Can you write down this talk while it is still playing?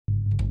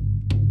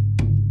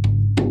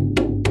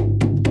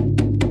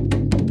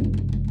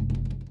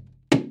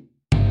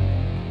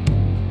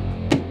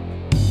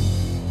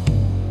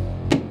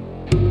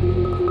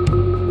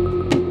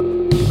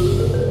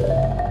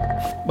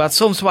បាទ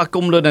សូមស្វាគ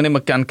មន៍លោកអ្នកនាងម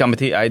កកាន់កម្មវិ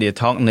ធី Idea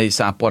Talk នៃ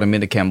សារព័ត៌មា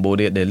ន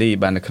Cambodia Daily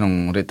បាននៅក្នុង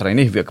រាត្រី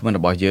នេះវាគ្មិនរ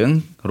បស់យើង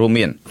រួម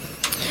មាន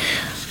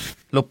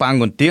លោកប៉ាង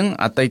ងុនទៀង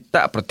អតីត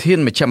ប្រធាន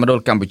មជ្ឈមណ្ឌល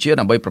កម្ពុជា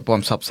ដើម្បីប្រព័ន្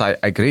ធផ្សព្វផ្សាយ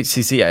ឯករាជ្យ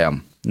CCIM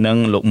និង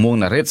លោកមួង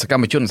ណារ៉េតសក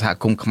ម្មជនសហ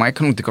គមន៍ខ្មែរ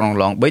ក្នុងទីក្រុង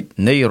Long Beach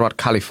នៃរដ្ឋ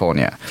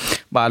California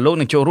បាទលោក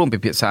នឹងចូលរួមពិ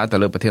ភាក្សាទៅ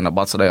លើប្រធានប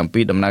ទស្ដីអំ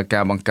ពីដំណើរកា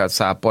របង្កើត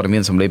សារព័ត៌មា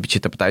នសម្លេងប្រជា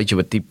ធិបតេយ្យជី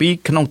វិតទី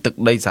2ក្នុងទឹក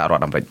ដីសហរដ្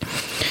ឋអាមេរិក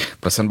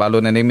ប្រសិនបើលោ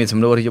កអ្នកនាងមានសំ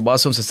ណួរឬយោប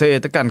ល់សូមសរសេរ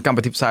ទៅកាន់កម្ម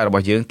វិធីផ្សាយរប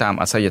ស់យើងតាម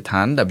អាសយដ្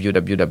ឋាន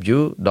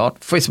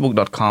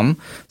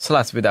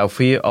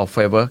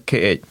www.facebook.com/withoutfearorfavorkh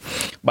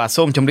បាទ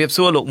សូមជម្រាប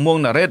សួរលោកមួង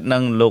ណារ៉េតនិ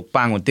ងលោក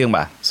ប៉ាងងុនទៀង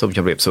បាទសូមជ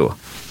ម្រាបសួរ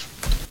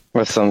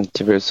បាទសូមជ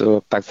ម្រាបសួរ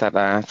តាក់សា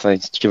ដាសូម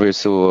ជម្រាប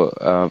សួរ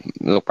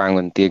លោកប៉ាង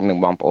ងុនទៀងនិង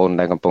បងប្អូន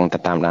ដែលកំពុង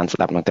តាមដានស្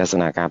ដាប់នឹងទស្ស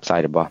នាការផ្សាយ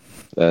របស់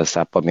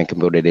សារព័ត៌មាន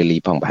Cambodia Daily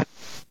ផងបាទ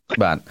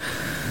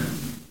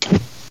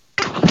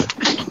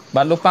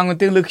លោកប៉ាងងុន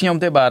ទៀងលើខ្ញុំ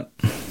ទេបាទ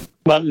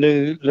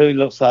លើ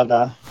លោកសា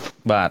ដា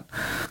បាទ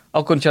អ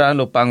រគុណច្រើន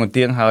លោកប៉ាងងុន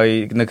ទៀងហើយ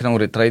នៅក្នុង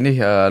រាត្រីនេះ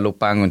លោក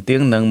ប៉ាងងុនទៀង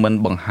នឹងមិន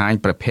បង្ហាញ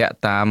ប្រភព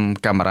តាម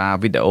កាមេរ៉ា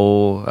វីដេអូ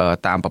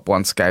តាមប្រព័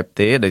ន្ធ Skype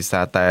ទេដោយ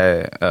សារតែ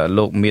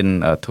លោកមាន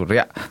ធុ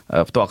រៈ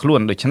ផ្ទាល់ខ្លួន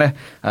ដូច្នេះ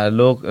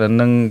លោក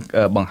នឹង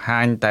បង្ហា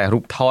ញតែរូ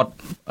បថត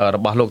រ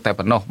បស់លោកតែ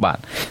ប៉ុណ្ណោះបាទ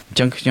អញ្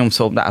ចឹងខ្ញុំ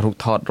សូមដាក់រូប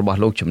ថតរបស់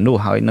លោកជំនួស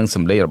ហើយនឹងស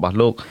ម្លេងរបស់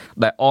លោក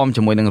ដែលអម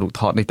ជាមួយនឹងរូប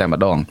ថតនេះតែ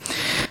ម្ដង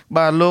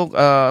បាទលោក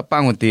ប៉ា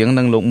ងងុនទៀង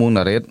និងលោកមួង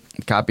ណារ៉េត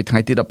កាលពីថ្ងៃ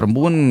ទី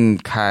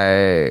19ខែ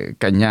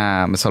កញ្ញា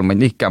ម្សិលមិញ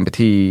នេះកម្មវិ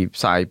ធី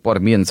ផ្សាយព័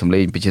ត៌មានសម្លេ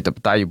ងប្រជាធិប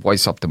តេយ្យ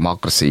Voice of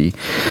Democracy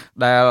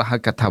ដែលហៅ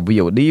កាត់ថា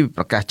VOD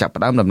ប្រកាសចាប់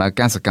ផ្ដើមដំណើរ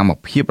ការសកម្ម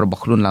ភាពរប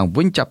ស់ខ្លួនឡើង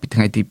វិញចាប់ពីថ្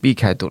ងៃទី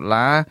2ខែតុ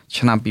លា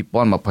ឆ្នាំ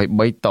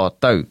2023ត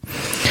ទៅ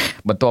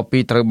បន្ទាប់ពី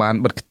ត្រូវបាន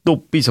បិទគ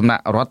ប់ពីសំណា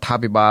ក់រដ្ឋា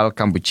ភិបាល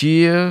កម្ពុជា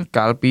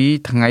កាលពី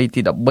ថ្ងៃទី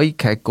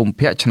13ខែកុម្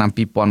ភៈឆ្នាំ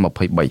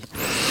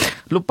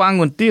2023លោកប៉ាង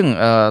ងុនទៀង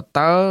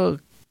តើ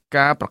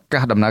ការប្រកា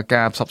សដំណើរ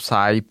ការផ្សព្វផ្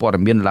សាយព័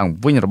ត៌មានឡើង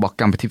វិញរបស់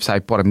កម្មវិធីផ្សាយ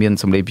ព័ត៌មាន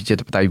សម្លេងប្រជា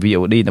ធិបតេយ្យ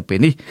VOD នៅពេល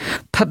នេះស្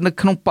ថិតនៅ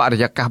ក្នុងបរិ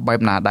យាកាសបែប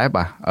ណាដែរ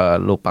បាទ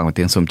លោកប៉ាងងុន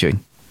ទៀងសូមអញ្ជើញ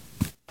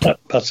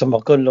បាទសូមអ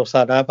រគុណលោក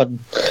សាដាបាទ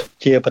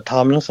ជាបឋ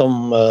មនឹងសូម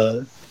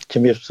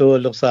ជំរាបសួរ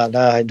លោកសា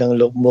ដាហើយនិង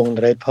លោកមួង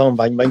ណារ៉េតផង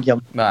បាញ់ខ្ញុំ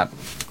បាទ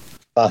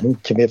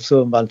ជំរាបសួ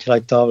របានឆ្លើយ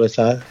តបដោយ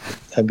សារ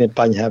តែមាន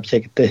បញ្ហាបច្ចេ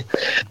កទេស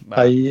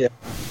ហើយ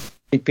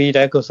ទីពីរ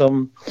ដែរក៏សូម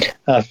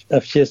អ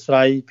ធិស្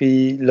ឋានពី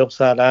លោក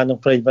សាដានិង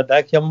ប្រិយមិត្តដែ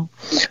រខ្ញុំ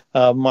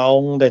ម៉ោង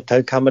ដែលត្រូ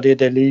វ Cambodia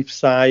Daily ផ្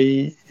សាយ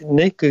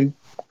នេះ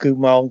គឺ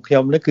ម៉ោងខ្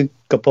ញុំនេះគឺ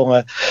កំពុង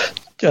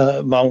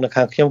ម៉ោងនៅ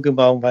ខាងខ្ញុំគឺ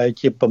ម៉ោងប្រហែល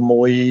ជា6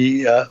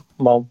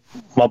ម៉ោង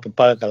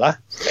7កន្លះ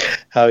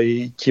ហើយ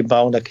ជាម៉ោ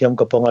ងដែលខ្ញុំ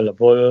កំពុងរ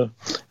វល់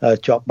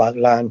ជាប់បើក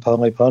ឡានផង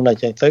ហើយផងតែអ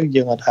ញ្ចឹងទៅ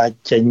យើងអាច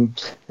ចេញ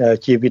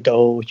ជាវីដេ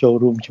អូចូល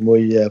រួមជាមួយ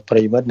ប្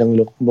រិយមិត្តនិង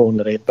លោកមួង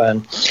ណារ៉េតបាន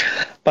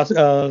បាទ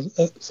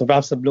សម្រា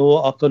ប់សំណួរ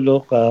អរគុណលោ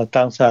ក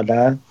តាំងសា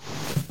ដា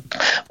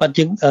បាទ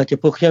ជាចំ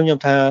ពោះខ្ញុំ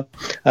ថា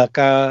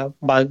ការ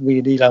បើក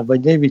VD ឡើងវិញ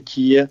នេះវា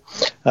ជា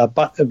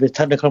វាស្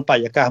ថិតនៅក្នុងបរិ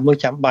យាកាសមួយ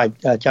ចាំបាច់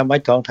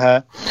ត្រង់ថា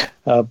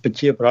ប្រ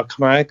ជាពលរដ្ឋ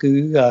ខ្មែរគឺ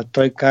ត្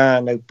រូវការ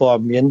នៅព័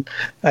ត៌មាន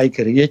ឯក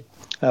រាជ្យ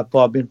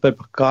ព័ត៌មានពិត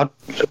ប្រាកដ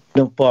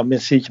និងព័ត៌មាន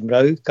ស៊ីជម្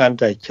រៅកាន់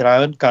តែច្រើ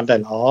នកាន់តែ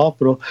ល្អ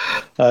ព្រោះ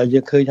យើ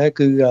ងឃើញហើយ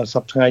គឺស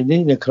ប្តាហ៍ថ្ងៃនេះ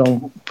នៅក្នុង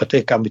ប្រទេ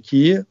សកម្ពុ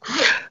ជា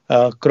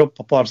គ្រប់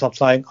ប្រព័ន្ធផ្សព្វ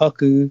ផ្សាយអស់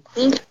គឺ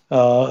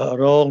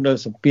រងនៅ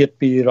សម្ពាធ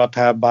ពីរដ្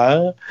ឋាភិបាល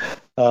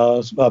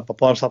ប្រ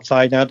ព័ន្ធផ្សព្វផ្សា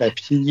យណាដែល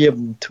ព្យាយាម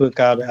ធ្វើ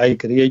ការដោយឯ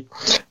ករាជ្យ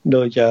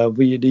ដោយ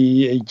VD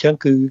អីចឹង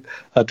គឺ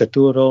ទ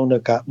ទួលរងនៅ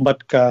ការបិទ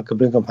ការគ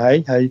ម្រាមកំហែង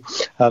ហើយ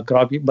ក្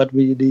រោយពីបិទ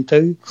VD ទៅ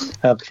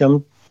ខ្ញុំ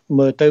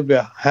មើលទៅ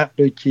វាហាក់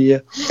ដូចជា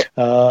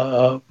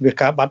វា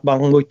ការបាត់ប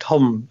ង់មួយ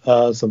ធំ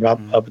សម្រាប់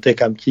ប្រទេស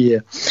កម្ពុជា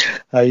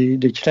ហើយ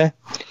ដូច្នេះ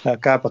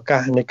ការប្រកាស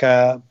នៃកា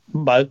រ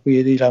បើកវា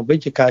ឡើងវិញ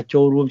ជាការ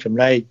ចូលរួមចំ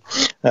ណែក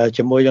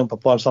ជាមួយនឹងប្រ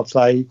ព័ន្ធផ្សព្វផ្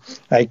សាយ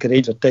ឯករា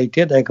ជ្យដទៃ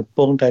ទៀតដែលកំ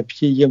ពុងតែព្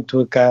យាយាមធ្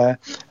វើការ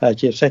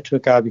ជាពិសេសធ្វើ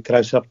ការពីក្រៅ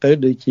ស្រុកទៅ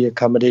ដូចជា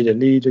Cambodia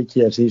Daily ដូចជា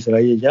អាស៊ីសេ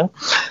រីអីចឹង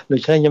ដូ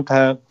ច្នេះខ្ញុំ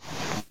ថា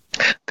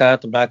ការ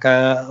ដំណើរកា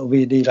រ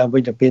VD ឡើងវិ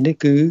ញទៅពេលនេះ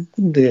គឺ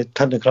ស្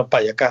ថិតនៅក្នុងប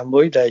រិយាកាស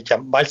មួយដែល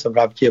ចាំបាច់សម្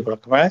រាប់ជាប្រវ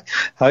ត្តិខ្មែរ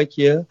ហើយ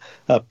ជា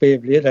ពេល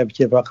វេលាដែល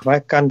ជាប្រវត្តិខ្មែរ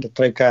កាន់តែ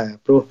ត្រូវការ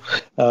ព្រោះ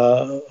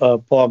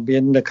ព័ត៌មា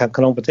ននៅខាង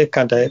ក្នុងប្រទេស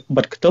កាន់តែ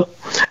បិទគប់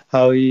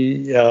ហើយ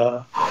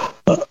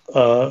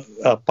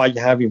ប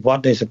ញ្ហាវិវត្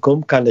តនៃសង្គម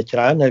កាន់តែច្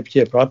រើនហើយ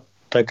ជាប្រវត្តិ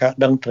ត្រូវការ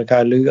ដឹងត្រូវកា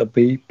រឮអំ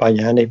ពីប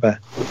ញ្ហានេះបា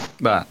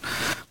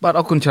ទអ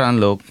រគុណច្រើន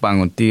លោកប៉ាង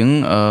ងុនទៀង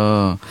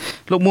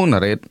លោកមួងណា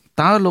រ៉េត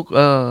តើលោក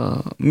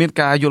មាន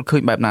ការយល់ឃើ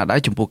ញបែបណាដែរ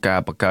ចំពោះការ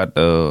បង្កើត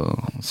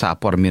សារ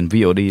ព័ត៌មាន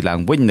VOD ឡើង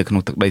វិញនៅក្នុ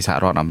ងទឹកដីសហ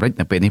រដ្ឋអាមេរិក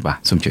នៅពេលនេះបាទ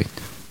សូមជួយ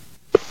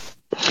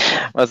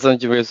បាទសូម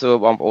ជម្រាបសួរ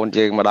បងប្អូន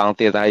យើងម្ដង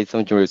ទៀតហើយសូ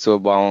មជម្រាបសួរ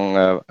បង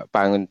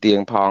ប៉ាងងុនទៀង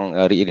ផង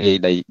រីករាយ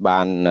ដែលបា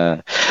ន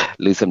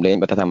ឮសំឡេង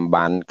បើថា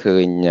បានឃើ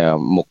ញ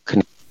មុខគ្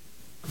នា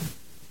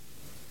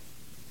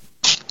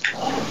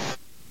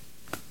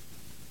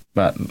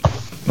បាទ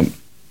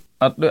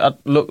អត់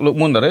លោក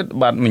មុនរ៉េត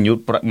បាទមញូត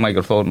មីក្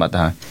រូហ្វូនបាទ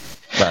ហើយ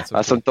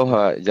បាទសូមទោស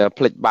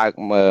ភ្លេចបើក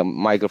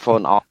មីក្រូហ្វូ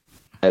នអស់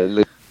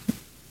លើ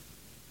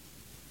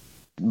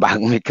បើក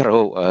មីក្រូ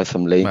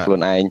សំឡេងខ្លួ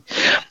នឯង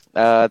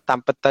តាម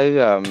ពិតទៅ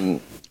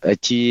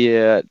ជា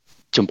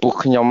ចំពោះ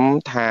ខ្ញុំ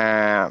ថា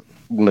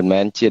មិនមែ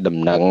នជាដំ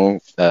ណឹង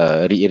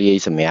រីករាយ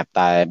សម្រាប់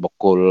តែបុ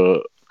គ្គល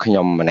ខ្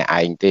ញុំម្នាក់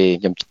ឯងទេ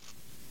ខ្ញុំ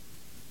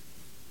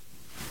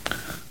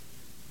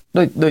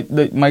ដូ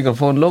ច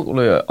microphone លោក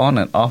on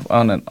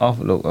and off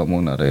លោកមុ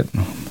នរ៉េត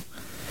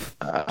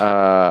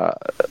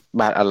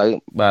បាទឥឡូវ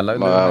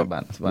បា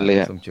ទ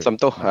សំ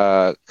ទោស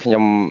ខ្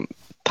ញុំ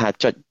ថា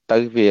ចុចទៅ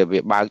វា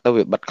បើកទៅ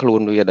វាបិទខ្លួន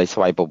វាដោយស្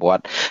វ័យប្រវត្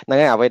តិហ្នឹង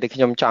ហើយអ្វីដែលខ្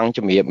ញុំចង់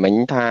ជំរាបមិញ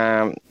ថា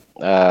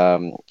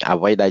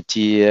អ្វីដែល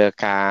ជា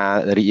ការ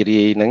រីក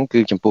រាយហ្នឹងគឺ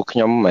ចំពោះខ្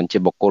ញុំមិនជា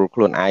បុគ្គលខ្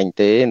លួនឯង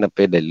ទេនៅ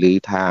ពេលដែលឮ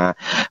ថា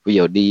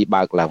VOD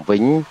បើកឡើងវិ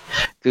ញ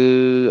គឺ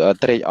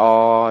ត្រេកអ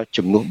រ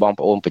ជំនួសបង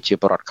ប្អូនប្រជា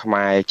ពលរដ្ឋខ្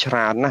មែរច្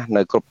រើនណាស់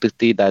នៅគ្រប់ទិស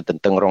ទីដែលទ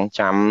ន្ទឹងរង់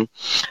ចាំ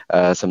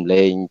សម្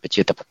លេងប្រ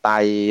ជាធិបតេ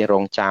យ្យរ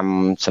ង់ចាំ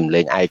សម្លេ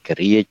ងឯក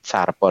រាជ្យ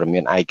សារព័ត៌មា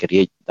នឯក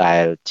រាជ្យដែ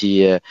លជា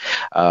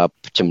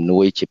ជំនួ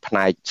យជាផ្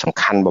នែកសំ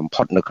ខាន់បំ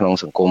ផុតនៅក្នុង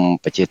សង្គម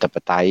ប្រជាធិប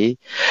តេយ្យ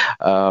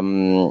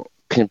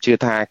ខ្ញុំជឿ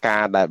ថាកា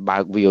រដែលបើ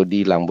ក VOD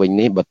ឡើងវិញ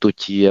នេះបើទោះ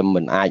ជា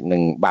មិនអាចនឹ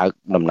ងបើក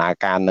ដំណើរ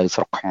ការនៅស្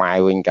រុកខ្មែរ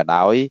វិញក៏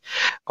ដោយ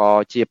ក៏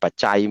ជាបច្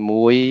ច័យ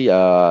មួយ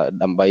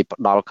ដើម្បី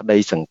ផ្ដល់ក្តី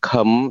សង្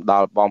ឃឹមដ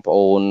ល់បងប្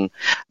អូន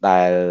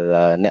ដែល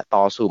អ្នកត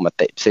ស៊ូម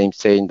តិផ្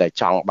សេងដែល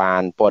ចង់បា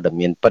នព័ត៌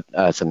មានពិត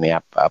សម្រា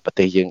ប់ប្រ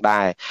ទេសយើង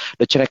ដែរ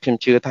ដូច្នេះខ្ញុំ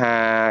ជឿថា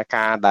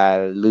ការដែល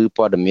ឮ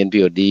ព័ត៌មាន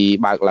VOD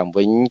បើកឡើង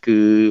វិញគឺ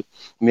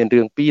មាន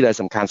រឿងពីរដែល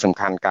សំខា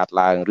ន់កើត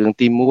ឡើងរឿង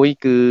ទី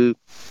1គឺ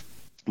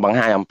បង្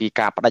ហាញអំពី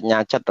ការបដិញ្ញា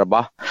ចិត្តរប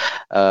ស់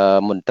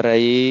មន្ត្រី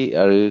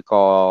ឬ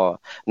ក៏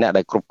អ្នក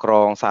ដែលគ្រប់គ្រ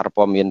ងសារ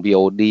ព័ត៌មាន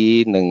VOD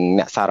និង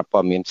អ្នកសារព័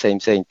ត៌មានផ្សេ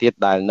ងទៀត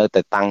ដែលនៅ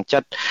តែតាំងចិ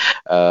ត្ត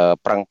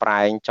ប្រឹងប្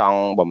រែងចង់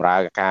បម្រើ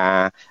ការ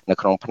នៅ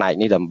ក្នុងផ្នែក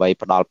នេះដើម្បី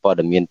ផ្ដល់ព័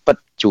ត៌មានពិត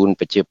ជូន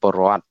ប្រជាពល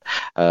រដ្ឋ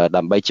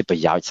ដើម្បីជាប្រ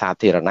យោជន៍សា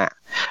ធារណៈ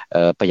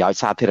ប្រយោជន៍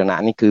សាធារណៈ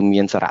នេះគឺ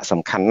មានសារៈ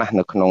សំខាន់ណាស់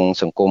នៅក្នុង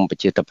សង្គមប្រ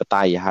ជាធិប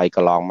តេយ្យហើយក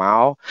ន្លងម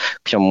ក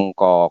ខ្ញុំ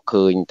ក៏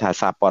ឃើញថា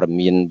សារព័ត៌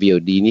មាន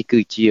VOD នេះគឺ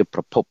ជាប្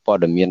រភពព័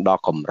ត៌មានដ៏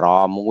កម្រ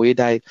មួយ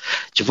ដែល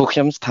ចំពោះខ្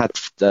ញុំថា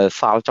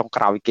សល់ចុង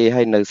ក្រោយគេ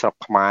ហើយនៅស្រុក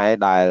ខ្មែរ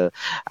ដែល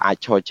អាច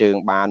ឈរជើង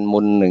បានមុ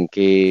ននឹង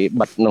គេ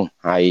បិទនោះ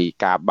ហើយ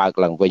ការបើក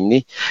ឡើងវិញ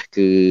នេះ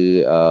គឺ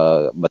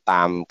បើ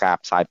តាមការ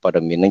ផ្សាយព័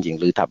ត៌មាននឹងយើង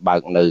ឮថាបើ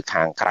កនៅ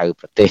ខាងក្រៅ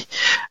ប្រទេស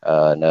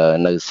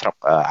នៅស្រុក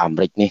អាមេ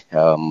រិកនេះ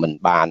មិន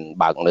បាន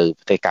បើកនៅ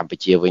ប្រទេសកម្ពុ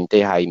ជាវិញទេ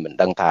ហើយមិន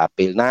ដឹងថា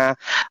ពេលណា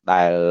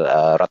ដែល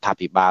រដ្ឋា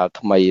ភិបាល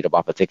ថ្មីរប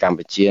ស់ប្រទេសកម្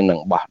ពុជានឹង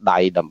បោះដៃ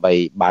ដើម្បី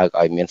បើក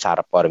ឲ្យមានសា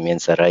រព័ត៌មាន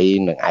សេរី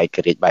និងឯក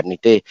រាជ្យបែបនេះ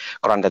ទេ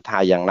គ្រាន់តែថា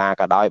យ៉ាងណា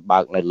ក៏ដោយបើ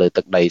កនៅលើ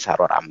ទឹកដីសហ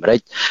រដ្ឋអាមេរិក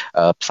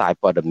ផ្សាយ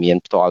ព័ត៌មាន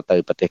ផ្ទាល់ទៅ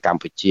ប្រទេសក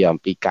ម្ពុជាអំ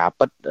ពីការ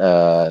ពិត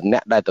អ្ន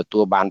កដែលទទួ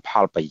លបានផ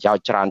លប្រយោជ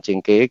ន៍ច្រើនជាង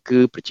គេគឺ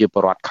ប្រជាពល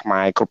រដ្ឋខ្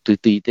មែរគ្រប់ទិស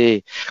ទីទេ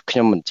ខ្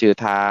ញុំមិនជឿ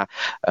ថា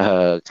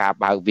ការ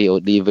បើក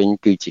VOD វិញ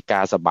គឺជាកា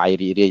រសប្បាយ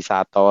រីករាយសា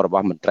ទររប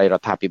ស់មន្ត្រីរ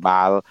ដ្ឋាភិ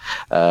បាល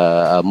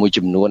មួយ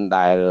ចំនួន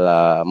ដែល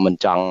មិន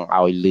ចង់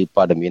ឲ្យឮ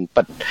ព័ត៌មាន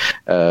ពិត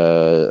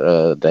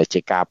ដែល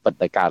ជាការពិត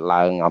ដែលកើត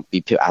ឡើងអំពី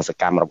ភាពអស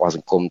កម្មរបស់ស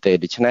ង្គមទេ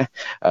ដូច្នេះ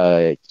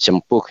ចំ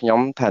ពោះខ្ញុំ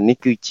ថានេះ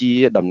គឺជា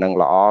ដំណឹង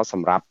ល្អស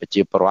ម្រាប់ប្រ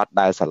ជាពលរដ្ឋ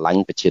ដែលស្រឡា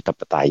ញ់ប្រជាធិ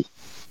បតេយ្យ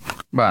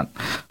បាទ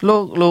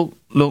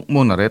លោក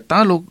មុនរ៉េតតើ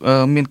លោក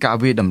មានការ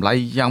វិតម្លៃ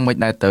យ៉ាងម៉េច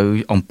ដែរទៅ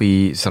អំពី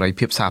សេរី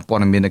ភាពសារព័ត៌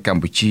មាននៅក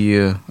ម្ពុជា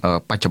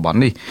បច្ចុប្បន្ន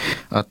នេះ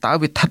តើ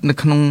វាស្ថិតនៅ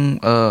ក្នុង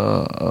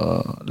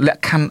លក្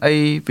ខខណ្ឌអី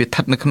វាស្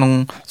ថិតនៅក្នុង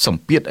ស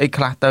ម្ពាធអី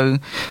ខ្លះទៅ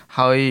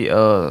ហើយ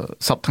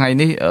សប្តាហ៍ថ្ងៃ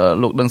នេះ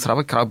លោកដឹងស្រាប់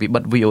ហើយក្រោយពីបិ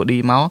ទ VOD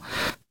មក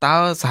តើ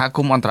សហគ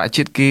មន៍អន្តរ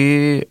ជាតិគេ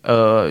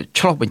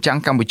ឆ្លុះបញ្ចាំង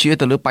កម្ពុជា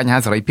ទៅលើបញ្ហា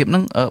សេរីភាពហ្នឹ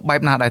ងបែ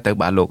បណាដែរទៅ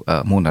បាទលោក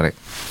មុនរ៉េត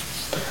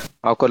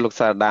អរគុណលោក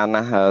សារដាន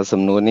ណា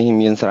សំណួរនេះ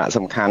មានសារៈ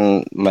សំខាន់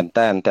មែន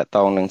តើតកត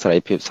ងនឹងសេរី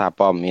ភាពសារ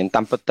ព័ត៌មាន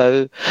តាមពិតទៅ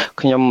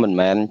ខ្ញុំមិន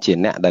មែនជា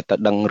អ្នកដែលទៅ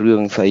ដឹងរឿ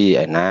ងស្អី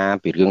ឯណា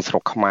ពីរឿងស្រុ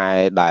កខ្មែរ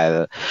ដែល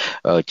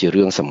ជា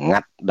រឿងសម្ងា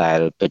ត់ដែល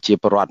ប្រជា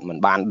ពលរដ្ឋមិន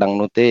បានដឹង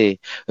នោះទេ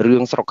រឿ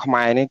ងស្រុកខ្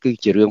មែរនេះគឺ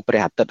ជារឿងព្រះ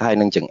អាទិត្យហើយ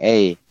នឹងចង្អេ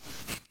រ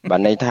បា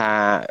ទន័យថា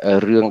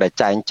រឿងដែល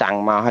ចែងចាំង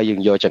មកហើយយើ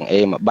ងយកចង្អេ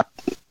រមកបិទ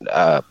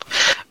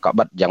ក៏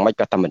បិទយ៉ាងម៉េច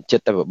ក៏តែមិនចិ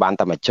ត្តតែបាន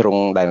តែមួយជ្រុង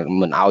ដែល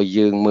មិនឲ្យ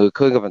យើងមើល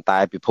ឃើញក៏ប៉ុន្តែ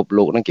ពិភព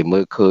លោកហ្នឹងគេមើ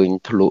លឃើញ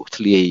ធ្លុះ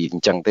ធ្លាយអ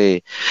ញ្ចឹងទេ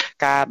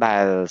ការដែ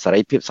លសេ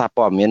រីភាពសារ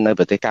ព័ត៌មាននៅ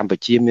ប្រទេសកម្ពុ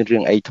ជាមានរឿ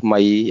ងអីថ្មី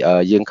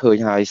យើងឃើញ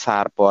ហើយសា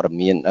រព័ត៌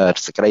មាន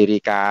សេចក្តីរា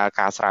យការណ៍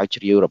ការស្រាវជ្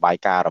រាវរបាយ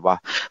ការណ៍របស់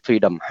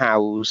Freedom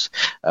House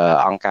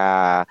អង្គការ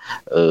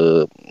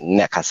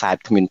អ្នកកាសែត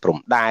គ្មានព្រំ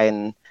ដែន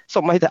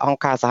សូម្បីតែអង្គ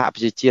ការសហប្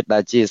រជាជាតិដែ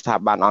លជាស្ថា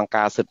ប័នអង្គ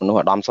ការសិទ្ធិមនុស្ស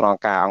ឧត្តមស្នង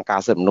ការអង្គការ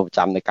សិទ្ធិមនុស្សប្រ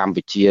ចាំនៅកម្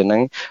ពុជាហ្នឹ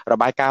ងរ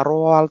បាយការណ៍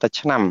រាល់តែ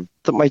ឆ្នាំ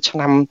ថ្មីឆ្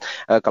នាំ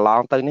កន្ល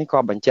ងទៅនេះក៏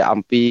បញ្ជាក់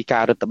អំពីកា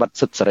ររឹតបន្តឹង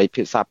សិទ្ធិសេរី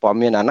ភាពសារព័ត៌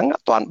មានអាហ្នឹងអ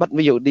ត់ទាន់បិទ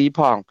VOD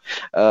ផង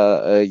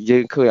យើ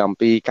ងឃើញអំ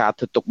ពីការ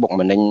ធ្វើទុកបុក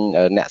ម្នេញ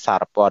អ្នកសា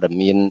រព័ត៌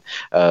មាន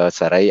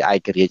សេរីឯ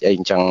ករាជ្យអី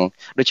អញ្ចឹង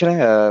ដូច្នេះ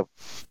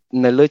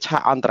នៅលើឆា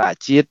កអន្តរ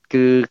ជាតិ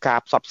គឺការ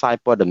ផ្សព្វផ្សាយ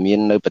ព័ត៌មាន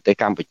នៅប្រទេស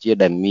កម្ពុជា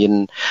ដែលមាន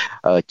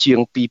ជាង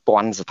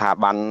 2000 ស្ថា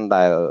ប័ន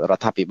ដែលរ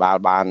ដ្ឋាភិបាល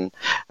បាន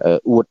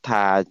អួត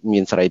ថាមា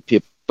នសេរីភា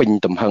ព ពេញ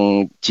ទំហឹង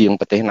ជាង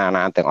ប្រទេសណា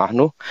ៗទាំងអស់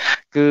នោះ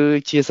គឺ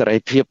ជាសេរី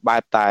ភាពបែ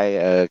បតែ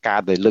ការ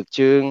ទៅលើក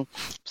ជើង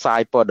ផ្សា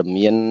យព័ត៌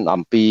មាន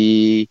អំពី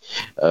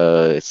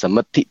ស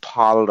មិទ្ធផ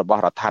លរប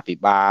ស់រដ្ឋាភិ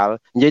បាល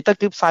និយាយទៅ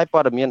គឺផ្សាយព័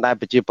ត៌មានដែល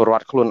ប្រជាពលរ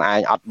ដ្ឋខ្លួនឯ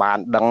ងអត់បាន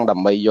ដឹងដើ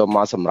ម្បីយកម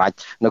កសម្រេច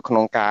នៅក្នុ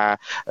ងការ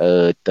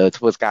ទៅ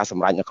ធ្វើការស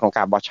ម្រេចនៅក្នុង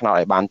ការបោះឆ្នោត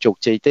ឲ្យបានជោគ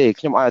ជ័យទេ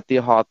ខ្ញុំឲ្យឧទា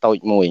ហរណ៍តូច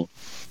មួយ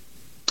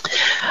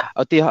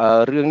ឧទាហរ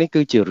ណ៍រឿងនេះ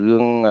គឺជារឿ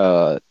ង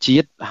ជា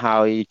តិហើ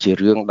យជា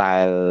រឿងដែ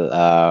ល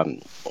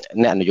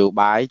អ្នកនយោ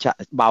បាយចាក់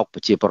បោកប្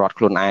រជាពលរដ្ឋ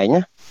ខ្លួនឯង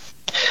ណា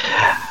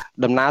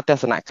ដំណើរទ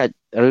ស្សនកិច្ច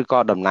ឬក៏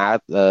ដំណើរ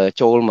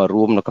ចូលមក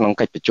រួមនៅក្នុង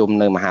កិច្ចប្រជុំ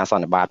នៅមហាស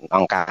ន្និបាតអ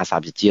ង្គការសហ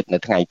ប្រជាជាតិនៅ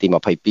ថ្ងៃទី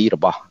22រ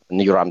បស់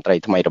នាយករដ្ឋមន្ត្រី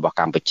ថ្មីរបស់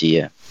កម្ពុជា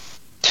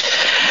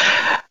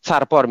សា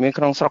រព័ត៌មាន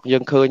ក្នុងស្រុកយើ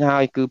ងឃើញហើ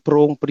យគឺប្រ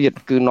ងព្រាត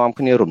គឺនាំ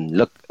គ្នារំ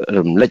លឹ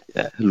ក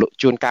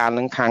ជួនកាល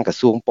នឹងខាងក្រ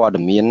សួងព័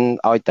ត៌មាន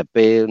ឲ្យតែ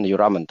ពេលនាយក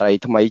រដ្ឋមន្ត្រី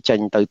ថ្មីចេញ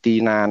ទៅទី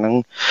ណានឹង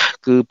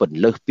គឺព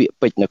លឹះពាក្យ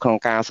ពេចន៍នៅក្នុង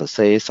ការសរ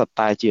សេរសុទ្ធ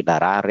តែជាតា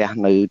រារះ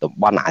នៅតំ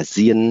បន់អា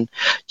ស៊ាន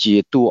ជា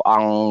តួអ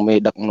ង្គមេ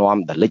ដឹកនាំ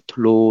ដលិច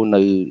ធ្លោ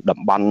នៅតំ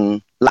បន់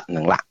លាក់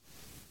នឹងលាក់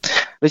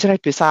ដូច្នេះ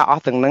ភាសាអ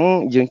ស់ទាំងហ្នឹង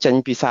យើងចេញ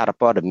ពីសារ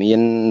ព័ត៌មាន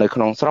នៅក្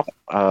នុងស្រុក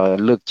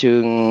លើកជើ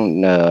ង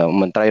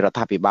មន្ត្រីរដ្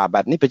ឋាភិបាល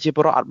បែបនេះប្រជាព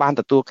លរដ្ឋអត់បាន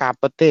ទទួលការ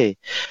ពិតទេ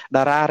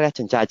តារារះ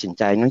ចិញ្ចា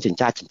យនឹងចិញ្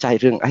ចាយ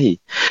រឿងអី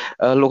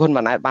លោកហ៊ុន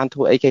ម៉ាណែតបានធ្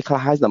វើអីគេខ្លះ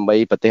ហើយដើម្បី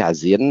ប្រទេសអា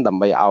ស៊ានដើ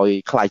ម្បីឲ្យ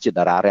ខ្លាយជា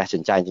តារារះចិ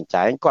ញ្ចាយ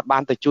គាត់បា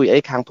នទៅជួយអី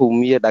ខាងភូ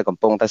មាដែលកំ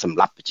ពុងតែសម្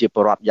លាប់ប្រជាព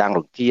លរដ្ឋយ៉ាងរ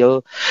ង្គាល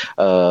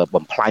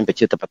បំផ្លាញប្រ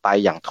ជាធិបតេយ្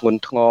យយ៉ាងធ្ងន់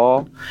ធ្ងរ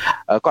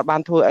គាត់បា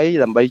នធ្វើអី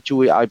ដើម្បីជួ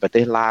យឲ្យប្រ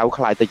ទេសឡាវ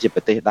ខ្លាយទៅជាប្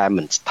រទេសដែល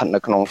មិនស្ថិតនៅ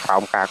ក្នុងក្រោ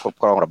មការគ្រប់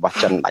គ្រងរបស់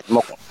ចិនដាច់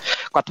មុខ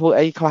គាត់ធ្វើ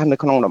អីខ្លះនៅ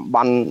ក្នុងតំប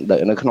ន់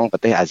នៅក្នុងប្រ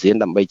ទេសអាស៊ាន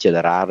ដើម្បីជា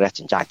តារារះ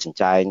ចិញ្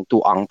ចាយតួ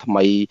អង្គថ្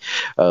មី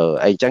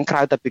អីចឹងក្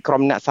រៅតែពីក្រុ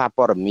មអ្នកសារ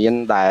ព័ត៌មាន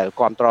ដែល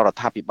គ្រប់គ្រងរដ្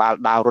ឋាភិបាល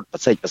ដើររត់ប្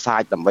រសិទ្ធប្រសា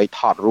ចដើម្បីថ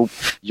តរូប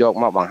យក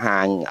មកបង្ហា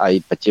ញឲ្យ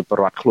ប្រជាពល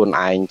រដ្ឋខ្លួន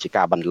ឯងជា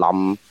ការបន្លំ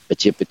ប្រ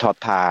ជាពិធ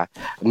ថា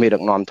មេដឹ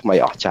កនាំថ្មី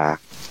អស្ចារ្យ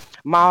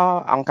មក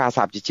អង្គការស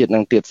ហប្រជាជាតិនឹ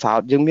ងទៀតសោត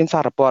យើងមានសា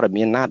រព័ត៌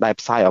មានណាដែល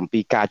ផ្សាយអំពី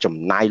ការចំ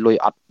ណាយលុយ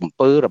អត់អំ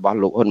ពើរបស់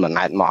លោកហ៊ុនម៉ា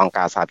ណែតមកអង្គ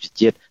ការសហប្រជា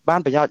ជាតិបាន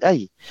ប្រយោជន៍អី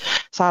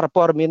សារ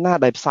ព័ត៌មានណា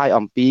ដែលផ្សាយ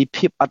អំពី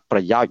ភាពអត់ប្រ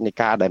យោជន៍នៃ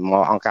ការដែលម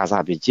កអង្គការសហ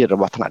ប្រជាជាតិរ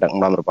បស់ថ្នាក់ដឹក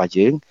នាំរបស់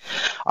យើង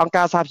អង្គ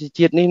ការសហប្រជា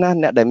ជាតិនេះណា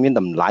អ្នកដែលមាន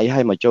តម្លៃឲ្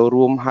យមកចូល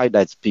រួមឲ្យ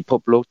ដែលពិភព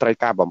លោកត្រូវ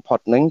ការបំផុត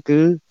នឹង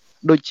គឺ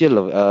ដូចជា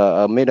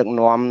មេដឹក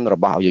នាំរ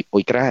បស់អ៊ុ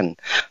យក្រែន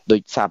ដោយ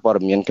សារព័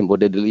ត៌មាន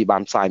Cambodia Daily បា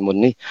នផ្សាយមុន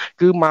នេះ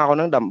គឺមក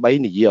នឹងដើម្បី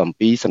និយាយអំ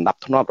ពីសន្តិ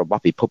ភាពរប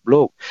ស់ពិភព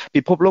លោ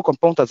កកំ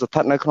ពុងតែស្ថិ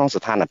តនៅក្នុង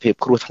ស្ថានភាព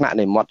គ្រោះថ្នាក់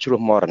នៃមាត់ជ្រោះ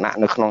មរណៈ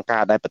នៅក្នុងកា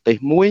រដែលប្រទេស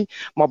មួយ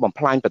មកបំ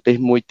ផ្លាញប្រទេស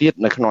មួយទៀត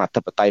នៅក្នុងអ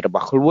ធិបតេយ្យរប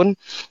ស់ខ្លួន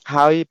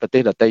ហើយប្រទេ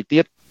សដទៃ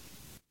ទៀត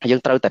យើ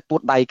ងត្រូវតែពួ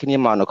តដៃគ្នា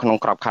មកនៅក្នុង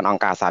ក្របខ័ណ្ឌអង្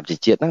គការសហប្រជា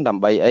ជាតិហ្នឹងដើ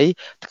ម្បីអី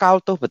ថ្កោល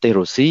ទោសប្រទេស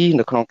រុស្ស៊ី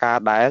នៅក្នុងការ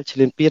ដែលឈ្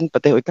លានពានប្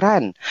រទេសអ៊ុយក្រែ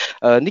ន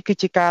នេះគឺ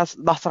ជាការ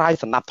ដោះស្រាយ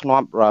សន្តិភា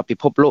ពពិ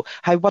ភពលោក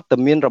ហើយវត្ត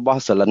មានរបស់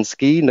សេលិនស្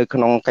គីនៅក្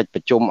នុងកិច្ចប្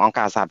រជុំអង្គ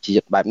ការសហប្រជា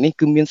ជាតិបែបនេះ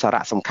គឺមានសា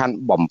រៈសំខាន់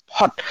បំ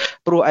ផុត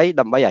ព្រោះអី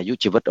ដើម្បីអាយុ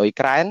ជីវិតអ៊ុយ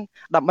ក្រែន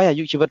ដើម្បីអា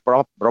យុជីវិត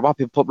របស់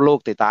ពិភពលោក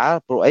ទេតា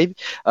ព្រោះអី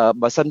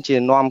បើសិនជា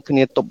នាំគ្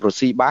នាទប់រុស្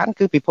ស៊ីបាន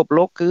គឺពិភព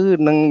លោកគឺ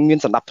នឹងមាន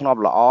សន្តិភាព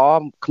ល្អ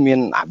គ្មាន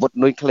អាវុធ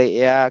នុយក្លេ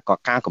អ៊ែរក៏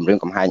ការគម្រាម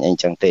កំហែងអី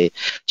ចឹងទេ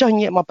ចុះ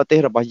ងាកមកប្រទេស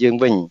របស់យើង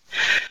វិញ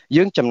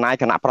យើងចំណាយ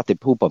គណៈប្រតិ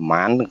ភូប្រ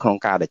មាណក្នុង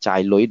ការចាយ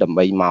លុយដើម្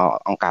បីមក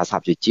អង្គការសហ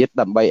ប្រជាជាតិ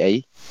ដើម្បីអី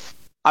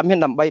អត់មាន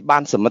ដើម្បីបា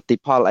នសមិទ្ធ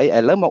ផលអីឥ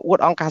ឡូវមកអួត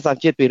អង្គការសហ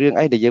ជាតិពីរឿង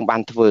អីដែលយើងបា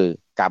នធ្វើ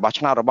ការបោះ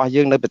ឆ្នោតរបស់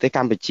យើងនៅប្រទេសក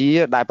ម្ពុជា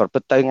ដែលប្រព្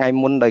រឹត្តទៅថ្ងៃ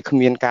មុនដោយគ្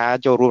មានការ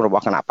ចូលរួមរប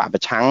ស់គណៈបកប្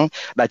រឆាំង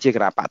ដែលជាគ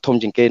ណៈបកធំ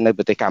ជាងគេនៅ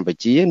ប្រទេសកម្ពុ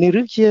ជានេះ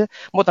ឬជា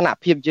មោទន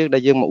ភាពយើងដែ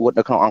លយើងមកអួត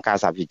នៅក្នុងអង្គការ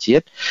សហជា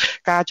តិ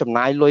ការចំ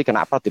ណាយលុយគ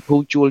ណៈប្រតិភូ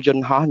ជួលយ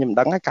ន្តហោះខ្ញុំ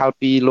ដឹងហើយកាល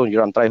ពីលោកនាយ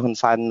រដ្ឋមន្ត្រីហ៊ុន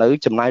សែននៅ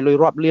ចំណាយលុយ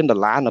រាប់លានដុ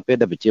ល្លារនៅពេល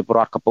ដែលប្រជាពលរ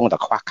ដ្ឋកំពុងតែ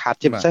ខ្វះខាត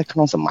ជាពិសេសក្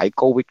នុងសម័យ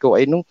កូវីដ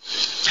អីនោះ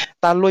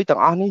តើលុយទាំ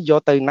ងអស់នេះយក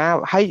ទៅណា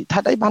ហើយថា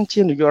អីបាន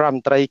ជានាយករដ្ឋម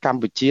ន្ត្រីក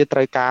ម្ពុជាត្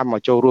រូវការមក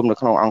ចូលរួមនៅ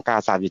ក្នុងអង្គការ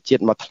សហជា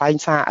តិមកថ្លែង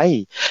សារអី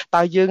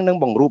តើយើងនឹង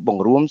បង្រួម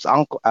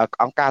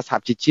អង្គការសហ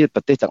ជីវជាតិប្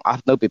រទេសទាំងអ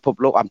ស់នៅពិភព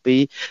លោកអំពី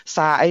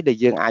សារអីដែល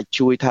យើងអាច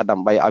ជួយថាដើ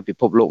ម្បីឲ្យពិ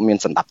ភពលោកមាន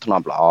សន្តិភា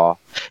ពល្អ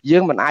យើ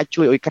ងមិនអាច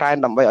ជួយអ៊ុយក្រែន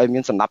ដើម្បីឲ្យមា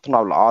នសន្តិភាព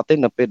ល្អទេ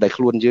នៅពេលដែល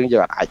ខ្លួនយើង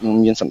អាច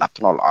មានសន្តិភា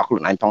ពល្អខ្លួ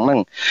នឯងផងហ្នឹង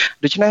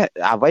ដូច្នេះ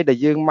អ្វីដែល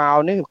យើងមក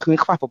នេះគឺ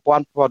ខ្វះប្រព័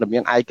ន្ធព័ត៌មា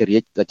នឯករា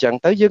ជ្យអញ្ចឹង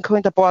ទៅយើងឃើញ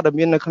តែព័ត៌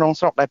មាននៅក្នុង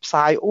ស្រុកដែលផ្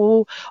សាយ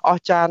អ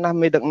ស្ចារ្យណាស់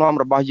មេដឹកនាំ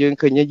របស់យើង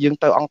ឃើញយើង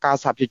ទៅអង្គការ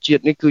សហជីវជា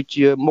តិនេះគឺ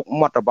ជាមុខ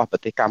មាត់របស់ប្រ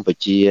ទេសកម្ពុ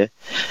ជា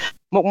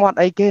មុខមាត់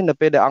អីគេនៅ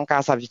ពេលដែលអង្គកា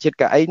រសហជីវជាតិ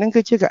កៅអីហ្នឹង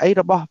គឺជាកៅអី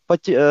របស់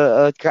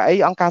កៅអី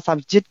អង្គការសហ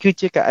ជីវជាតិគឺ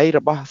ជាកៅអីរ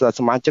បស់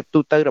សមាជិកទូ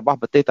ទៅរបស់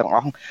ប្រទេសទាំងអ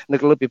ស់នៅ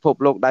លើពិភព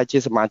លោកដែលជា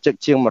សមាជិក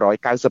ជាង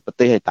190ប្រ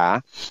ទេសហើយតា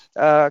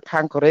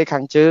ខាងកូរ៉េខា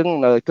ងជើង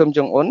គឹម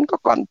ចុងអ៊ុនក៏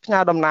គាត់ផ្ញើ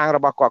តំណាងរ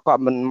បស់គា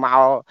ត់មិនម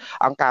ក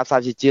អង្គការសហ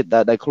ជីវជាតិ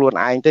ដោយខ្លួន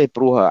ឯងទេ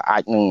ព្រោះអា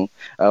ចនឹង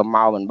ម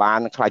កមិនបាន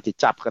ខ្លាចជា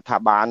ចាប់គាត់ថា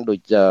បានដូច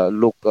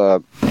លោក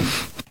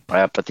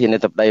ប្រធានា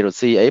ធិបតីរុស្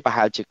ស៊ីអីប្រ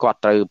ហែលជាគាត់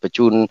ត្រូវបញ្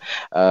ជូន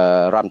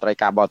រដ្ឋមន្ត្រី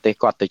ការបរទេស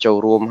គាត់ទៅចូល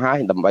រួមហើយ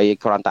ដើម្បី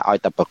គ្រាន់តែឲ្យ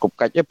តែប្រគប់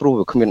កិច្ចទេព្រោះ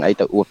វាគ្មានអី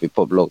ទៅអួតពិភ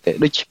ពលោកទេ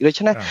ដូ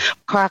ច្នេះ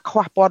ខ្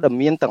វះព័ត៌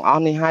មានទាំងអ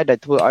ស់នេះហើយដែល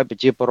ធ្វើឲ្យប្រ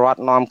ជាពលរដ្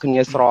ឋនាំគ្នា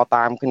ស្រប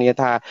តាមគ្នា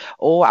ថា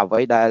អូអ្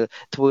វីដែល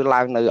ធ្វើ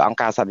ឡើងនៅអង្គ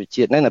ការសហប្រជា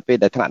ជាតិនេះនៅពេល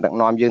ដែលថ្នាក់ដឹក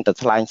នាំយើងទៅ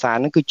ថ្លែងសារ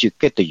នេះគឺជា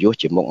កិត្តិយស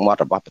ជាមុខមាត់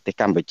របស់ប្រទេស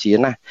កម្ពុជា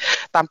ណា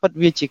តាមពិត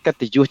វាជាកិត្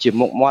តិយសជា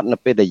មុខមាត់នៅ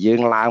ពេលដែលយើ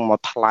ងឡើងមក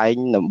ថ្លែង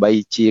ដើម្បី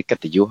ជាកិ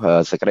ត្តិយស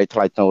សេចក្តីថ្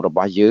លៃថ្នូររប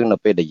ស់យើងនៅ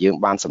ពេលដែលយើង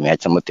បានសម្រេច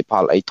សមិទ្ធផ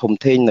លអីធំ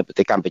ធេងនៅប្រ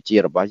ទេសកម្ពុជា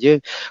របស់យើង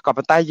ក៏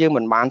ប៉ុន្តែយើង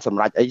មិនបានសម្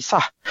រេចអី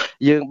សោះ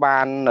យើងបា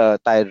ន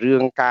តែរឿ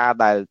ងការ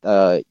ដែល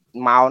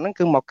មកហ្នឹង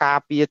គឺមកការ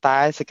ពារតែ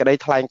សេចក្តី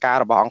ថ្លែងការ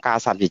ណ៍របស់អង្គការ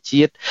សហប្រជា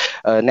ជាតិ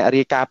អ្នក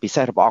រាយការណ៍ពិ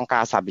សេសរបស់អង្គកា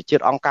រសហប្រជាជា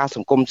តិអង្គការស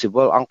ង្គមស៊ី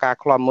វិលអង្គការ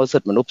ឃ្លាំមើលសិ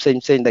ទ្ធិមនុស្សផ្សេង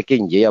ៗដែលគេ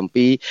និយាយអំ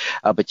ពី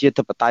ប្រជា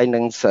ធិបតេយ្យនិ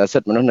ងសិ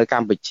ទ្ធិមនុស្សនៅក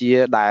ម្ពុជា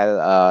ដែល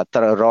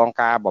ត្រូវរង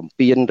ការបំ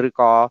ពានឬ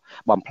ក៏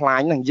បំផ្លា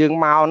ញហ្នឹងយើង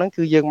មកហ្នឹង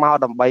គឺយើងមក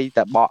ដើម្បី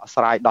តែបក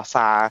ស្រាយដោះ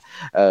សារ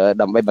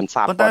ដើម្បីបន្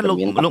សាបព័ត៌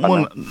មានលោកមុន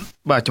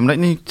បាទចំណុច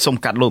នេះសូម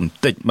កាត់លោកបន្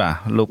តិចបាទ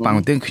លោកប៉ាង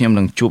ទៀងខ្ញុំ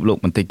នឹងជួបលោក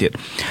បន្តិចទៀត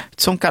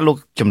សូមកាត់លោក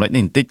ចំណុច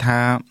នេះបន្តិចថា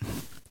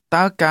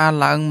តើការ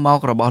ឡើងមក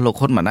របស់លោក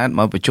ហ៊ុនម៉ាណែត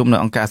មកប្រជុំនៅ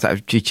អង្គការសហ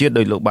ប្រជាជាតិ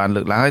ដោយលោកបាន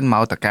លើកឡើងហើយម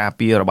កតការ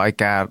ពីរបាយ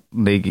ការណ៍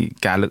នៃ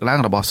ការលើកឡើង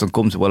របស់សង្គ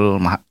មស៊ីវិល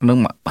និង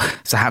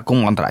សហគម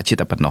ន៍អន្តរជាតិ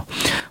តែប៉ុណ្ណោះ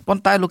ប៉ុ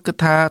ន្តែលោកគិត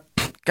ថា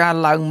ការ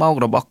ឡើងមក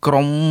របស់ក្រ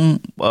ម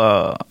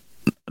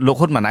លោក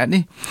ហ៊ុនម៉ាណែត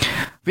នេះ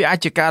វាអាច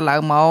ជាការឡើ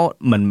ងមក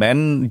មិនមែន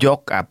យក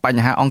ប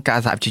ញ្ហាអង្គការ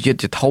សហជីវជាតិ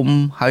ជាធំ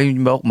ហើយ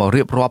មក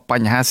រៀបរាប់ប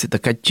ញ្ហាសេដ្ឋ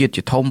កិច្ចជាតិ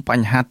ជាធំប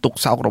ញ្ហាទុក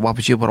សោករបស់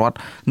ប្រជាពលរដ្ឋ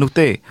នោះ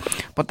ទេ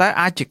ប៉ុន្តែ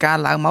អាចជាការ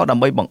ឡើងមកដើ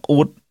ម្បីបង្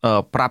អួត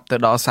ប្រាប់ទៅ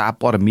ដល់សារ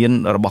ព័ត៌មាន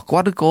របស់គា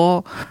ត់ឬក៏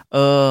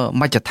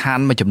មជ្ឈដ្ឋាន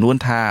មួយចំនួន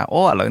ថា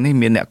អូឥឡូវនេះ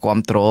មានអ្នកគាំ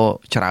ទ្រ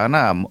ច្រើន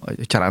ណា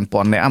ច្រើនពា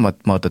ន់អ្នក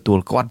មកទទួល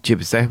គាត់ជា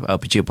ពិសេស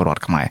ប្រជាពលរដ្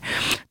ឋខ្មែរ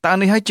តើ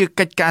នេះហើយជា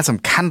កិច្ចការសំ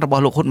ខាន់រប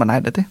ស់លោកហ៊ុនម៉ាណែត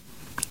ទេ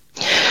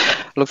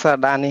លោកសា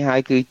ដានេះហើយ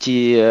គឺជា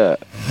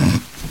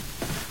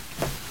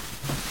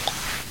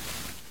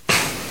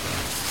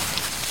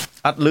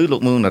អត់លឺលោ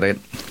កមឿងណារ៉េត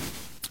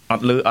អ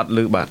ត់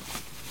លឺបាទ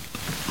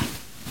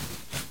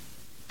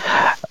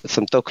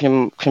សំទោសខ្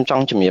ញុំច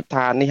ង់ជំរាប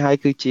ថានេះហើយ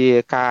គឺជា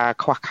ការ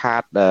ខ្វះខា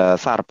ត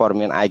សារព័ត៌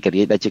មានឯក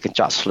រាជ្យដែលជាកញ្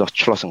ចក់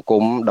ឆ្លុះសង្គ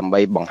មដើម្បី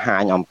បង្ហា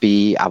ញអំពី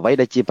អ្វី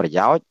ដែលជាប្រ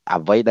យោជន៍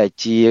អ្វីដែល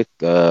ជា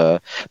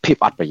ភាព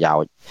អត់ប្រយោ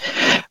ជន៍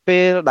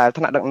ពេលដែល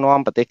ថ្នាក់ដឹកនាំ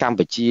ប្រទេសកម្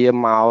ពុជា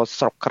មក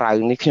ស្រុកក្រៅ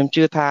នេះខ្ញុំ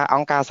ជឿថាអ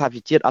ង្គការសហប្រ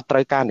ជាជាតិអត់ត្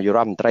រូវការនាយករ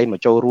ដ្ឋមន្ត្រីមក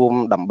ចូលរួម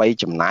ដើម្បី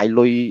ចំណាយ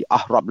លុយអ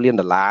ស់រាប់លាន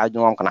ដុល្លារ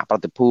នាំគណៈប្រ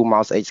តិភូម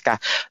កស្អីស្កះ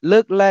លើ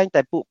កលែង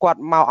តែពួកគា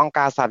ត់មកអង្គ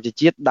ការសហប្រជា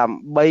ជាតិដើម្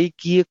បី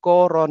គៀក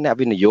រកអ្នក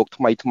វិនិយោគ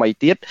ថ្មី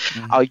ទៀត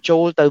ឲ្យចូ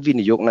លទៅវិ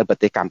និយោគនៅប្រ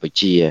ទេសកម្ពុ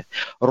ជា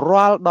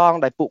រាល់ដង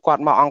ដែលពួកគា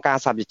ត់មកអង្គការ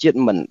សហប្រជាជាតិ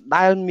មិន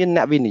ដែលមាន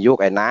អ្នកវិនិយោគ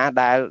ឯណា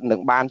ដែលនឹង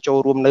បានចូល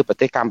រួមនៅប្រ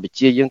ទេសកម្ពុ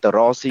ជាយើងទៅរ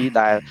កស៊ី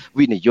ដែល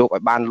វិនិយោគឲ្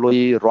យបានលុយ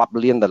រាប់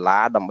លានដុល្លា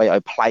រដើម្បីឲ្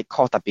យផ្លែក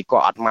ខុសតែពីគា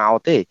ត់អត់មក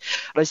ទេ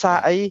ដោយសារ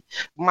អី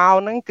មក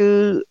ហ្នឹងគឺ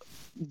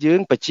យើ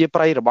ងប្រជា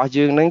ប្រិយរបស់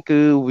យើងហ្នឹងគឺ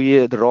វា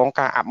រង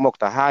ការអាប់មុខ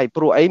ទៅហើយ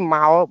ព្រោះអីម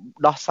ក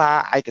ដោះសារ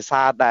ឯក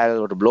សារដែល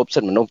រំលោភសិ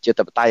ទ្ធិមនុស្សជា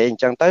ធិបតេយ្យអី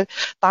ចឹងទៅ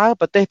តើ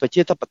ប្រទេសប្រ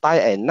ជាធិបតេយ្យ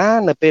ឯណា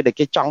នៅពេលដែល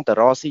គេចង់ទៅ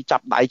រកស៊ីចា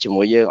ប់ដៃជា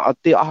មួយយើងឲ្យ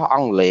ទីអស់អ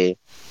ង់គ្លេស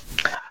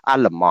អា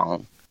ល្លឺម៉ង់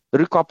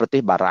ឬក៏ប្រទេ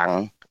សបារាំង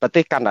ប្រ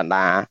ទេសកាណា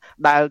ដា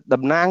ដែល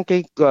តំណាងគេ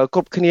គ្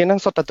រប់គ្នានឹង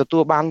សុទ្ធតែទទួ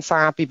លបាន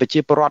សារពីប្រជា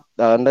ពលរដ្ឋ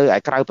នៅឯ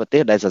ក្រៅប្រទេ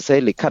សដែលសរសេរ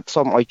លិខិត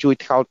សូមឲ្យជួយ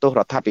ថ្កោលទោស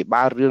រដ្ឋាភិ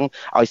បាលរឿង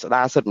ឲ្យស្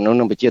ដារសិទ្ធិមនុស្ស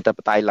និងប្រជាធិប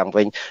តេយ្យឡើង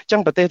វិញអញ្ចឹ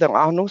ងប្រទេសទាំង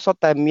អស់នោះសុទ្ធ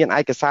តែមាន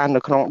ឯកសារនៅ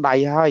ក្នុងដៃ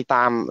ហើយ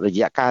តាមរ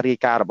យៈការរាយ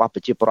ការណ៍របស់ប្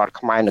រជាពលរដ្ឋ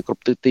ខ្មែរនៅគ្រ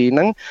ប់ទិសទីហ្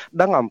នឹង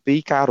ដឹងអំពី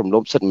ការរំលោ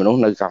ភសិទ្ធិមនុស្ស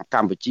នៅក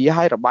ម្ពុជា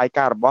ហើយរបាយ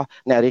ការណ៍របស់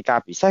អ្នករាយការ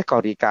ណ៍ពិសេសក៏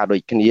រាយការណ៍ដូ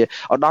ចគ្នា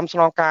ឧត្តមស្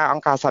នងការអ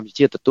ង្គការសហប្រជា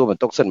ជាតិទទួលប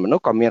ន្ទុកសិទ្ធិមនុស្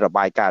សក៏មានរ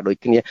បាយការណ៍ដូច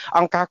គ្នា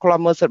អង្គការឃ្លាំ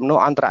មើលសិទ្ធិមនុស្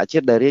សអន្តរជា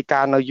តិដែលរាយ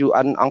ការណ៍នៅ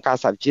UN អង្គការ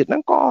សហជាតិហ្នឹ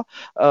ងក៏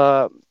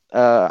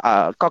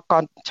ក៏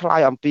ឆ្លើ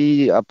យអំពី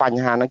ប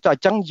ញ្ហាហ្នឹងចុះអ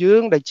ញ្ចឹងយើ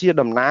ងដែលជា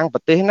តំណាងប្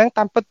រទេសហ្នឹង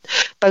តាមពិត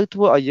ទៅធ្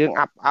វើឲ្យយើង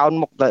អាប់អោន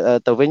មុខ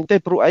ទៅវិញទេ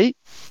ព្រោះអី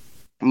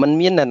มัน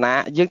មាននរណា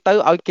យើងទៅ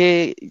ឲ្យគេ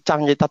ច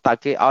ង់និយាយថាតើ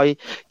គេឲ្យ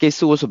គេ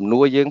សួរសំណួ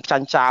រយើងផ្ចា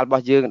ញ់ចាលរប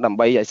ស់យើងដើម្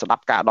បីឲ្យស្ដា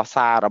ប់ការដោះ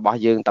សាររបស់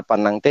យើងតែប៉ុ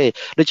ណ្្នឹងទេ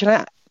ដូច្នេះ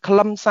ខ្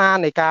លឹមសារ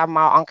នៃការម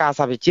កអង្គការ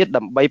សហប្រជាជាតិ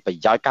ដើម្បីប្រ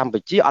យោជន៍កម្ពុ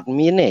ជាអត់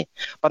មានទេ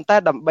ប៉ុន្តែ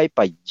ដើម្បី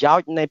ប្រយោ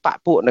ជន៍នៃបក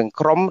ពួកនឹង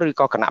ក្រុមឬ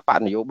ក៏គណៈបក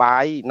នយោបា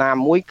យណា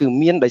មួយគឺ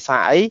មានដោយសា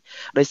រអី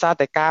ដោយសារ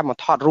តែការមក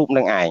ថតរូប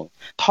នឹងឯង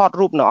ថត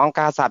រូបនៅអង្គ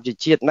ការសហប្រជា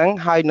ជាតិហ្នឹង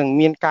ហើយនឹង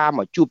មានការម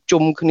កជួប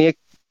ជុំគ្នា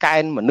កែ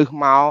នមនុស្ស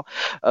មក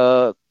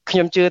ខ្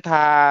ញុំជឿ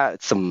ថា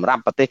សម្រា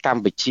ប់ប្រទេសក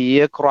ម្ពុជា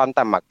គ្រាន់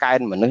តែមកកែន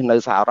មនុស្សនៅ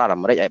សហរដ្ឋអា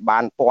មេរិកឲ្យបា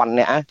នពាន់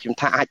នាក់ខ្ញុំ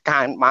ថាអាច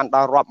កែនបានដ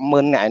ល់រាប់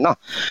ម៉ឺននាក់ឯណោះ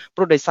ព្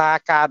រោះដោយសារ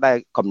ការដែល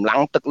កម្លាំ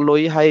ងទឹកលុ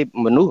យឲ្យ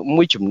មនុស្ស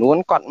មួយចំនួន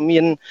គាត់មា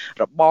ន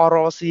របររ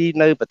កស៊ី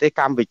នៅប្រទេស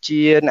កម្ពុ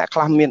ជាអ្នកខ្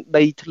លះមាន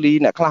ដីធ្លី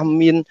អ្នកខ្លះ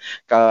មាន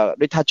ក៏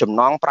ដូចថាចំ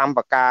ណង5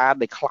ប្រការ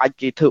ដែលខ្លាច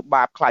គេធ្វើ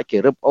បាបខ្លាចគេ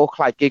រឹបអូស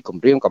ខ្លាចគេគំ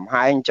រាមកំ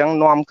ហែងអញ្ចឹង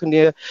នាំគ្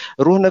នា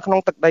រស់នៅក្នុង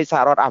ទឹកដីស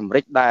ហរដ្ឋអាមេ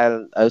រិកដែល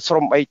ស្រ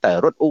មអីតែ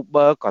រត់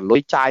Uber ក៏លុ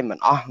យចាយមិន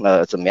អស់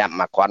សម្រាប់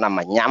មក គ្រាន់តែ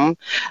មកញ៉ាំ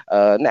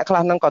អ្នកខ្លះ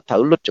ហ្នឹងក៏ត្រូ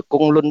វលុតជង្គ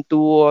ង់លុន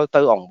តួ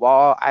ទៅអង្វ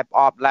រអែប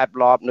អបឡែប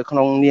ឡប់នៅក្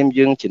នុងនាម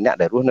យើងជាអ្នក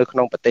ដែលរស់នៅក្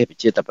នុងប្រទេសប្រ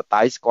ជាធិប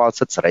តេយ្យស្គាល់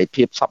សិទ្ធិសេរី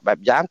ភាពសពបែប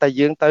យ៉ាងតែ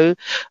យើងទៅ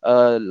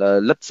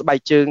លិតស្បែក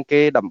ជើង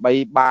គេដើម្បី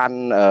បាន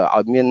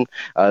ឲ្យមាន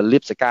លៀ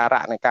បសក្កា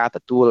រៈនៃការទ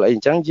ទួលអីអ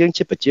ញ្ចឹងយើង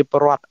ជាប្រជាពល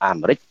រដ្ឋអា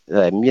មេរិក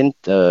ដែលមាន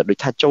ដូច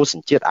ថាចូលស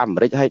ញ្ជាតិអាមេ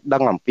រិកហើយដឹ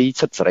ងអំពី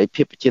សិទ្ធិសេរី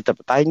ភាពប្រជាធិប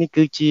តេយ្យនេះ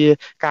គឺជា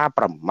ការ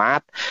ប្រមាថ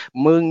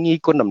មើងងាយ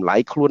គុណតម្លៃ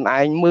ខ្លួនឯ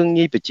ងមើង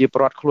ងាយប្រជាពល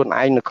រដ្ឋខ្លួន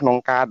ឯងនៅក្នុង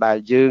ការដែល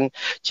យើង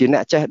ជាអ្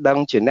នកចេះដឹង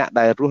ជាអ្នក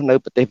ដែលរស់នៅ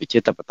ប្រទេសប្រជា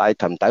ធិបតេយ្យ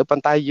ត្រឹមត្រូវប៉ុ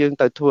ន្តែយើង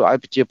ទៅធ្វើឲ្យ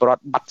ប្រជាពលរ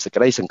ដ្ឋបាត់សេច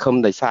ក្តីសង្ឃឹម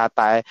ដោយសារ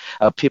តែ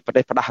ភាពផ្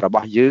ដេសផ្ដាសរប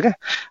ស់យើង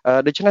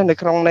ដូច្នេះនៅ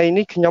ក្នុងន័យ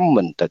នេះខ្ញុំ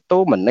មិនទៅតូ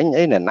មិនញ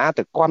អីអ្នកណា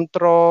ទៅគ្រប់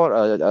គ្រង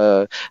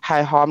ហែ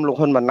ហមលោក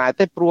ហ៊ុនម៉ាណែត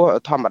ទេព្រោះ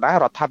ធម្មតា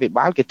រដ្ឋាភិ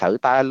បាលគេត្រូវ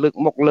តែលើក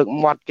មុខលើក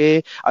មាត់គេ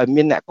ឲ្យ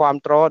មានអ្នកគ្រប់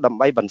គ្រងដើម្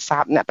បីបន្សា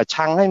បអ្នកប្រ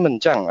ឆាំងឲ្យមិនអ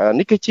ញ្ចឹង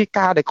នេះគឺជា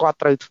ការដែលគាត់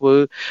ត្រូវធ្វើ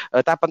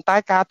តែប៉ុន្តែ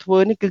ការធ្វើ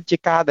នេះគឺជា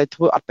ការដែល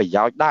ធ្វើអត់ប្រ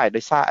យោជន៍ដែរ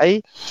ដោយសារអី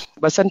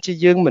បើសិនជា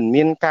យើងមិន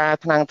មានការ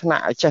ថ្នាក់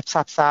ឲ្យចេះផ្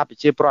សះផ្សាប្រ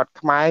ជាពលរដ្ឋ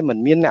ខ្មែរមិន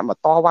មានអ្នកមក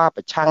តវ៉ា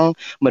ប្រឆាំង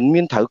មិន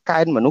មានត្រូវកែ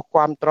នមនុស្សគ្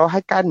រប់គ្រងហើ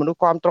យកែនមនុស្ស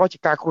គ្រប់គ្រងជា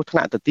ការគ្រោះថ្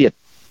នាក់ទៅទៀត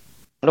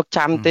លោក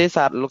ចាំទេ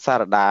លោកសា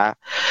រដា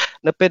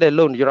នៅពេលដែល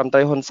លោកនាយរដ្ឋមន្ត្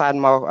រីហ៊ុនសែន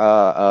មក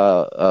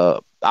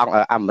អង្គ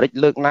អាមេរិក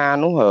លើកណា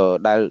នោះ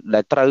ដែ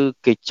លត្រូវ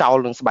គេចោល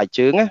នឹងស្បែក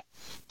ជើងណា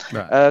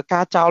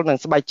ការចោលនឹង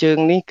ស្បែកជើង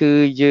នេះគឺ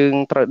យើង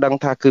ត្រូវដឹង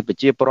ថាគឺប្រ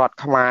ជាពលរដ្ឋ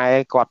ខ្មែរ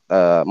គាត់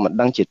មិន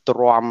ដឹងជាទ្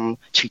រាំ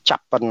ឈឺចា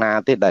ប់ប៉ុណ្ណា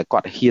ទេដែលគា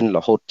ត់ហ៊ានរ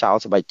ហូតចោល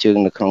ស្បែកជើង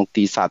នៅក្នុង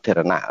ទីសាធារ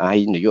ណៈហើយ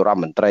នាយករដ្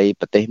ឋមន្ត្រី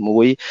ប្រទេស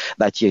មួយ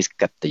ដែលជា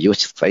កិត្តិយ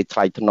សស្អីថ្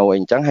លៃថ្នូរ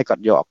អីចឹងហើយគា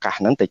ត់យកឱកាស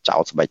ហ្នឹងទៅចោ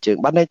លស្បែកជើង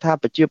បានន័យថា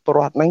ប្រជាពលរ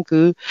ដ្ឋហ្នឹង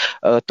គឺ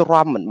ទ្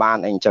រាំមិនបាន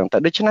អីចឹងតែ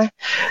ដូច្នេះ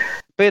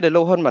ពេលដែល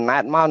លោកហ៊ុនម៉ាណែ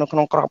តមកនៅក្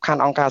នុងក្របខ័ណ្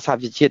ឌអង្គការសហប្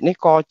រជាជាតិនេះ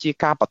ក៏ជា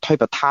ការបថុយ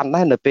ប្រឋាន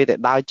ដែរនៅពេលដែល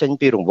ដើរចេញ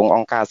ពីរង្វង់អ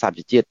ង្គការសហប្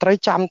រជាជាតិត្រូវ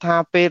ចាំថា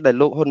ពេលដែល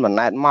លោកហ៊ុនម៉ា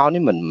ណែតមក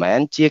នេះមិនមែន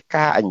ជា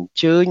ការអញ្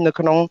ជើញនៅ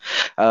ក្នុង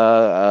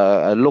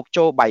លោកโจ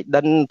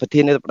Biden ប្រ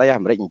ធានាធិបតី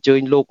អាមេរិកអញ្ជើ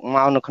ញលោកម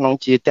កនៅក្នុង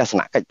ជាទស្ស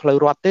នកិច្ចផ្លូវ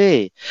រដ្ឋទេ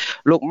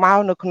លោកមក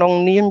នៅក្នុង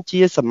នាម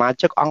ជាសមា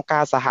ជិកអង្គកា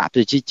រសហប្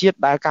រជាជាតិ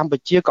ដែលកម្ពុ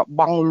ជាក៏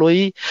បង់លុយ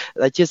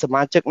ដែលជាស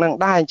មាជិកនឹង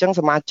ដែរអញ្ចឹង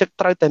សមាជិក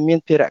ត្រូវតែមាន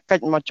ភារកិ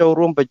ច្ចមកចូល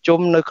រួមប្រជុំ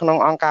នៅក្នុង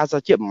អង្គការស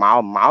ហជាតិម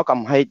ក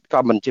កំហេតុ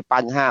ក៏មិនជាប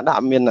ញ្ហាដែរ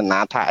អត់មាននរណា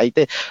ថាអី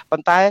ទេប៉ុ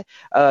ន្តែ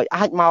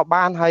អាចមក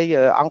បានហើយ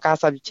អង្គការ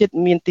សហប្រជាជាតិ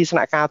មានទីស្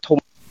នាក់ការធំ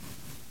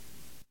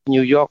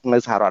ញូវយ៉កនៅ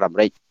សហរដ្ឋអាមេ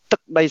រិកទឹ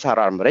កដីសហ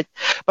រដ្ឋអាមេរិក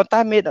ប៉ុន្តែ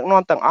មេដឹក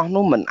នាំទាំងអស់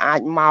នោះមិនអា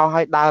ចមក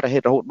ឲ្យដើររហេ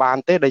តុរហូតបាន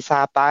ទេដោយសា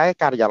រតែ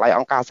ការិយាល័យ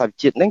អង្គការសហប្រជា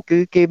ជាតិហ្នឹងគឺ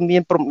គេមា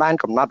នព្រំដែន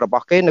កំណត់រប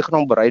ស់គេនៅក្នុ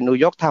ងបរិយាញូវ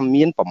យ៉កថា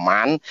មានប្រ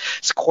មាណ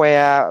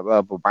square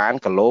ប្រមាណ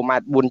គីឡូម៉ែ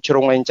ត្រ4ជ្រុ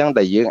ងអីចឹង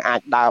ដែលយើងអា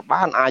ចដើរ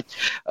បានអាច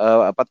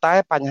ប៉ុន្តែ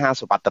បញ្ហា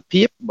សុវត្ថិ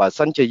ភាពបើ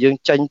សិនជាយើង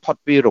ចេញផុត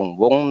ពីរង្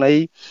វង់នៃ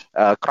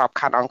ក្រប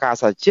ខ័ណ្ឌអង្គការ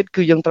សហជាតិ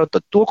គឺយើងត្រូវទ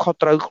ទួលខុស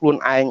ត្រូវខ្លួន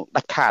ឯង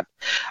ដាច់ខាត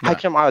ហើយ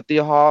ខ្ញុំឲ្យឧទា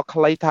ហរណ៍ខ្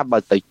លីថាបើ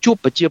ទៅជួប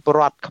ប្រជាពល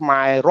រដ្ឋខ្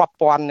មែររាប់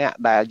ពាន់អ្នក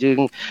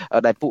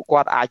ដែលពួក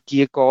គាត់អាច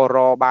គៀកករ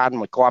បាន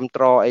មកគ្រប់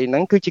គ្រងអីហ្នឹ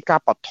ងគឺជាការ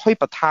បថុយ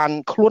ប្រឋាន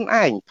ខ្លួន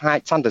ឯងផ្នែក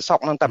សន្តិសុខ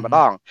ហ្នឹងតែម្ដ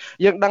ង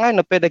យើងដឹងហើយ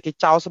នៅពេលដែលគេ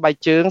ចោលស្បែក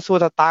ជើងសួរ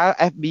ថាតើ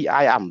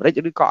FBI អាមេរិក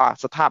ឬក៏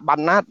ស្ថាប័ន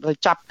ណាទៅ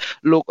ចាប់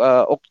លោក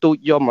អុកទូច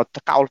យកមក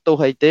កោលទោស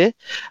អីទេ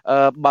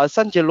បើ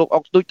សិនជាលោក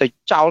អុកទូចទៅ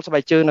ចោលស្បែ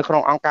កជើងនៅក្នុ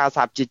ងអង្គការស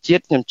ហប្រជាជា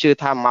តិខ្ញុំជឿ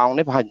ថាម៉ោង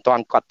នេះប្រហែលមិនទា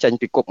ន់គាត់ចេញ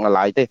ពីគុកនៅ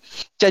ឡើយទេ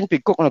ចេញពី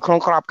គុកនៅក្នុង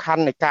ក្របខ័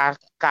ណ្ឌនៃកា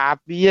រ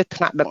ពារ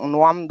ថ្នាក់ដឹក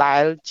នាំដែ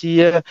លជា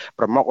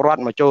ប្រមុខរដ្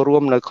ឋមកចូលរួ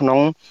មនៅក្នុង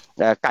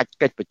កិច្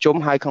ចប្រជុំ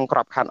ហើយក្នុងក្រ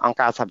បខ័ណ្ឌអង្គ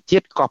ការសហជា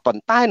តិក៏ប៉ុ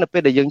ន្តែនៅពេ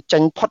លដែលយើងចេ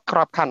ញផុតក្រ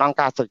បខ័ណ្ឌអង្គ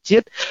ការសហជា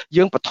តិ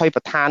យើងបថុយ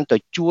ប្រឋានទៅ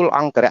ជួល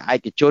អង្គរៈឯ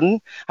កជន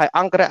ហើយ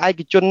អង្គរៈឯ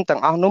កជនទាំ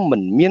ងអស់នោះមិ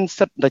នមាន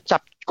សិទ្ធិទៅចា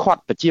ប់ខា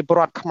ត់ប្រជាពល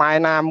រដ្ឋខ្មែរ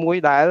ណាមួយ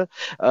ដែល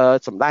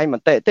សម្ដែងម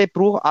តិទេ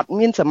ព្រោះអត់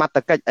មានសមត្ថ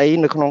កិច្ចអី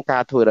នៅក្នុងកា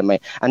រធ្វើដែរ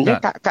អញ្ចឹង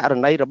ករ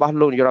ណីរបស់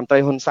លោកនាយរដ្ឋមន្ត្រី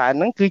ហ៊ុនសែន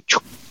ហ្នឹងគឺ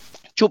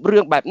ជួបរឿ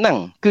ងបែបហ្នឹង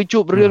គឺជួ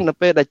បរឿងនៅ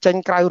ពេលដែលចេញ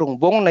ក្រៅរង្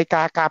វង់នៃ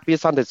ការការពារ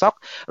សន្តិសុខ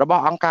រប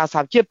ស់អង្គការស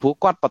ហជាតិព្រោះ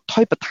គាត់បថុ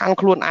យប្រឋាន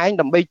ខ្លួនឯង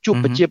ដើម្បីជួប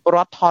ប្រជាពលរ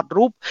ដ្ឋថត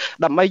រូប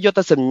ដើម្បីយក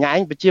ទៅសម្ញែង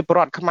ប្រជាពលរ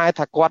ដ្ឋខ្មែរ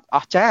ថាគាត់អ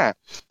ស្ចារ្យ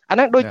អា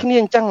ហ្នឹងដូចគ្នា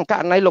អញ្ចឹងក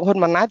រណីលោកហ៊ុន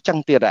ម៉ាណែតចឹង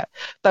ទៀត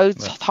ទៅ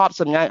ថត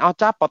សម្ញែងអស្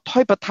ចារ្យបថុ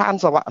យប្រឋាន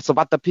សុវ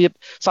ត្ថិភាព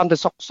សន្តិ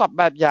សុខសព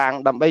បែបយ៉ាង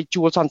ដើម្បី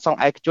ជួលសន្តិសុខ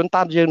ឯកជន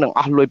តើយើងនឹង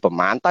អស់លុយប្រ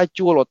មាណតើ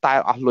ជួលអូតែល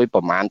អស់លុយប្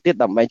រមាណទៀត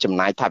ដើម្បីចំ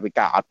ណាយថវិ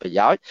កាអត់ប្រ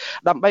យោជន៍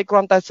ដើម្បីគ្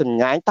រាន់តែសម្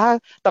ញែងតើ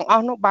ទាំងអ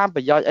ស់នោះបានប្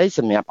រយោជន៍អីស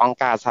ម្រាប់អង្គ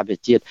ការសហប្រ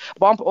ជាជាតិ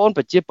បងប្អូន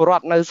ប្រជាពលរ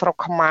ដ្ឋនៅស្រុក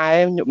ខ្មែរ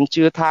ខ្ញុំ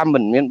ជឿថាមិ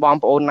នមានបង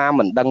ប្អូនណា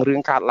មិនដឹងរឿ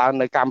ងកើតឡើង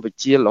នៅកម្ពុ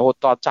ជារហូត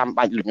តចាំ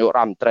បាច់លោកនាយករ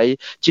ដ្ឋមន្ត្រី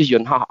ជិះយ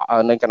ន្តហោះ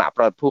នៅគណៈ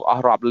ប្រតិភូអ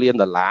ស់រាប់លាន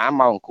ដុល្លារ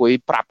មកអង្គុយ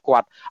ប្រាប់គា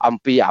ត់អំ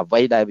ពីអ្វី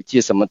ដែលជា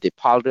សមិទ្ធ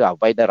ផលឬអ្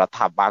វីដែលរដ្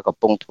ឋាភិបាលកំ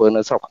ពុងធ្វើ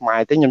នៅស្រុកខ្មែរ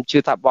ទេខ្ញុំជឿ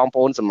ថាបងប្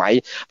អូនសម័យ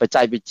បច្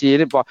ចេកវិទ្យា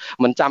នេះ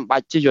មិនចាំបា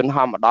ច់ជិះយន្ត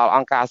ហោះមកដល់អ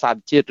ង្គការសហ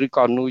ជាតិឬ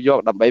ក៏ញូវយ៉ក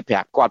ដើម្បីប្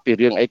រាប់គាត់ពី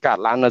រឿងអីកើត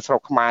ឡើងនៅស្រុ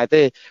កខ្មែរ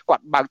ទេគា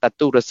ត់បើកតែ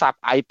ទូរស័ព្ទ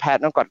iPad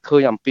ហ្នឹងគាត់ឃើ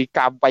ញអំពី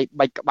ការវាយ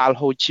បែកក្បាល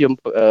ហូរឈាម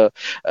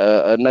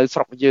នៅស្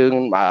រុកយើង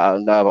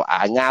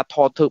អាជ្ញាធ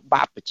រធ្វើ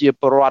បាបប្រជា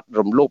ពលរដ្ឋ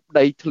រំលោភ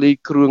ដីធ្លី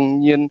គ្រឿង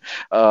ញៀន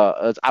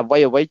អ្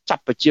វីចា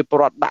ប់ប្រជាពល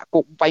រដ្ឋដាក់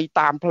គុកវាយ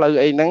តាមផ្លូវ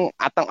អីហ្នឹង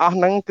អាទាំងអស់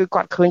ហ្នឹងគឺ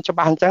គាត់ឃើញច្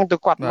បាស់អញ្ចឹងទៅ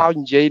គាត់មក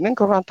និយាយហ្នឹង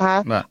គាត់ថា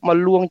មក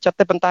លួងចិត្ត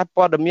ទេប៉ុន្តែ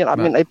ព័ត៌មានអ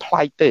ត់មានអីប្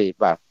លែកទេ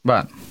បា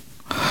ទ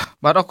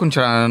បាទអរគុណ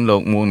ច្រើនលោ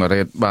កមួងណា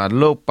រ៉េតបាទ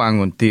លោកប៉ា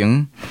ងុនទៀង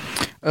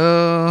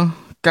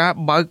ការ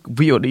បើក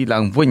VOD ឡើ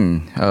ងវិញ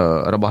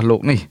របស់លោ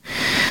កនេះ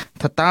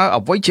ថាតើ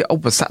អ្វីជាឧ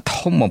បសគ្គ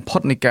ធំបំផុ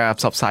តនៃការ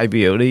ផ្សព្វផ្សាយ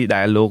VOD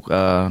ដែលលោក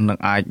នឹង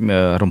អាច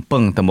រំពឹ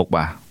ងទៅមុខ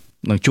បាទ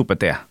នឹងជួបប្រ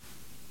ទះ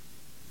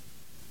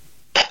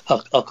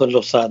អរគុណ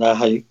លោកសាដា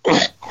ហើយ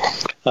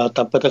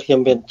តាមពិតខ្ញុំ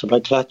មានចំណុ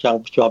ចខ្លះចង់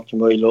ភ្ជាប់ជា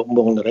មួយលោក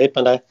មួងណារ៉េត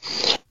ប៉ុន្តែ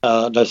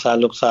ដោយសារ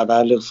លោកសាដា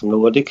លើកសំណួ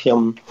រនេះខ្ញុំ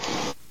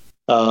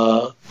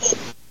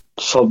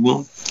សូម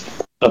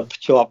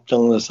ភ្ជាប់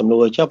ទាំងសំណួ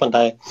រចុះប៉ុន្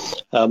តែ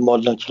មុន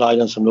នឹងឆ្លើយ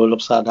នឹងសំណួរលោ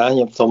កសាដាខ្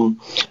ញុំសូម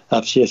អ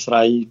ធិស្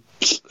ឋាន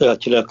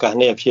ឆ្លើយឱកាស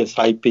នេះអធិស្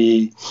ឋានពី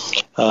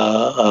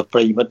ប្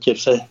រិយមិត្តជា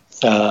ពិសេស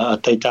អ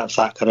តីតស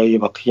ហការីរ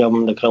បស់ខ្ញុំ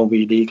នៅក្នុង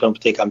VD ក្នុងប្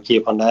រទេសកម្ពុជា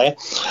ផងដែរ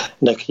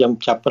ដែលខ្ញុំ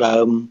ចាប់ផ្ដើ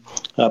ម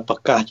ប្រ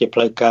កាសជាផ្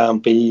លូវការអំ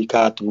ពី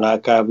ការដំណើរ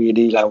ការ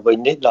VD ឡើងវិញ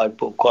នេះដោយ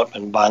ពួកគាត់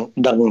មិនបាន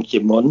ដឹងជា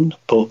មុន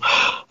ព្រោះ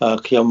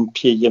ខ្ញុំ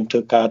ព្យាយាមធ្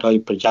វើការដោយ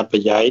ប្រយ័ត្នប្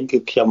រយែងគឺ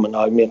ខ្ញុំមិន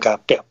ឲ្យមានការ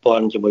ពាក់ព័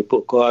ន្ធជាមួយពួ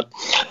កគាត់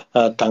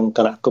តាំងគ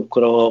ណៈគ្រប់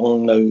គ្រង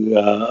នៅ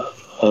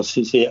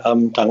CCM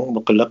តាំង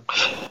បុគ្គលិក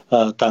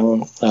តាំង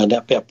អ្ន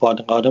កពាក់ព័ន្ធ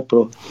ទាំងអស់នោះព្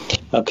រោះ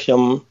ខ្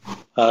ញុំ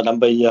ដើ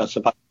ម្បីសុ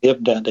ខភាព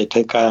ដែលធ្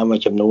វើការមួយ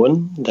ចំនួន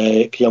ដែល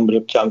ខ្ញុំរៀ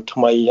បចំថ្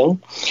មីអញ្ចឹង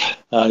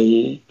ហើយ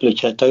ដូច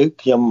ជាទៅ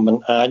ខ្ញុំមិន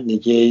អាចនិ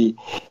យាយ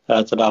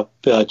ស្ដាប់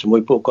ជាមួ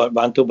យពួកគាត់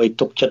បានទោះបី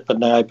ទុកចិត្តប៉ុ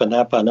ណ្ណាប៉ុណ្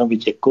ណឹងវា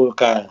ជាគោល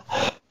ការណ៍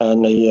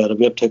នៃរ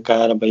បៀបធ្វើកា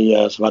រដើម្បី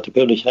សុខ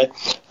ភាពដូច្នេះ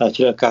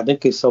ជ្រើសកាត់នេះ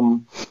គឺសូម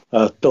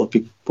ទោសពី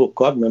ពួក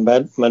គាត់មិនមែ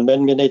ន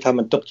មានន័យថា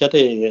មិនទុកចិត្ត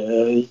ទេ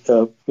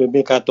វា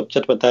មានការទុកចិ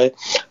ត្តប៉ុន្តែ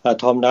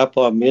ធម្មតា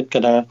ព័ត៌មានក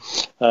ណា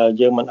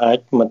យើងមិនអាច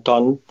មិនត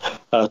ន់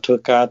ធ្វើ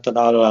ការទៅ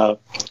ដល់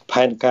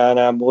ផែនការ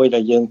ណាមួយដែ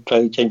លយើងត្រូ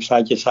វចេញផ្សា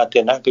យជាសាធា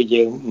រណៈគឺ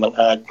យើងមិន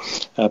អាច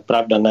ប្រា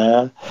ប់ដល់ណា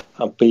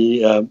អំពី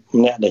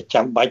អ្នកដែល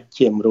ចាំបាច់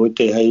ជាមិនរួច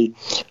ទេហើយ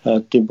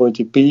ទី1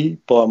ទី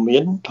2ព័ត៌មា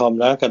នធម្ម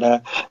តាកណា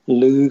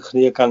ឮគ្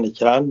នាកាន់តែ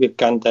ច្រើនវា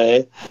កាន់តែ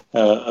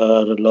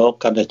រលក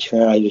កាន់តែឆ្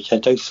ងាយដូច្នេះ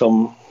ទៅសូម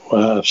អ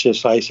ធិ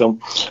ស្ឋានសូម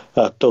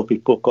ទោសពី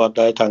ពួកគាត់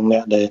ដែរទាំងអ្ន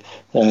កដែល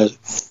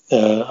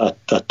អ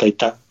តី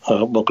ត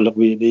បុគ្គលិក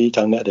VD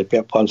ទាំងអ្នកដែលពា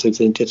ក់ព័ន្ធផ្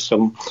សេងៗទៀតសូ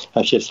មអ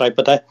ធិស្ឋាន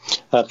ប៉ុន្តែ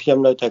ខ្ញុំ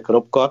នៅតែគោរ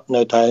ពគាត់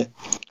នៅតែ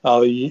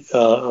ឲ្យ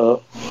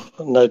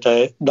នៅតែ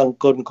ដឹង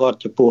គុណគាត់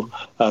ចំពោះ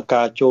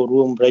ការចូល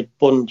រួមរែក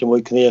ពុនជាមួ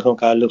យគ្នាក្នុង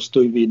ការលើកស្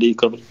ទួយ VD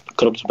គ្រ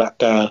ប់ដំណាក់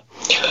កាល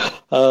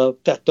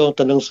តាក់ទង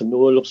ទៅនឹងសំ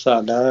ណួរលោកសា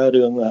ដា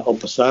រឿងឧ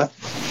បសគ្គ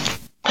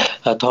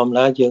ធម្ម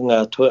តាយើង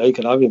ធ្វើអី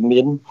ក៏ដោយ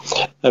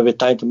វា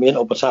តែងតែមាន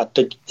ឧបសគ្គ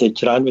តិច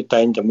ច្រើនវា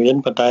តែងតែមាន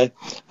ប៉ុន្តែ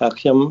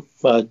ខ្ញុំ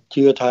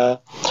ជឿថា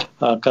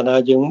កាលណា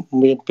យើង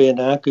មានពេល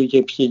ណាគឺយើ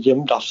ងព្យាយាម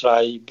ដោះស្រា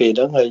យពេលហ្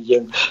នឹងហើយយើ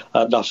ង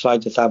ដោះស្រាយ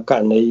ទៅតាមក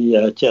រណី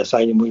ជាក់ស្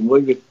ដែងមួ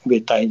យវា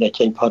តែងតែ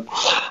ចេញផុត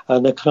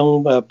នៅក្នុង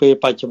ពេល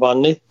បច្ចុប្បន្ន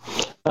នេះ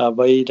អ្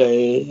វីដែល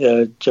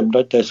ចំណុ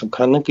ចដែលសំ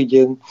ខាន់ហ្នឹងគឺ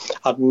យើង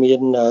អត់មា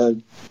ន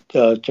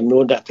ចំនួ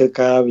នអ្នកធ្វើ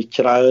ការវា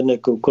ច្រើននៅ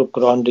គ្រប់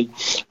គ្រាន់ដូច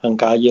អង្គ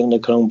ការយើងនៅ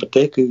ក្នុងប្រ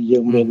ទេសគឺយើ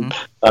ងមាន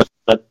ក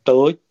ម្រិត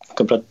តូចក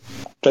ម្រិត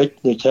តិច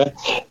ដូចជា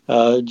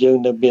យើង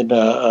នៅមាន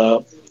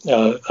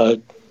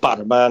ប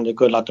រិមាណនៃ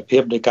លទ្ធភា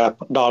ពនៃការ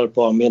ផ្ដល់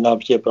ព័ត៌មានដល់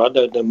ប្រជាពលរដ្ឋ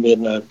ដែលមាន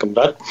កម្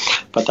រិត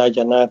ប៉ុន្តែ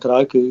យ៉ាងណាក្រោ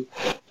យគឺ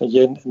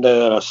យើងនៅ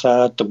រក្សា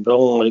តម្រ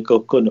ង់ឬក៏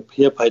គុណ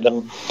ភាពហើយនឹង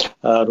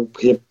រូប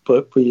ភាព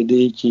VD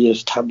ជា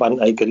ស្ថាប័ន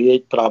ឯករាជ្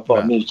យប្រើព័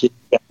ត៌មានជាតិ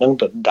ហ្នឹង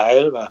ដដែ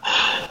លបាទ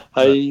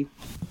ហើយ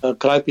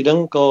ក្រៅពីហ្នឹង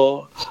ក៏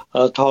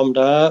ធម្ម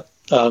តា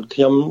ខ្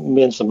ញុំ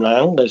មានសំណា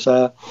ងដោយសា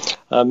រ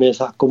មាន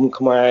សហគមន៍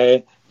ខ្មែរ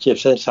ជា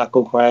ពិសេសសហគ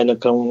មន៍ខ្មែរនៅ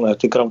ក្នុង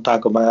ទីក្រុងតា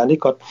កូម៉ានេះ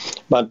គាត់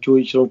បានជួយ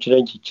ជ្រោមជ្រែ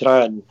ងជាច្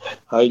រើន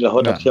ហើយរហូ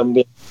តដល់ខ្ញុំ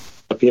មាន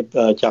ភាព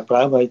ចាប់ផ្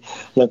ដើមហើយ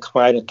យើងខ្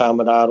មែរនៅតាម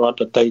បណ្ដារដ្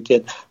ឋដទៃទៀ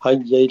តហើយ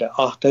និយាយដល់អ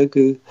ស់ទៅ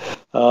គឺ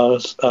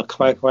ខ្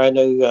មែរ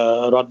នៅ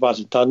រដ្ឋវ៉ា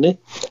ស៊ីនតោននេះ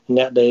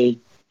អ្នកដែល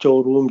ចូល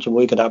រួមជា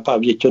មួយគណៈប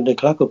ព្វជិជននេះ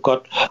ខ្លះក៏គា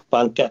ត់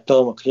បានតាក់ទ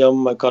ងមកខ្ញុំ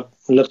ហើយគាត់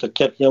លើកទឹក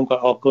ចិត្តខ្ញុំគា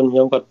ត់អរគុណខ្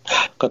ញុំគាត់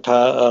ថា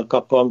គា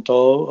ត់គាំទ្រ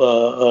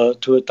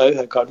ជួយទៅ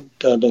ហើយគាត់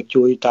នឹង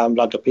ជួយតាម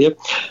លទ្ធភាព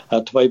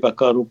ថ្មីបើ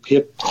ក៏រូបភា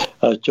ព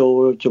ចូល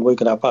ជាមួយ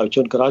គណៈបព្វជិជ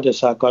នក្រោយដោយ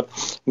សារគាត់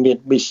មាន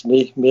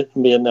business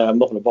មាន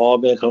មុខរបរ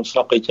មានក្នុងស្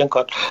រុកអីចឹង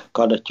គាត់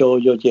ចូល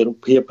យកជារូប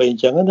ភាពអី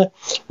ចឹងណា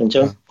អញ្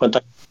ចឹងប៉ុន្តែ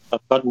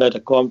គាត់នៅតែ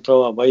គាំទ្រ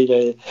អ្វី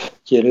ដែល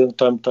ជារឿង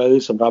ត្រឹមត្រូវ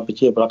សម្រាប់ប្រ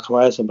ជាពលរដ្ឋខ្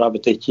មែរសម្រាប់ប្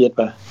រទេសជាតិ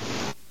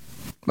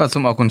បាទសូ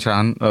មអរគុណច្រើ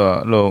ន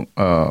លោក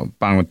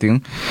ប៉ាងវទៀង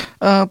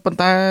ប៉ុន្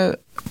តែ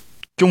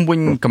ជុំវិញ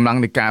កម្លាំង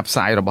នៃការផ្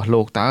សាយរបស់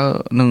លោកតើ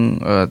នឹង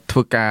ធ្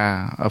វើការ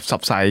ផ្ស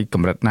ព្វផ្សាយក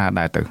ម្រិតណា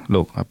ដែរទៅ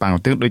លោកប៉ាងវ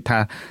ទៀងដូចថា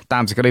តា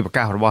មសេចក្តីប្រ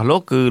កាសរបស់លោ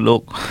កគឺលោ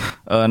ក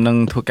នឹង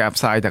ធ្វើការ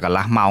ផ្សាយតែកន្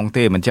លះម៉ោង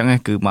ទេមិនអញ្ចឹង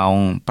គឺម៉ោង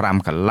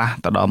5កន្លះ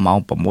ទៅដល់ម៉ោង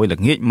6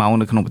ល្ងាចម៉ោង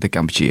នៅក្នុងប្រទេសក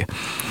ម្ពុជា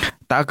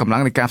តើកម្លាំ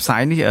ងនៃការផ្សា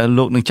យនេះ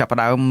លោកនឹងចាប់ផ្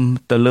ដើម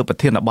ទៅលើប្រ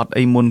ធានបទ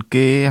អីមុន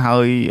គេហើ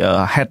យ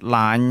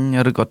headline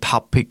ឬក៏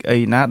topic អី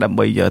ណាដើម្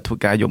បីធ្វើ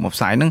ការយកមកផ្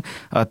សាយនឹង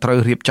ត្រូវ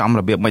រៀបចំ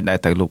របៀបមិនដែរ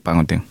ទៅលោកប៉ាង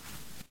វទៀង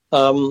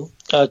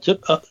ជិត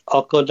អ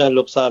រគុណដល់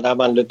លោកសាដា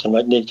បានលើកចំ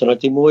ណុចនេះចំណុច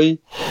ទី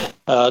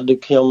1ដូច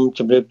ខ្ញុំជ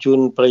ម្រាបជូន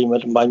ប្រិយមិ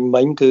ត្តបាញ់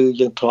មិញគឺ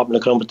យើងធ្លាប់នៅ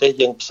ក្នុងប្រទេស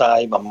យើងផ្សាយ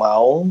1ម៉ោ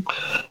ង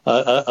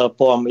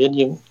ព័ត៌មាន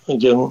យើងនិ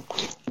យា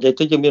យ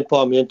ទៅយើងមានព័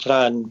ត៌មានច្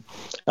រើន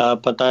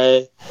ប៉ុន្តែឥ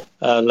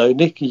ឡូវ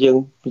នេះគឺ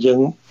យើង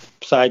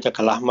ផ្សាយតែក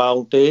ន្លះម៉ោង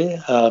ទេ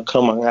ក្នុ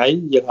ងមួយថ្ងៃ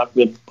យើងអត់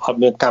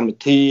មានកម្មវិ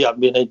ធីអត់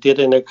មានអីទៀត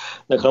ទេ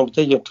នៅក្នុងប្រ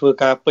ទេសយើងធ្វើ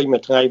ការពេញមួ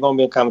យថ្ងៃមក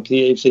មានកម្មវិធី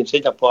អីផ្សេង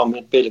តែព័ត៌មា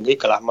នពេលល្ងាច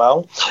កន្លះម៉ោង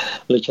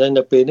ដូច្នេះ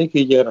នៅពេលនេះ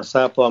គឺយើងរក្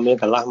សាព័ត៌មាន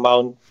កន្លះម៉ោង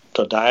ដ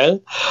ដែល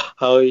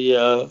ហើយ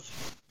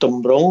ត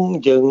ម្រង់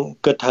យើង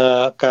គិតថា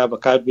ការប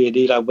ង្កើត VD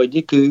ឡើងវិញ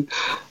នេះគឺ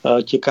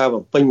ជាការ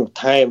បំពេញបន្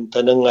ថែមទៅ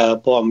នឹង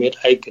ព័ត៌មាន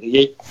ឯក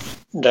រាជ្យ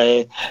ដែល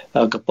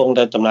កំពុង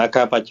តែដំណើរ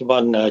ការបច្ចុប្ប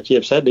ន្នជា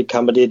ពិសេសដូច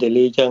Cambodia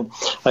Daily ចឹង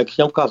ហើយខ្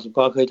ញុំក៏សង្ក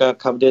ល់ឃើញថា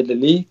Cambodia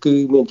Daily គឺ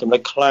មានចំណុ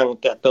ចខ្លាំង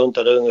តាក់ទង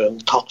ទៅរឿង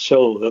talk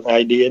show រឿង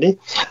idea នេះ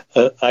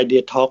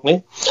idea talk នេះ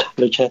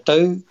ដូច្នេះទៅ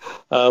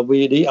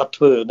VD អត់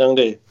ធ្វើហ្នឹង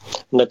ទេ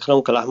នៅក្នុង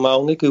កន្លះម៉ោង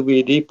នេះគឺ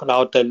VD ផ្ដោ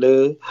តតែលើ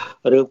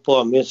រឿងព័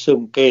ត៌មានស៊ើប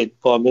អង្កេត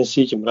ព័ត៌មាន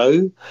ស៊ីជម្រៅ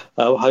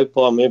ហើយ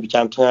ព័ត៌មានប្រ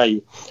ចាំថ្ងៃ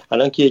អា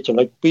ហ្នឹងជាចំ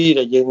ណុច2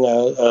ដែលយើង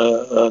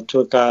ធ្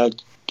វើការ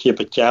ជា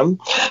ប្រចាំ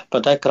ប៉ុ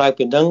ន្តែក្រៅ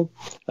ពីហ្នឹង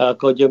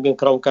ក៏យើងមាន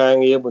ក្រុមការ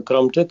ងារមួយក្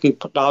រុមទៀតគឺ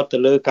ផ្ដោតទៅ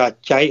លើការ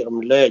ចែករំ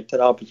លែកទៅ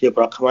ដល់ប្រជាពល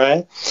រដ្ឋខ្មែរ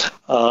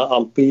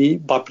អំពី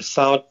បទពិ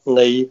សោធន៍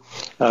នៃ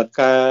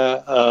ការ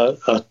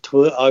ធ្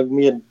វើឲ្យ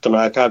មានដំ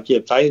ណើរការជា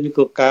ប្រៃឬ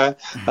ក៏ការ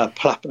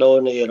ផ្លាស់ប្ដូរ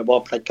នៃរបប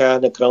ផ្ដាច់ការ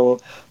នៅក្នុង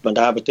បណ្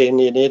ដាប្រទេស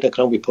នានានៅក្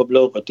នុងពិភព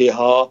លោកឧទាហ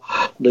រណ៍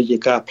ដូចជា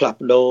ការផ្លាស់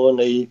ប្ដូរ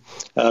នៃ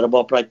រប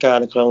បផ្ដាច់ការ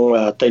នៅក្នុង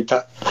អតីត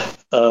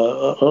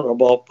រ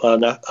បប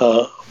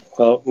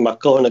ម៉ា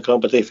កូនៅក្នុង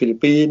ប្រទេសហ្វីលី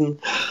ពីន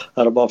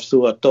របបស៊ូ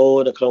អាតូ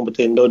នៅក្នុងប្រ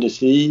ទេសឥណ្ឌូនេ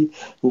ស៊ី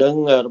និង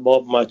របប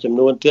មួយចំ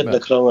នួនទៀតនៅ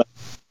ក្នុងប្រ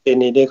ទេស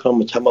នេះក្នុង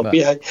មជ្ឈមណ្ឌ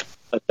លហើយ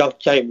ចង់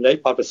ចែកម្លែក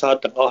បទពិសោធ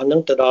ន៍ទាំងអស់ហ្នឹង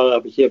ទៅដ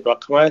ល់ប្រជាពលរដ្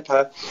ឋខ្មែរថា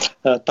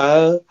តើ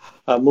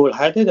មូល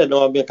ហេតុនេះដែល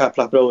នាំមានការផ្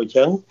លាស់ប្ដូរអញ្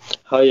ចឹង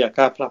ហើយ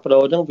ការផ្លាស់ប្ដូ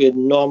រហ្នឹងវា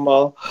នាំម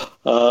ក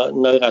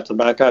នៅដំ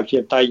ណើរការប្រជា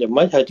ធិបតេយ្យយ៉ាង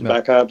ម៉េចហើយដំណើ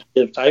រការប្រ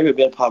ជាធិបតេយ្យវា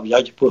មានផលប្រយោ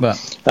ជន៍ចំពោះ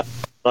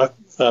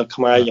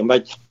ខ្មែរយ៉ាងម៉េ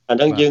ចអា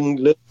ហ្នឹងយើង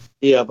លើក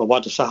ជាប្រវ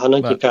ត្តិសាស្ត្រហ្នឹ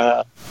ងជាការ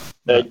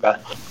បាទ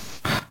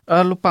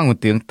លោកប៉ាងឧ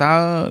ទាងតើ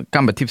ក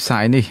ម្មវិធីផ្សា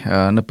យនេះ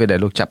នៅពេលដែល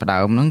លោកចាប់ផ្ដើ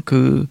មហ្នឹង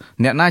គឺ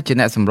អ្នកណាជា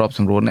អ្នកសម្របស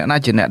ម្រួលអ្នកណា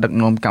ជាអ្នកដឹក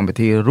នាំកម្មវិ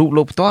ធីរូប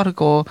លោកផ្ទាល់ឬ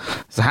ក៏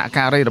សហ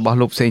ការីរបស់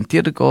លោកផ្សេងទៀ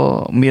តឬក៏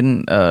មាន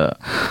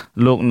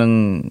លោកនឹង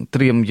ត្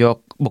រៀមយក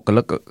បុគ្គ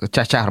លិក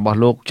ចាស់ៗរបស់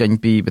លោកចេញ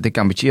ពីប្រទេសក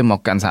ម្ពុជាមក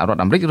កាន់សហរដ្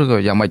ឋអាមេរិកឬក៏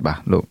យ៉ាងម៉េចបាទ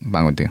លោក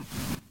ប៉ាងឧទាង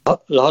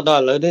រហូតដ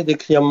ល់ឥឡូវនេះ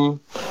ខ្ញុំ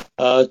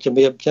ជំ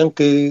រាបអញ្ចឹង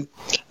គឺ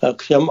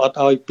ខ្ញុំអត់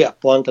ឲ្យពាក់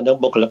ព័ន្ធទៅនឹង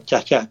បុគ្គលិកចា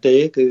ស់ៗទេ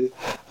គឺ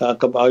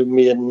កុំឲ្យ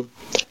មាន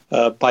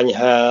បញ្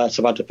ហា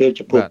សុវត្ថិភាព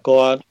ចំពោះ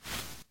គាត់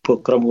ពួក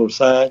ក្រុមគ្រួ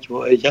សារជួ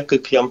អីចឹងគឺ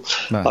ខ្ញុំ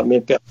អត់មា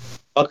នពាក់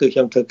គឺខ្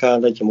ញុំធ្វើការ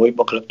ទៅជាមួយ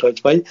បុគ្គលិកថ្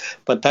មី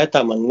ប៉ុន្តែ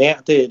តែម្នាក់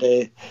ទេដែល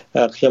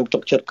ខ្ញុំទុ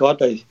កចិត្តគាត់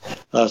ហើយ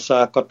សា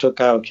រគាត់ធ្វើ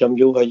ការខ្ញុំ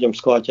យូរហើយខ្ញុំ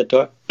ស្គាល់ចិត្ត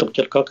គាត់ទុក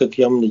ចិត្តគាត់គឺខ្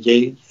ញុំនិយា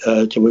យ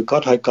ជាមួយគា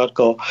ត់ហើយគាត់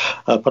ក៏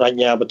ប្រាជ្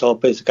ញាបន្ត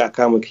បេសកក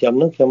ម្មមួយខ្ញុំ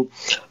នឹងខ្ញុំ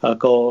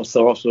ក៏ស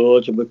រុបសរុប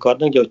ជាមួយគាត់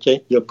នឹងយក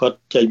គាត់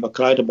ចេញមក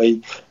ក្រៅដើម្បី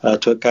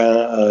ធ្វើការ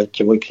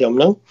ជាមួយខ្ញុំ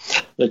នឹង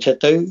ដូច្នេះ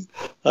ទៅ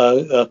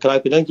ក្រៅ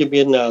ពីហ្នឹងជា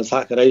មានសហ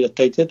ការីដ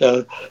ទៃទៀត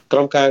ក្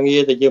រុមការងា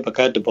រដែលយើងបង្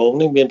កើតដំបូង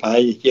នេះមានប្រហែ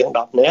លជាជាង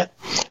10នាក់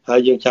ហើយ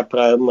យើងចាប់ផ្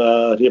ដើម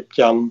រៀប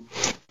ចំ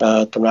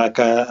ដំណើរ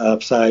ការ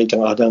ផ្សាយទាំ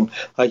ងអស់ហ្នឹង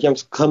ហើយខ្ញុំ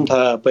សង្ឃឹម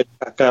ថាបេស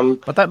កកម្ម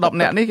ប៉ុន្តែ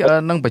10នាក់នេះ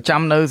នឹងប្រ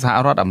ចាំនៅសហ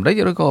រដ្ឋអាមេរិក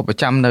ឬក៏ប្រ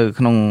ចាំនៅ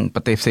ក្នុងប្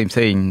រទេសផ្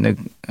សេងៗនៅ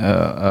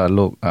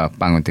លោក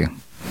ប៉ាងឧទាង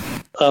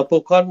ពួ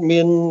កគាត់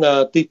មាន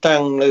ទីតាំ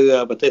ងនៅ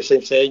ប្រទេស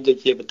ផ្សេងៗដូច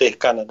ជាប្រទេស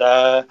កាណាដា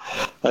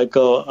ហើយ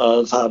ក៏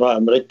សហរដ្ឋ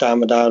អាមេរិកតាម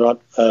បណ្ដារដ្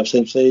ឋផ្សេ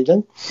ងៗអញ្ចឹង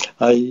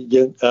ហើយ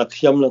យើង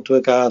ខ្ញុំនឹងធ្វើ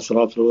ការសម្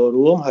របសម្រួល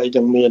រួមហើយ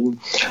នឹងមាន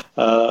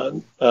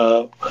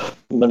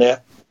ម្នា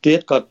ក់ទៀ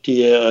តគាត់ជា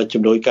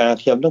ជំនួយការ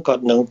ខ្ញុំហ្នឹងគា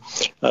ត់នឹង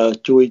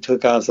ជួយធ្វើ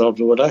ការសម្របស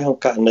ម្រួលដែរក្នុង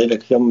ករណីដែល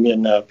ខ្ញុំមាន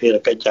ភារ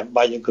កិច្ចចាំ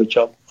បាច់ឬក៏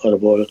ជាប់រ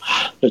វល់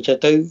ដូច្នេះ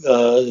ទៅ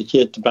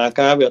ជាដំណើរ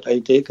ការវាអត់អី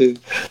ទេគឺ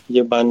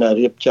យើងបាន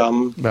រៀបចំ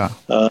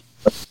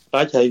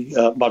បាទហើយ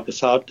បទពិ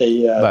សោធន៍ដែល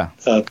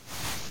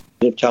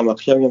រៀបចំមក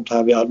ខ្ញុំថា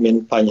វាអត់មាន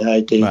បញ្ហា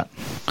ទេ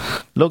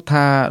លោក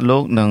ថាលោ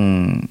កនឹង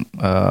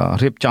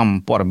រៀបចំ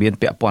ព័ត៌មាន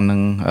ពាក់ព័ន្ធនឹ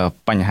ង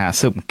បញ្ហា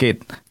ស៊ើបអង្កេត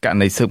ករ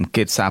ណីស៊ើបអង្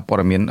កេតសារព័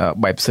ត៌មាន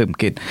បែបស៊ើបអ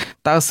ង្កេត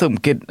តើស៊ើបអ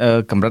ង្កេត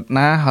កម្រិត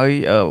ណាហើយ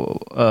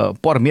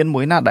ព័ត៌មាន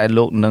មួយណាដែល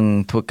លោកនឹង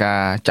ធ្វើកា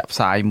រចាក់ផ្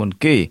សាយមុន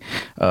គេ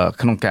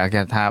ក្នុងការ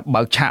គេថា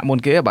បើកឆាកមុន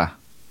គេបាទ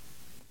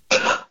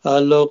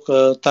លោក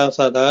តាម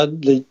សាដា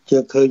យើ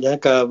ងឃើញថា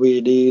ការ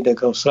VD នៅ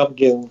ក្នុងស្រុក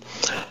យើង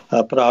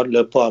ប្រោត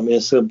លើព័ត៌មា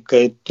នស៊ើបអង្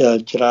កេត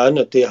ច្រើន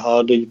ឧទាហរ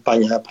ណ៍ដូចប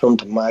ញ្ហាភ្នំ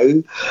តាម៉ៅ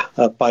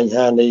បញ្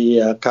ហានៃ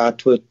ការ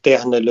ធ្វើផ្ទះ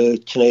នៅលើ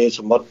ឆ្នេរស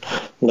មុទ្រ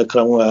នៅក្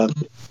នុង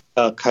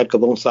ខេត្តកំ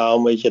ពង់សោម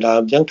អីជាដើ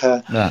មអញ្ចឹងថា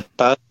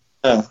តើ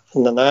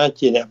ណា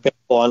ជាអ្នកពា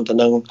ក់ព័ន្ធទៅ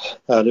នឹង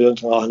រឿង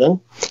ទាំងអស់ហ្នឹង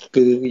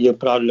គឺយើង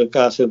ប្រោតលើ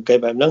ការស៊ើបអង្កេត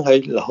បែបហ្នឹងហើយ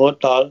រហូត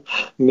ដល់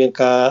មាន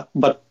ការ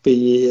បិទពី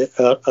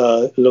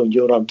លោកនាយ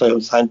ករដ្ឋមន្ត្រីហ៊ុ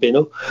នសែនពេល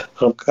នោះ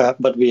ក្នុងការ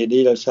បិទ VD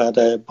ដោយសារ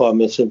តែព័ត៌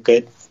មានស៊ើបអង្កេ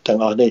តទាំង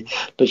អស់នេះ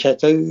ដូច្នេះ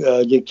ទៅ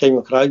យើងចេញម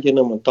កក្រៅយើង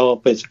នឹងបន្ត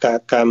បេសក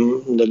កម្ម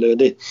នៅលើ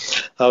នេះ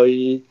ហើយ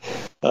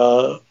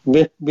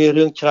មាន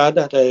រឿងច្រើន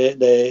ណាស់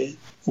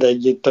ដែល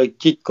យើងត្រូវ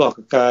ជីកកក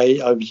កាយ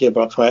ឲ្យវិជា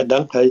ប្រវត្តិខ្មែរដឹ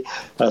ងហើយ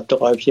ទុក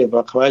ឲ្យវិជាប្រ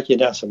វត្តិខ្មែរជា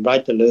អ្នកសម្រេច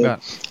ទៅលើ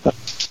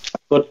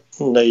គុត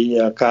នៃ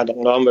ការដឹក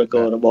នាំឬ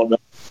ក៏របប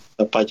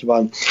បច្ចុប្ប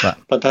ន្ន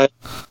ប៉ុន្តែ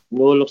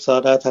នួរលោកសា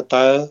ដាថា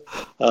តើ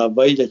អ្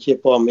វីដែលជា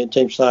ព័ត៌មាន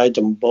ចេញផ្សាយ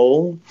ដំបូង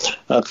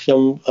ខ្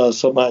ញុំ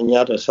សូមអនុញ្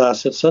ញាតរក្សា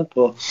សិទ្ធិសិនព្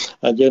រោះ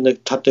យើងនៅ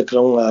ស្ថិតនៅក្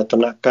នុងដំ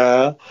ណាក់កា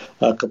ល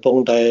កំពុង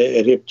តែ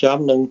រៀបចំ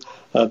និង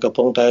កំ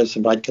ពុងតែស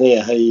ម្រេចគ្នា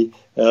ហើយ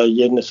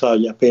យើងនៅសល់រ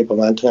យៈពេលប្រ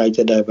ហែលថ្ងៃ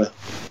ទៀតដែរបាទ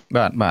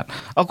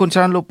អរគុណច្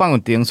រើនលោកប៉ាងក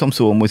ន្ទៀងសូម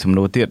សួរមួយសំ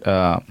ណួរទៀត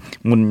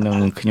មុននឹង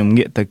ខ្ញុំ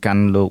ងាកទៅកា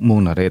ន់លោកមុង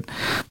ណារ៉េត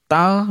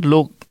តើ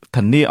លោក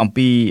ធានាអំ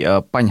ពី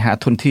បញ្ហា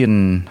ធនធាន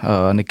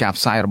នៃការ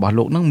ផ្សាយរបស់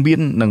លោកនឹងមា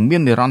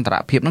ននិរន្តរ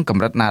ភាពនឹងក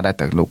ម្រិតណាដែរ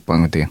ទៅលោកប៉ាង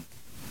កន្ទៀង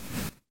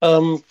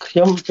ខ្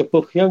ញុំចំ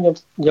ពោះខ្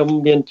ញុំ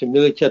មានជំ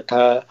នឿចិត្ត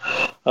ថា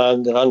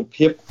និរន្តរ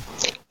ភាព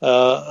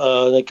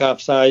នៃការ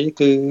ផ្សាយ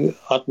គឺ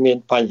អត់មាន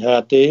បញ្ហា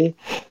ទេ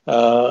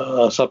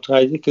សប្តា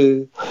ហ៍នេះគឺ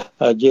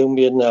យើង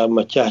មាន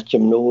ម្ចាស់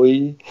ជំនួយ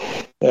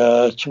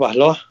ច្បាស់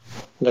លាស់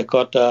ដែល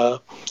គាត់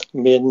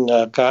មាន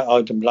ការឲ្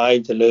យតម្លៃ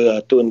ទៅលើ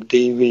ទូន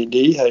ទី VD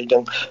ហើយនឹ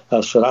ង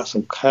សារៈ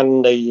សំខាន់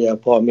នៃ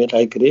ព័ត៌មាន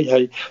ឯករាជ្យហើ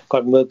យគា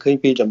ត់មើលឃើញ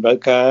ពីតម្រូវ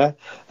ការ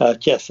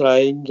ជាក់ស្ដែ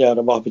ង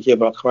របស់ប្រជា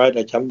ពលរដ្ឋខ្មែរ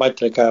ដែលចាំបាច់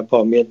ត្រូវការព័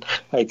ត៌មាន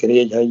ឯករា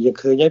ជ្យហើយយើង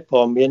ឃើញហើយ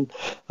ព័ត៌មាន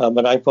ប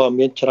ណ្ដាញព័ត៌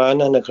មានច្រើន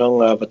ណាស់នៅក្នុង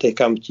ប្រទេស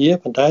កម្ពុជា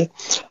ប៉ុន្តែ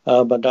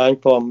បណ្ដាញ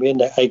ព័ត៌មាន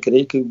ដែលឯករា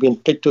ជ្យគឺមាន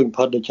តិចតួចបំ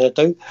ផុតដូច្នេះ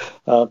ទៅ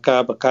កា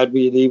របង្កើត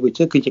VD វា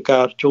គឺជាកា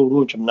រចូលរួ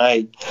មចំណែក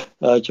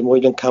ជាមួយ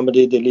នឹង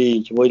Comedy Daily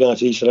ជាមួយនឹងអា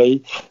ស៊ីសេរី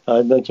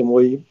និងជាមួ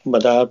យប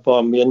ណ្ដាព័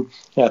ត៌មាន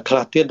ខ្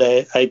លះទៀតដែល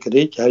ឯក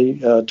រាជ្យហើយ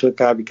ធ្វើ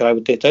ការពីក្រៅ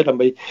ប្រទេសទៅដើ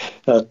ម្បី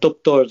ទប់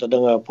ទល់ទៅនឹ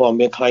ងព័ត៌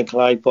មានคล้าย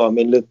ៗព័ត៌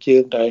មានលើកជើ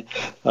ងដែល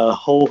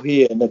ហូរហៀ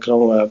នៅក្នុង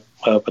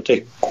ប្រទេស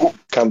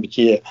កម្ពុ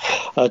ជា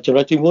ចំ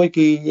ណុចទី1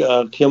គឺ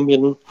ខ្ញុំមា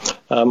ន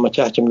ម្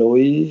ចាស់ជំនួយ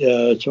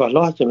ច្បាស់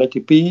លាស់ចំណុច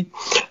ទី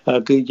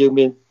2គឺយើង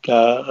មាន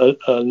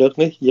លើក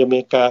នេះយើងមា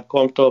នការ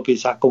គាំទ្រពី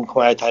សហគមន៍ខ្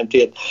មែរថែម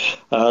ទៀត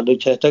ដូ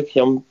ច្នេះទៅខ្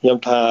ញុំ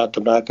ថា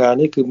ដំណើរការ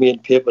នេះគឺមាន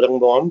ភាពរឹង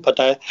មាំប៉ុន្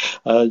តែ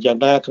យ៉ាង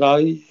ណាក្រោ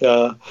យ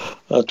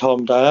ធម្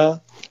មតា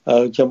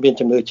ខ្ញុំមាន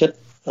ជំនឿចិត្ត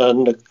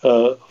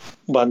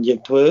បានយើង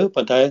ធ្វើ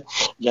ប៉ុន្តែ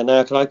យ៉ាងណា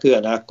ខ្លះគឺ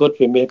អនាគត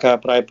វាមានការ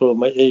ប្រែប្រួល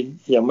មិនអី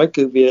យ៉ាងម៉េច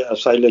គឺវាអា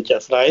ស្រ័យលើជា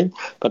ក់ស្ដែង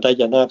ប៉ុន្តែ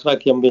យ៉ាងណាខ្លះ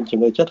ខ្ញុំមានជំ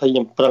នឿចិត្តហើយខ្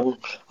ញុំប្រឹង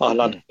អស់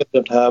ឡត់ខ្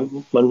ញុំថា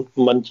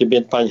มันជាមា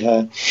នបញ្ហា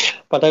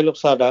ប៉ុន្តែលោក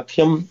សាដាខ្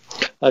ញុំ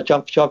ច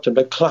ង់ភ្ជាប់ចំ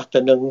ណុចខ្លះទៅ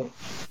នឹង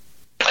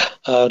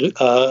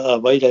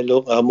អ្វីដែលលោ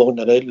កមុន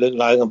លើក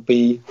ឡើងអំពី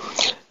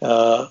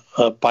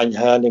បញ្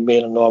ហានៃមេ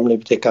រណមនៃ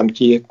ប្រទេសកម្ពុ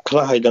ជាខ្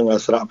លះហើយនឹង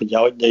សារៈប្រ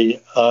យោជន៍នៃ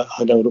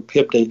ហើយនឹងរូប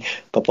ភាពនៃ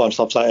ប្រព័ន្ធផ្ស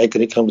ព្វផ្សាយឯក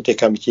រាជ្យក្នុងប្រទេស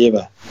កម្ពុជា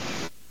បា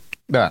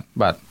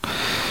ទ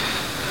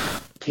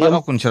ខ្ញុំអ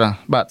រគុណច្រើន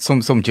បាទសូម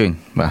អញ្ជើញ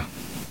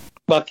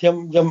បាទខ្ញុំ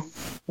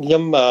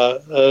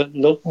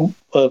លោក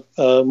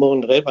មុន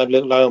រ៉េបានលើ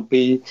កឡើងអំ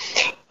ពី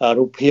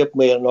រូបភាព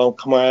មេរណម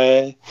ខ្មែរ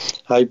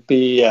ហើយ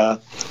ពី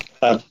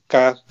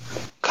ការ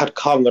ខិត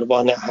ខំរប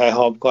ស់អ្នកហែ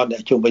ហោមគាត់អ្ន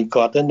កជុំវិញ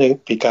គាត់ទៅនៅ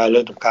ពីការលើ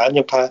កតម្កើងខ្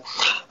ញុំថា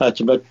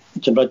ចំណុ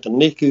ចទាំង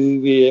នេះគឺ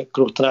វាគ្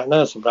រោះថ្នាក់ណា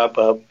ស់សម្រាប់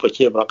ប្រ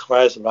ជាពលរដ្ឋខ្មែ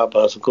រសម្រាប់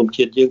សង្គម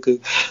ជាតិយើងគឺ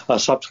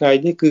សពថ្ងៃ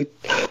នេះគឺ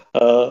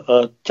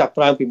ចាប់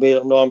ផ្ដើមពីមេ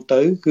ដឹកនាំទៅ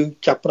គឺ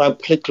ចាប់ផ្ដើម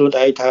ភ្លេចខ្លួន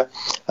ឯងថា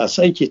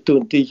ស្អីជាទូ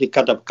នទីជា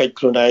កាតព្វកិច្ច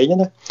ខ្លួនឯង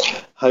ណា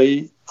ហើយ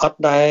អត់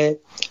ដែល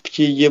ព្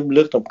យាយាម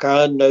លើកតម្កើ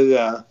ងនៅ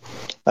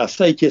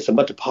ស្អីជាស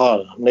មិទ្ធផល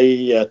នៃ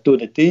ទូ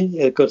នាទី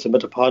ក៏សមិ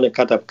ទ្ធផលនៃ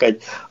កាតព្វកិច្ច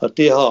ឧ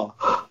ទាហរណ៍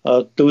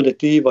ទូនា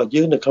ទីរបស់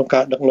យើងនៅក្នុងកា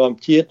រដឹកនាំ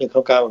ជាតិនៅក្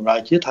នុងការបម្រើ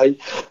ជាតិហើយ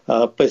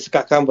បេសក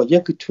កម្មរបស់យើ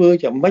ងគឺធ្វើ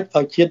យ៉ាងម៉េច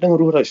ឲ្យជាតិនឹង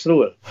រស់ឲ្យស្រួ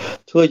ល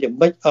ធ្វើយ៉ាង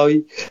ម៉េច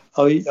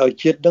ឲ្យ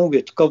ជាតិនឹង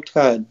វាស្កប់ស្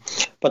កើន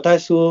ប៉ុន្តែ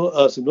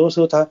សំណួរ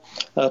សួរថា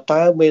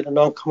តើមេដឹក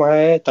នាំខ្មែ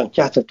រទាំង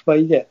ចាស់ទាំងថ្មី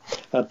នេះ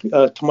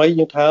ថ្មី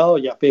យើងថារ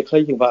យៈពេលខ្លី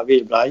ជាងវាវា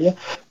ចម្លាយ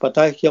ប៉ុន្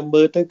តែខ្ញុំ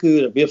មើលទៅគឺ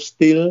របៀប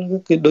style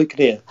គឺដូចគ្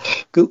នា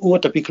គឺអួត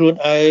តែពីខ្លួន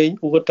ឯង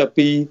អួតតែ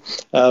ពី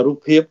រូប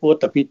ភាពអួត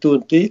តែពីទូន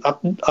ទីអត់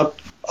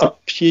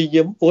ព្យា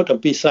យាមអួតអំ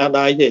ពីស្នា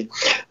ដៃទេ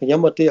ខ្ញុំ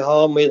ឧទាហ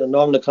រណ៍មេដឹក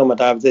នាំនៅក្នុងប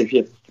ណ្ដាប្រទេស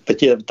ប្រ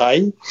ជាធិបតេយ្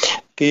យ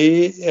គេ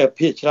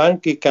ភាគច្រើន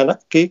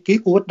គេ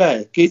អួតដែរ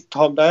គេធ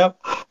ម្មតា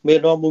មេដឹ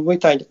កនាំមួយ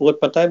តែអួត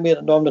ប៉ុន្តែមេ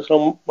ដឹកនាំនៅក្នុ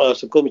ង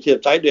សង្គមប្រជាធិ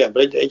បតេយ្យដូចអាមេ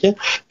រិកអីចឹង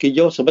គេយ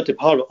កសមិទ្ធ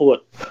ផលមកអួត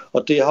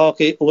ឧទាហរណ៍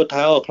គេអួត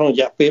ថាក្នុងរ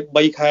យៈពេល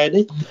3ខែ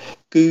នេះ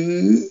គឺ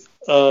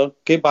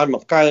គេបានប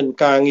ង្កើន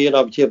ការងារដ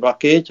ល់ប្រជាពលរដ្ឋ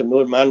គេចំនួ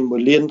នប្រហែល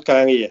1លានកា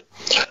រងារ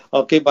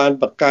គេបាន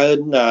បង្កើន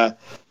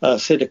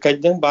សេដ្ឋកិច្ច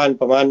ហ្នឹងបាន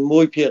ប្រហែល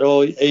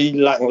 1% អី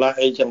ឡើង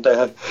អីចឹងទៅ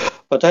ហើយ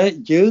ប៉ុន្តែ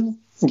យើង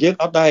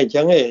អត់ដែរអញ្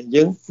ចឹងទេ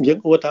យើង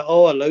អួតថាឥ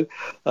ឡូវ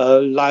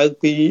ឡើង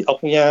ពីអុក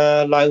ញ៉ា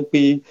ឡើង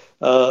ពីឯ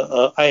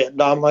កឧត្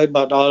តមហើយម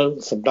កដល់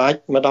សម្ដេច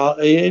មកដល់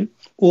អី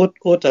អួ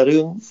តតែរឿ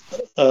ង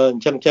អ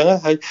ញ្ចឹង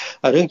ហើយ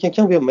រឿងអញ្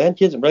ចឹងវាមិនមែន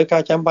ជាតម្រូវកា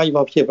រចាំបាច់រប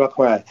ស់ប្រជាពលរដ្ឋ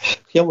ខ្មែរ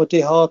ខ្ញុំឧ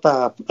ទាហរណ៍ថា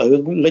រឿ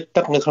ងលិច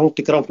ទឹកនៅក្នុង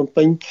ទីក្រុងភ្នំ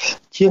ពេញ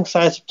ជាង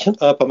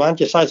40ប្រហែល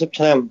ជា40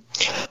ឆ្នាំ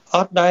អ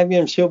ត់ដែលមា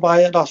នមធ្យោបាយ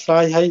ដោះស្រា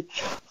យ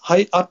ហើ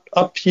យអត់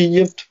ព្យា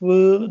យាមធ្វើ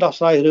ដោះ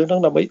ស្រាយរឿងហ្នឹ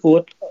ងដើម្បីអួ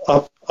ត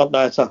អត់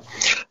ដែរសោះ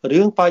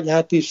រឿងបញ្ហា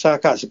ទីផ្សារ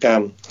កសិក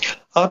ម្ម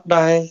អត់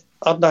ដែល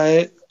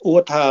អួ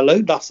តថាឥឡូវ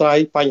ដោះស្រាយ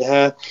បញ្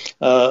ហា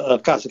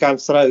កសិកម្ម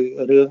ស្រូវ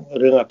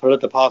រឿងផលិ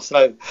តផលស្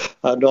រូវ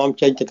នាំ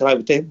ចេញទៅក្រៅ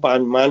ប្រទេសបាន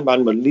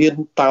1លាន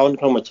តោន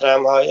ក្នុងមួយឆ្នាំ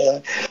ហើយ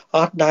អ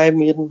ត់ដែល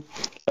មាន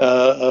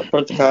ព្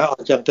រឹត្តិការណ៍អ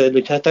ត់ចឹងទេ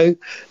ដូច្នេះទៅ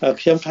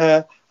ខ្ញុំថា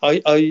ឲ្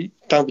យ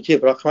តាំងប្រជា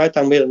ប្រដ្ឋខ្មែរ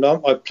តាំងមេដឹកនាំ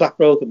ឲ្យផ្លាស់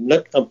ប្ដូរគំនិត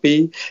អំពី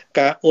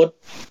ការអួត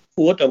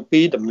អំ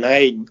ពីតំណែ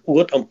ងអួ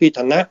តអំពី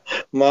ឋានៈ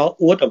មក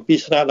អួតអំពី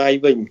ស្នាដៃ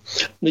វិញ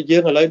ដូចយើ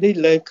ងឥឡូវនេះ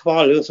លែងខ្វ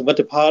ល់រឿងសមិទ្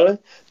ធផល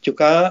ជួ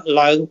ការ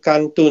ឡើងកា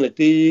ន់ទូនា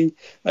ទី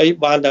អី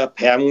បានតែ5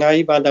ថ្ងៃ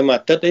បានតែមួយ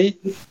អាទិត្យអី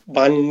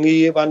បានងា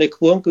របានតែ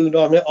ខ្វងគឺ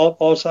នាំនេះអ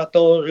បសាទ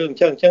ររឿងអ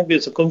ញ្ចឹងវា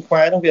សង្គមខ្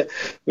មែរហ្នឹង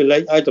វាលែ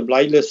ងឲ្យតម្លៃ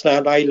លើស្នា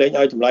ដៃលែង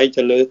ឲ្យតម្លៃ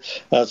ទៅលើ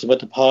សមិ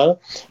ទ្ធផល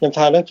ខ្ញុំ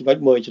ថាហ្នឹងចំណុច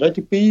មួយចំណុច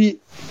ទី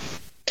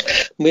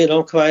2មានរប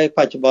ស់ខ្មែរប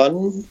ច្ចុប្បន្ន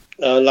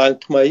ឡើង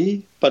ថ្មី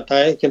ប៉ុន្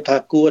តែខ្ញុំថា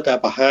គួរតែ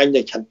បង្ហាញ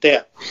នៅឆន្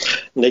ទៈ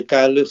នៃ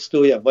ការលើកស្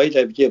ទួយអ្វី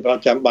ដែលជាប្រ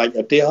ចាំបាច់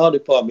ឧទាហរណ៍ដូ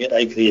ចព័ត៌មាន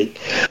ឯករាជ្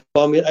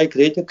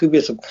យគឺ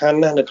វាសំខាន់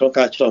ណាស់នៅក្នុង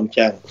ការឆ្លង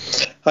ចាំង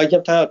ហើយខ្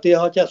ញុំថាឧទា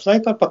ហរណ៍ជាក់ស្ដែង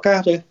គាត់ប្រកាស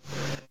ទី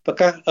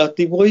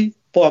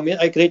1ព័ត៌មាន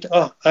ឯករាជ្យទាំងអ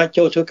ស់អាច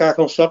ចូលធ្វើការ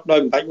ក្នុងស្រុកដោយ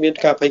មិនបាច់មាន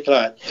ការភ័យខ្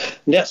លាច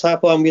អ្នកសារ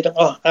ព័ត៌មានទាំង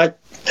អស់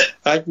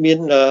អាចមាន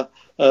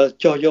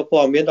ចុះយក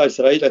ព័ត៌មានដោយ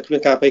សេរីដោយគ្មាន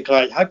ការភ័យខ្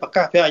លាចហើយប្រ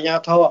កាសពីអាជ្ញា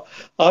ធរ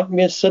អត់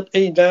មានសិទ្ធិ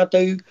អីណា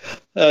ទៅ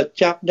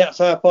ចាប់អ្នក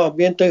សារព័ត៌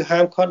មានទៅហា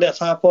មឃាត់អ្នក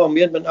សារព័ត៌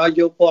មានមិនឲ្យ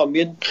យកព័ត៌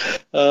មាន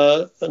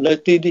នៅ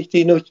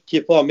ទីនោះជា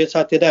ព័ត៌មាន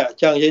សាធារណៈ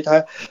ចង់និយាយថា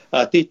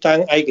ទីតាំង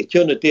ឯកជ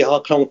នឧទាហរ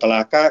ណ៍ក្នុងតុ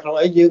លាការក្នុង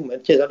អីយើងមិន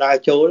ចេះតែដើរ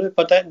ចូលទេ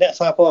ប៉ុន្តែអ្នក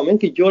សារព័ត៌មាន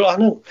គេយល់អស់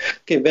ហ្នឹង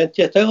គេមិន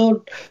ចេះទៅ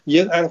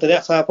យើងអង្គទៅអ្ន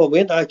កសារព័ត៌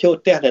មានដើរចូល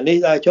ផ្ទះនេះ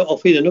ដើរចូល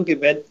office នោះគេ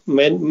មិន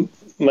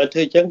ធ្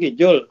វើចឹងគេ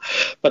យល់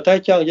ប៉ុន្តែ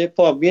ចង់និយាយ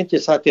ព័ត៌មានជា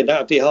សាធារណៈ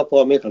ឧទាហរណ៍ព័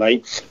ត៌មានកន្លែង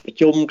ប្រ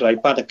ជុំកន្លែង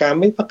បាតកម្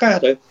មនេះប្រកាស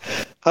ទៅ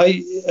ហើយ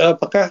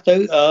ប្រកាសទៅ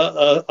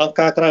អង្គ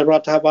ការក្រៅរ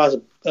ដ្ឋាភិបាល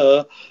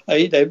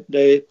អីដែ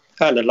ល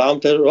អនុលោម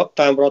ទៅ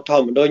តាមរដ្ឋធ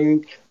ម្មនុញ្ញ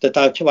ទៅ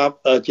តាមច្បាប់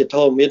ជាធ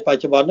ម្មានប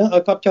ច្ចុប្បន្នហ្នឹងឲ្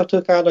យគាត់ចុះធ្វើ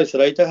ការដោយសេ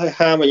រីទៅឲ្យ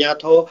ហាមអាជ្ញា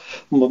ធរ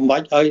មិនបា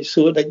ច់ឲ្យ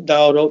សួរដេញ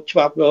ដោលរោគច្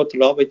បាប់រកត្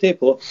រឡប់អីទេ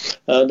ព្រោះ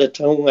នៅ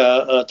ក្នុង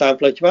តាម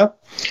ផ្លូវច្បាប់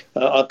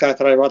អង្គការ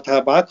ក្រៅរដ្ឋា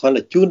ភិបាលគ្រាន់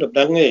តែជូនដំ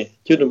ណឹង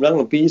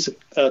អំពី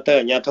ទៅ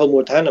អាជ្ញាធរមូ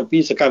លដ្ឋានអំពី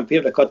សកម្មភាព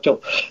ដែលគាត់ចុះ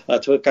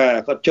ធ្វើការ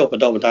គាត់ចុះប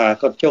ន្តបន្ត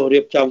គាត់ចុះរៀ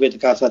បចំវេទិ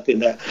កាសាធារ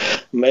ណៈ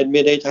មិន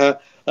មានន័យថា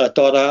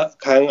តើ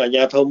ខាងអាជ្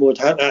ញាធរមូល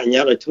ដ្ឋានអនុញ្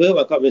ញាតឲ្យធ្វើ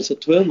បើគាត់មានសិទ្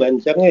ធិធ្វើមិនអ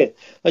ញ្ចឹងទេ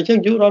អញ្ចឹង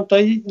យុរដ្ឋមន្ត្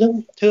រីនឹង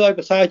ធ្វើឲ្យ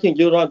ប្រសើរជាង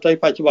យុរដ្ឋមន្ត្រី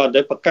បច្ចុប្បន្ន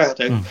ដែលប្រកាស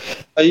ទៅ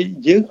ហើយ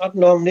យើងអត់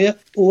នាំនេះ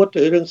អួត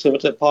ទៅរឿងសមិ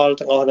ទ្ធផល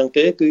ទាំងអស់ហ្នឹង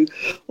ទេគឺ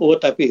អួត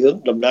តែពីរឿង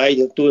ដំណើរ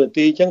រឿងទូនា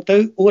ទីអញ្ចឹងទៅ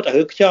អួតតែ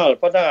រឿងខ្យល់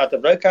ប៉ុន្តែត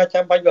ម្រូវការ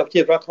ចាំបាច់របស់ប្រ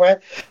ជាប្រដ្ឋខ្មែរ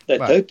ដែល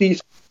ត្រូវ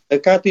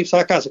ការទីផ្សា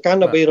រកសិកម្ម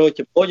ដើម្បីរក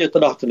ចំណូលយកទៅ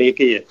ដោះធនា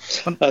គារ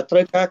ត្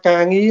រូវកា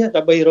រងារ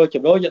ដើម្បីរក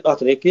ចំណូលយកដោះ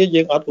ធនាគារ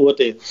យើងអត់អួត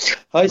ទេ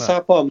ហើយសារ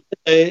ព័ត៌មា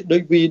នដូ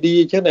ច VD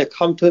អញ្ចឹងដែល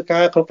ខំធ្វើកា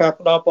រក្នុងការ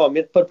ផ្ដល់ព័ត៌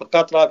មានពិតប្រាក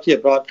ដដល់ប្រជា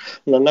ពលរដ្ឋ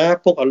នរណា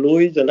ពុកអលួ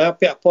យនរណា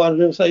ពាក់ព័ន្ធ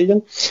រឿងស្អីអញ្ចឹង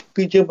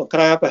គឺយើងបង្ក្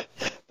រាប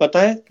ប៉ុន្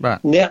តែ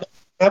អ្នក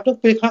ក្រាបទៅ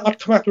ពេលខ្លះអត់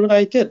ខ្មាស់ខ្លួនឯ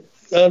ងទៀត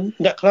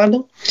អ្នកខ្លះហ្នឹ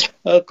ង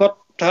គាត់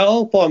ថា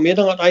ព័ត៌មាន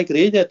ហ្នឹងអត់ឯក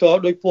រាជ្យទេតើ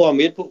ដោយព័ត៌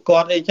មានពួកគា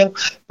ត់អីចឹង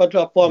ប៉ុន្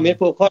តែព័ត៌មាន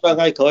ពួកគាត់ដល់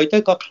ថ្ងៃក្រោយទៅ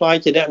គាត់ខ្លាយ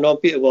ជាអ្នកនាំ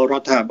ពាក្យរ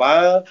ដ្ឋាភិបា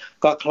ល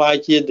គាត់ខ្លាយ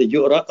ជានាយ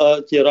ក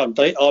ជារដ្ឋមន្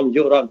ត្រីអមនាយ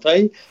ករដ្ឋមន្ត្រី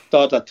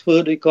តើធ្វើ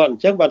ដូចគាត់អ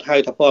ញ្ចឹងបានហៅ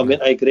ថាព័ត៌មាន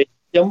ឯករាជ្យ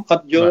ខ្ញុំអ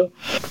ត់យល់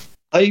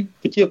ហើយ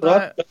ប្រជាប្រ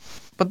ដ្ឋ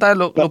ប៉ុន្តែ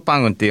លោកប៉ាង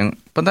កន្ទៀង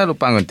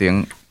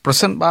ប្រ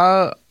សិនបើ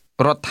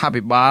រដ្ឋា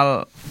ភិបាល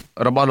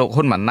របស់លោក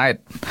ហ៊ុនម៉ាណែត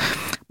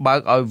បើ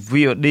កឲ្យ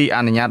VOD អ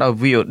នុញ្ញាតឲ្យ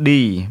VOD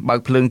បើក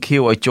ភ្លើងខៀ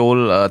វឲ្យចូល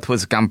ធ្វើ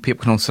សកម្មភាព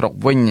ក្នុងស្រុក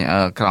វិញ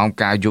ក្រោម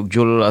ការយោគយ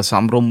ល់ស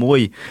មរម្យមួយ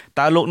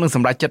តើលោកនឹងស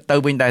ម្រេចចិត្តទៅ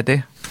វិញដែរទេ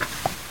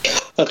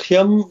ខ្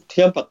ញុំ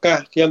ប្រកាស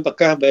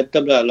បែបទៅ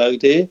ឥឡូវ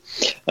ទេ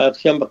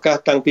ខ្ញុំប្រកាស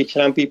តាំងពីឆ្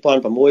នាំ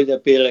2006ទៅ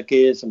ពេល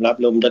គេសម្រាប់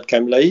លោកបណ្ឌិតកែ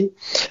មលី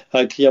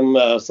ហើយខ្ញុំ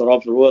សរុប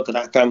រੂគ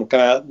ណៈកម្ម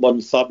ការបន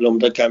សពលោកប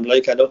ណ្ឌិតកែមលី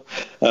កាលនោះ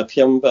ខ្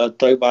ញុំ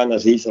ត្រូវបានអា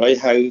ស៊ីសេរី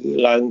ហៅ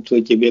ឡើងធ្វើ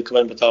ជាវាគ្មិ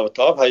នបន្ត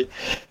ហើយ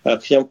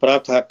ខ្ញុំប្រា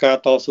ប់ថាការ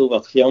តស៊ូរប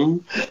ស់ខ្ញុំ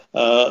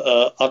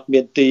អត់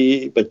មានទី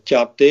បញ្ច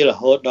ប់ទេរ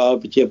ហូតដល់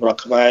ប្រជាប្រដ្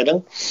ឋខ្មែរហ្នឹង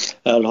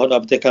រហូតដ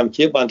ល់ប្រទេសកម្ពុ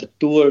ជាបានទ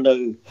ទួលនៅ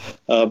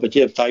ប្រ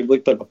ជាធិបតេយ្យមួយ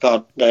ពិតប្រាកដ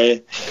ដែល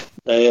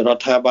រ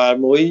ដ្ឋាភិបាល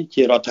មួយ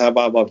ជារដ្ឋាភិ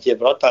បាលរបស់ប្រជា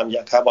ប្រដ្ឋតាមរ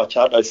យៈការបោះឆ្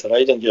នោតដោយសេរី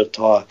និងយុត្តិ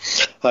ធម៌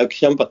ហើយ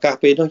ខ្ញុំប្រកាស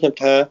ពេលនោះខ្ញុំ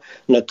ថា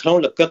នៅក្នុង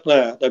លក្ខណៈណា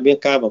ដែលមាន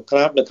ការបង្ក្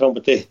រាបនៅក្នុង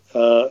ប្រទេស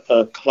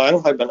ខ្លាំង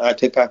ហើយមិនអាច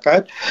ធ្វើការកើ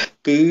ត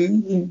គឺ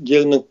យើ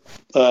ងនឹង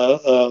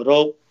រ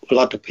កល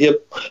ទ្ធភាព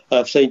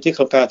ផ្សេងទៀត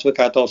ក្នុងការធ្វើ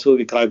ការតស៊ូ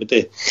ពីក្រៅប្រទេ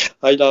ស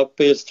ហើយដល់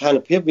ពេលស្ថាន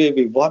ភាពវា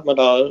វិវត្តមក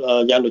ដល់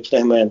យ៉ាងដូច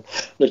នេះមែន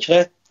ដូច្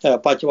នេះ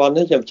បច្ចុប្បន្ន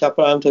នេះខ្ញុំចាប់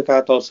ផ្ដើមធ្វើកា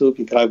រតស៊ូ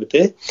ពីក្រៅប្រ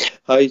ទេស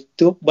ហើយ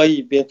ទោះបី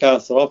មានការ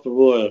ស្របព្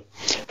រោះ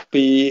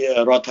ពី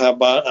រដ្ឋាភិ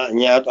បាលអនុ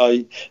ញ្ញាតឲ្យ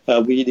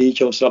VD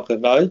ចូលស្រុកក៏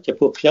ដោយចំ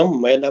ពោះខ្ញុំមិ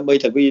នមែនដើម្បី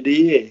តែ VD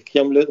ទេខ្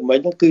ញុំលើកមិញ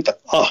ហ្នឹងគឺទាំ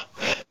ងអស់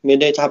មាន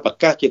ន័យថាប្រ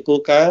កាសជាគោល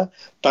ការណ៍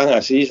តាំង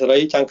អាស៊ីសេរី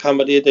តាំងខេម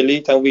រៈតេលី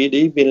តាំង VD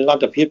មានល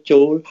ទ្ធភាព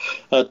ចូល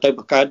ទៅប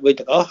ង្កើតវិញ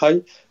ទាំងអស់ហើយ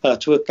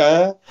ធ្វើការ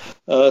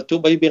ទោះ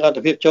បីមានលទ្ធ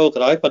ភាពចូលក៏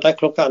ដោយប៉ុន្តែ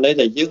ក្នុងករណី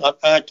ដែលយើងអត់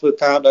អាចធ្វើ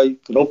ការដោយ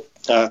គ្រប់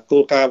គោ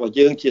លការណ៍របស់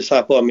យើងជាសា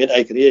រព័ត៌មាន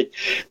ឯករាជ្យ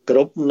គ្រ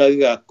ប់នៅ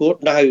គោល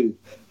ដៅ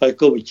ហើយ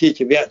គោលវិជ្ជា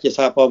ជីវៈជា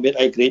សារព័ត៌មាន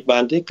ឯករាជ្យបា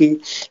នទេគឺ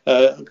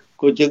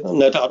គូយើង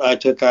នៅតែអត់អាច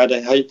ធ្វើការដែ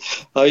រហើយ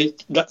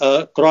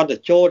គ្រាន់តែ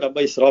ចូលដើម្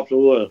បីស្របស្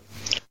រួល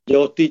យ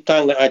កទីតាំ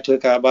ងដែលអាចធ្វើ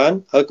ការបាន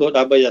ហើយក៏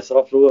ដើម្បីឲ្យស្រ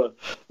បស្រួល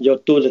យក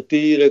ទូរទស្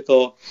សន៍ឬក៏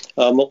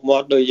មុខមា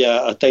ត់ដោយ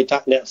អតីត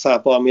អ្នកសារ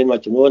ព័ត៌មានមួយ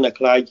ចំនួនដែល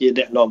ខ្លាយជា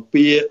អ្នកនាំ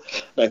ពាក្យ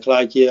ដែលខ្លា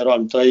យជារដ្ឋ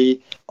មន្ត្រី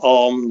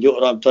យុ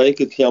រដ្ឋមន្ត្រី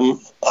គឺខ្ញុំ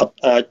អត់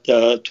អាច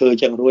ធ្វើ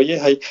ចឹងរួចទេ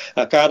ហើយ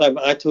ការដែល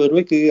មិនអាចធ្វើរួ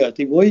ចគឺ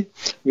ទី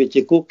1វា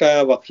ជាគោលការ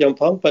ណ៍របស់ខ្ញុំ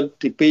ផងប៉ុន្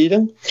តែទី2ហ្នឹ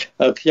ង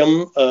ខ្ញុំ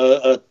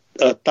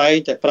តែ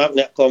តែប្រាប់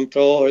អ្នកគ្រប់គ្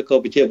រងឬក៏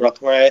ប្រជាប្រដ្ឋ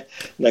ខ្មែរ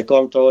ដែលគ្រ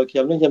ប់គ្រងខ្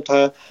ញុំនឹងខ្ញុំថា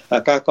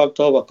ការគ្រប់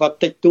គ្រងរបស់គាត់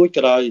តិចតួច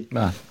ក៏ដោយ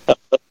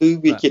គឺ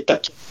វាជាត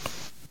ច្ច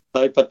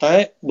ហើយប៉ុន្តែ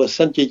បើ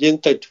សិនជាយើង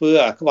ទៅធ្វើ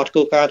អាក្បត់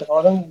គោលការណ៍ទាំងអ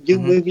ស់ហ្នឹងយើ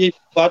ងមើលងាយ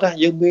គាត់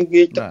យើងមើល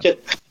ងាយទឹកចិត្ត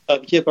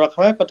ប្រជាប្រដ្ឋខ្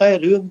មែរប៉ុន្តែ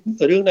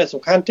រឿងដែល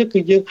សំខាន់ទៀតគឺ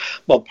យើង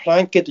បំផ្លា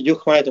ញកិត្តិយស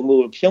ខ្មែរទាំងមូ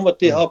លខ្ញុំឧ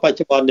ទាហរណ៍បច្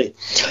ចុប្បន្ននេះ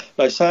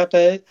ដោយសារ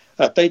តែ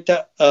អតីត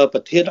ប្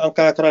រធានអង្គ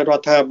ការក្រៅរ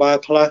ដ្ឋាភិបាល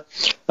ខ្លះ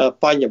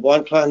បញ្ញវ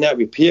ន្តខ្លះអ្នក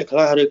វិភាគខ្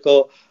លះឬក៏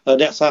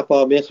អ្នកសារព័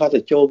ត៌មានខ្លះទៅ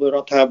ចូលvớiរ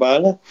ដ្ឋាភិបាល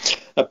ណា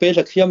ពេល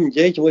ដែលខ្ញុំនិ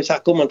យាយជាមួយសហ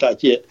គមន៍អន្តរ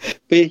ជាតិ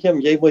ពេលខ្ញុំ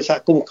និយាយមួយសហ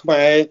គមន៍ខ្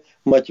មែរ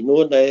មួយចំនួ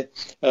នដែល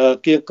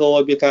គៀកោឲ្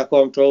យមានការគ្រ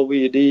ប់គ្រង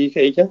VD គេ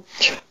អីចឹង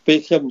ពេល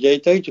ខ្ញុំនិយាយ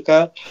ទៅជួនកា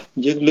ល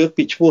យើងលើក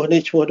ពីឈ្មោះ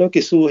នេះឈ្មោះនោះ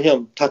គេសួរខ្ញុំ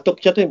ថាទុក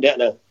ចិត្តទេម្នាក់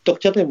ហ្នឹងទុក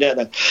ចិត្តទេម្នាក់ហ្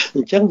នឹងអ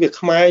ញ្ចឹងវា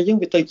ខ្មែរយើង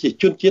វាទៅជា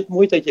ជនជាតិ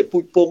មួយទៅជាពូ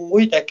ជពងមួ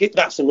យដែលគេ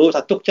ដាក់សំណួរ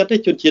ថាទុកចិត្តទេ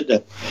ជនជាតិហ្នឹ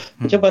ង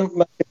អញ្ចឹងបាន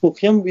ពួក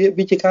ខ្ញុំ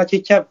វាជាការជិះ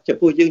ចាប់ចំ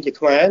ពោះយើងជា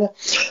ខ្មែរណា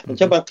អញ្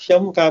ចឹងបានខ្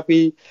ញុំកាលពី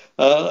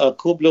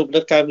ខួបលោកនិ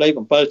តកែមលី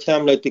7ឆ្នាំ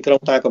នៅទីក្រុង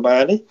តាកបា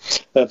នេះ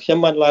ខ្ញុំ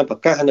បានឡើងប្រ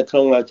កាសនៅក្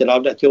នុងចំណោម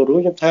អ្នកចូលរួម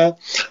ខ្ញុំថា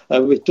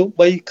វាទោះ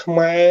បីខ្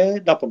មែរ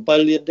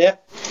17លាននាក់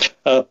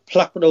ផ្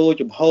លាស់ប្ដូរ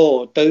ចំហ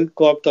ទៅ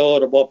គ្រប់ត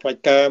របបផ្ដា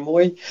ច់ការមួ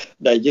យ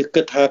ដែលយើង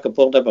គិតថាកំ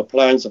ពុងតែបំផ្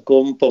លាញសង្គ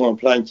មកំពុងបំ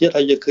ផ្លាញជាតិ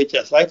ហើយយើងឃើញជា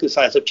ក់ស្ដែងគឺ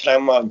40ឆ្នាំ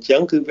មកអញ្ចឹ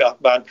ងគឺវាអ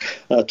ត់បាន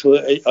ធ្វើ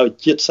អីឲ្យ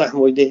ជាតិសាសន៍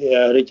មួយនេះ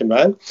រីកចម្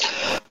រើន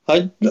ហើយ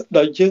ដ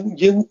ល់យើ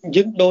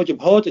ងដូរចំ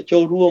ហទៅចូ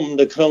លរួម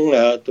នៅក្នុង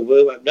ទង្វើ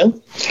បែបហ្នឹង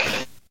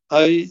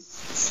ហើយ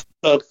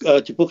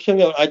ចំពោះខ្ញុំ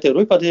អាចទៅ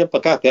រួចប៉ុន្តែប្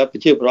រកាសប្រាប់ប្រ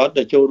ជាពលរដ្ឋ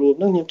ដែលចូលរួម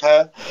ហ្នឹងខ្ញុំថា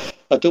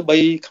ទោះបី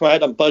ខ្មែរ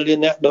17លាន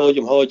នាក់ដូរ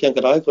ចំហអញ្ចឹង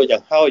ក៏ដោយក៏យ៉ា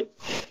ងហោច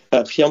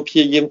ខ្ញុំព្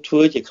យាយាមធ្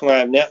វើជាខ្មែ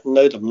រម្នាក់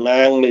នៅតំ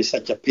ណាងនៃស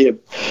ច្ចភាព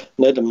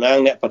នៅតំណាង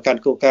អ្នកប្រកាន់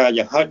គោលការណ៍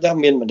យ៉ាងហោចណាស់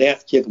មានម្នាក់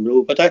ជាគំរូ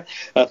ប៉ុន្តែ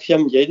ខ្ញុំ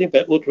និយាយនេះ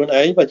បែបអួតខ្លួន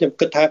ឯងបើខ្ញុំ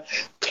គិតថា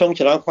ក្នុង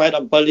ចំណោមខ្មែរ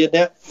17លាន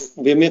នាក់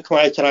វាមានខ្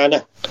មែរច្រើនណា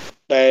ស់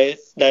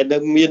ដែលនៅ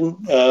មាន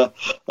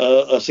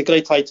សេចក្តី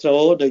ថ្លៃថ្នូ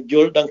រដែលយ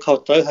ល់ដឹងខុស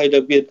ត្រូវហើយនៅ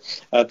មាន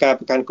ការ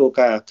ប្រកាន់គោល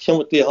ការណ៍ខ្ញុំ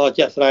ឧទាហរណ៍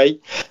ជាក់ស្ដែង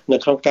នៅ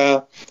ក្នុងការ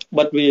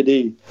បិទ VD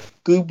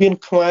គឺមាន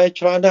ខ្មែរ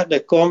ច្រើនណាស់ដែ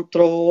លគ្រប់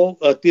គ្រង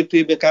ទាមទា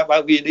រមានការបើ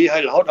ក VD ហើ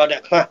យរហូតដល់អ្ន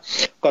កខ្លះ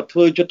គាត់ធ្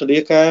វើយុទ្ធនា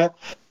ការ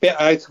ពាក់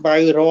អាវខ្មៅ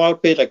រាល់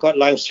ពេលដែលគាត់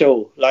ឡើង show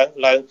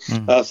ឡើង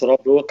សរុប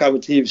រួមកម្ម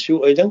វិធី view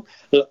អីហ្នឹង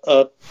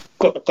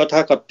គាត់ថា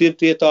គាត់ទាម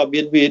ទារតើ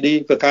មាន VD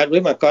បង្កើតវិ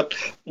ញមកគាត់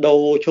ដូ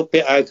រជប់ពា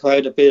ក់អាវខ្មៅ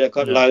ទៅពេលដែល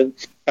គាត់ឡើង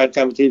ក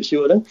ម្មវិធី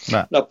view ហ្នឹង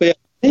ដល់ពេល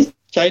នេះ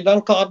ចៃដ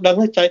ន្យក៏អត់ដឹង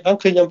ចៃដន្យ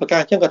ឃើញខ្ញុំប្រកា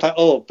សអញ្ចឹងគាត់ថា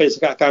អូបេស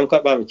កកម្មគា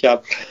ត់បានបញ្ចប់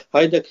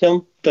ហើយនៅខ្ញុំ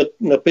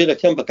នៅពេលដែល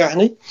ខ្ញុំប្រកាស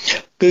នេះ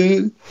គឺ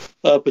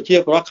ប្រជា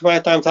ពលរដ្ឋខ្មែរ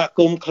តាមសហ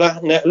គមន៍ខ្លះ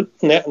អ្នក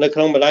នៅក្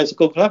នុងបណ្ដាញសង្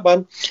គមខ្លះបាន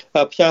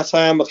ផ្ញើ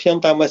សារមកខ្ញុំ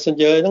តាម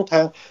Messenger ហ្នឹង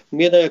ថា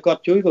មានតែគា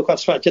ត់ជួយក៏គា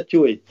ត់ស្ម័គ្រចិត្ត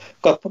ជួយ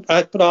គាត់អា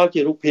ចផ្ដល់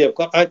ជារូបភាព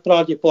គាត់អាចផ្ដ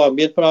ល់ជាព័ត៌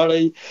មានផ្ដល់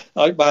អី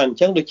ឲ្យបានអញ្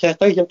ចឹងដូចចេះ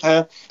ទៅខ្ញុំថា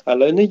ឥ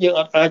ឡូវនេះយើង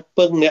អត់អាច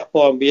ពឹងអ្នក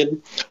ព័ត៌មាន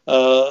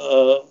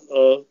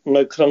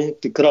នៅក្នុង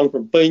ទីក្រុងភ្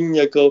នំពេញ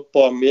ឬក៏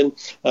ព័ត៌មាន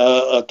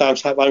តាម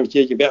ស្ថាប័នវិជ្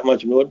ជាជីវៈមួយ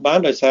ចំនួនបាន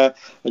ដោយសារ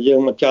យើង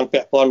មិនចង់ពា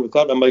ក់ព័ន្ធvới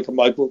គាត់ដើម្បីកុំ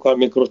ឲ្យពួកគាត់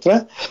មានគ្រោះថ្នា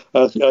ក់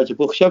ចំ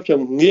ពោះខ្ញុំ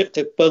ងាក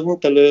ទៅពឹង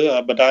ទៅលើ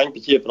បណ្ដាញប្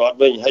រជាពលរដ្ឋ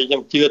វិញហើយខ្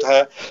ញុំជឿថា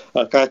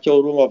ការចូល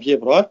រួមរបស់ប្រជា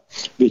ពលរដ្ឋ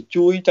វា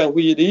ជួយទាំង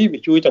VD វា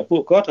ជួយទាំងពួ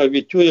កគាត់ហើយ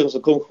វាជួយទាំងស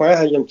ង្គមខ្មែរ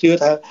ហើយខ្ញុំជឿ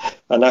ថា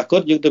អនាគ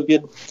តយើងទៅមា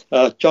ន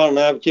ចល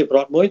នាប្រជាពលរ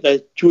ដ្ឋមួយដែល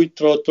ជួយ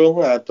ទ្រទ្រង់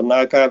ដំណើ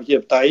រការប្រជា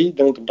ធិបតេយ្យ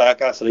និងដំណើរ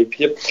ការសេរី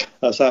ភាព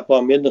សារព័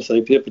ត៌មាននិងសេ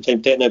រីភាពបច្ចេក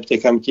ទេសនៅប្រទេស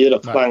កម្ពុជា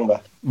ដ៏ខ្លាំង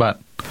បា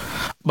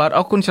ទអ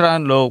រគុណច្រើន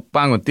លោក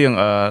ប៉ាងកន្ទៀង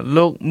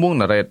លោកមួង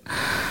ណារ៉េត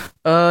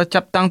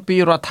ចាប់តាំងពី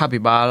រដ្ឋាភិ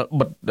បាល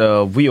បិទ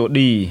VOD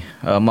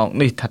មក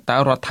នេះថាតើ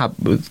រដ្ឋាភិ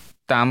បាល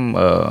តាម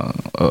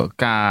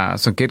ការ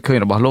សង្កេតឃើញ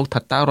របស់លោកថា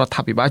តើរដ្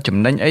ឋាភិបាលចំ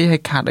ណេញអីហើ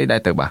យខាតអីដែរ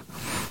ទៅបាទ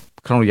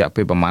ក្នុងរយៈ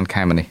ពេលប្រហែល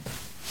ខែមកនេះ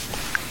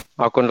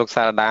អរគុណលោក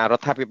សារដារ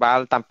ដ្ឋាភិបាល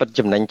តាមពិត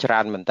ចំណេញច្រើ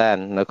នមែនតើ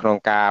នៅក្នុង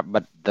ការ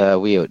បិទ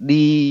VOD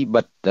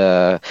បិទ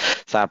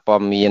សារព័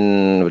ត៌មាន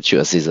វិទ្យុ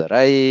អស៊ីសេ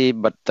រី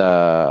បិទ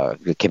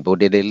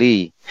Cambodia Daily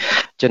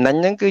ចំណេញ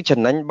ហ្នឹងគឺចំ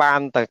ណេញបា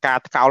នតែការ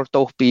ថ្កោល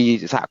ទោសពី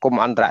សហគម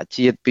ន៍អន្តរ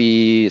ជាតិពី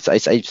ស្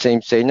អីផ្សេង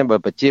ហ្នឹងបើ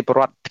ប្រជាពល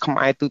រដ្ឋខ្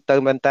មែរទូទៅ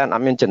មែនតើអ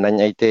ត់មានចំណេញ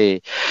អីទេ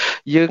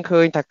យើង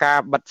ឃើញថាការ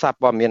បិទសារ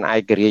ព័ត៌មានឯ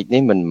ករាជ្យ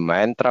នេះមិន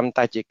មែនត្រឹម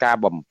តែជាការ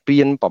បំពា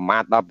នប្រមា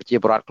ថដល់ប្រជា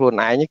ពលរដ្ឋខ្លួន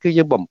ឯងគឺ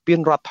យើងបំពាន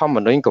រដ្ឋធម្ម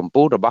នុញ្ញកម្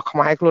ពុជារបស់ខ្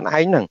មែរខ្លួនឯ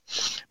ងហ្នឹង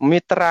មា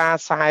ត្រា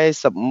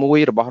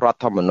41របស់រដ្ឋ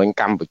ធម្មនុញ្ញ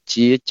កម្ពុ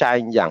ជាចែង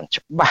យ៉ាង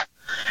ច្បាស់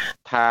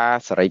ថា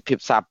សេរីភាព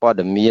សារព័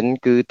ត៌មាន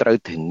គឺត្រូវ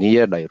ធានា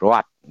ដោយរ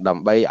ដ្ឋ ដើ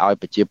ម្បីឲ្យ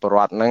ប្រជាពលរ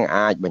ដ្ឋនឹង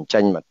អាចបញ្ចេ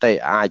ញមតិ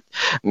អាច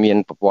មាន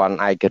ប្រព័ន្ធ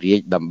ឯករា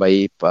ជ្យដើម្បី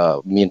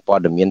មានព័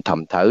ត៌មានត្រឹ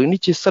មត្រូវនេះ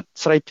ជាសិទ្ធិ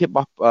សេរីភាពរប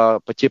ស់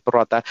ប្រជាពលរ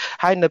ដ្ឋតែ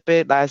ហើយនៅពេល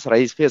ដែលសេរី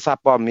ភាពសារ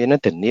ព័ត៌មាននឹ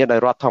ងធានាដោយ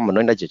រដ្ឋធម្មនុ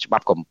ញ្ញដែលជាច្បា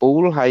ប់កំពូ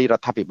លហើយរ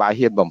ដ្ឋាភិបាល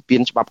ហ៊ានបំពា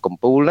នច្បាប់កំ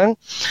ពូលហ្នឹង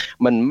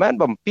មិនមែន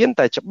បំពាន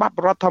តែច្បាប់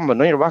រដ្ឋធម្ម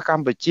នុញ្ញរបស់ក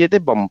ម្ពុជាទេ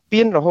បំ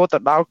ពានរហូតទៅ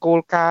ដល់គោល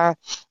ការណ៍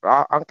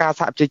អង្គការ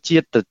សហប្រជាជា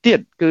តិទៅទៀត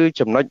គឺ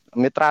ចំណុច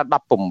មាត្រា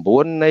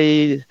19នៃ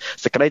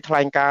សេចក្តីថ្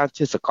លែងការណ៍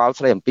ជាសកល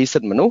ស្តីអំពីសិ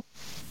ទ្ធិមនុស្ស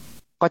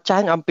ក៏ចា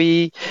ញ់អំពី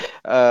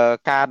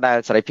ការដែល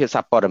សេរីភាព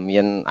សារព័ត៌មា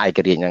នឯក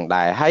រាជ្យនឹង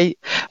ដែរហើយ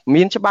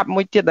មានច្បាប់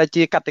មួយទៀតដែល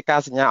ជាកតិកា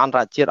សញ្ញាអន្ត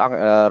រជាតិ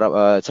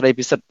ស្តី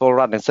ពីសិទ្ធិពល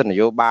រដ្ឋនិងសិទ្ធិន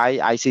យោបាយ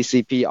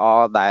ICCPR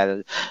ដែល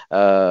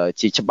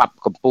ជាច្បាប់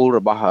កំពូលរ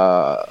បស់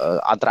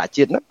អន្តរ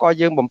ជាតិហ្នឹងក៏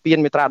យើងបំពេញ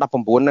មាត្រា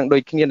19នឹងដូ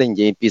ចគ្នាដែលនិ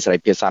យាយពីសេរី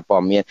ភាពសារព័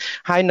ត៌មាន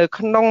ហើយនៅ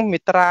ក្នុងមា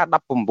ត្រា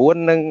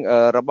19នឹង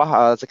របស់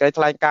សេចក្តី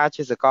ថ្លែងការណ៍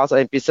ជាសកលស្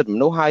តីពីសិទ្ធិម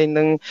នុស្សហើយ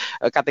នឹង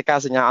កតិកា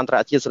សញ្ញាអន្តរ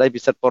ជាតិស្តីពី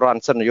សិទ្ធិពលរដ្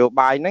ឋសិទ្ធិនយោ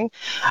បាយហ្នឹង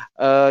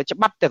ច្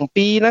បាប់ទាំង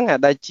ពីរហ្នឹង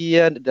ដែលជា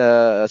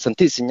សន្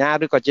ធិសញ្ញា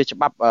ឬក៏ជាច្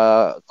បាប់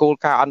គោល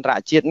ការណ៍អន្តរ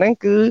ជាតិហ្នឹង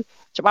គឺ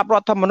ច្បាប់រ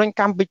ដ្ឋធម្មនុញ្ញ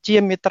កម្ពុជា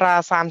មាត្រា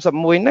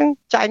31ហ្នឹង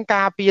ចែង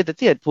ការពារទៅ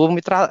ទៀតព្រោះ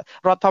មាត្រារ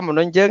ដ្ឋធម្ម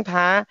នុញ្ញយើង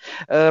ថា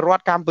រ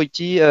ដ្ឋកម្ពុ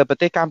ជាប្រ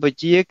ទេសកម្ពុ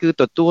ជាគឺ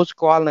ទទួលស្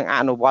គាល់និងអ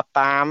នុវត្ត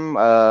តាម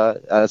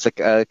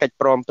កិច្ច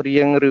ព្រមព្រៀ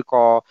ងឬ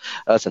ក៏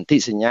សន្ធិ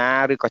សញ្ញា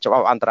ឬក៏ច្បា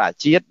ប់អន្តរ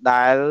ជាតិ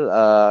ដែល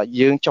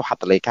យើងចុះហ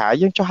ត្ថលេខា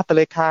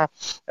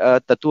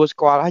ទទួលស្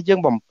គាល់ហើយយើង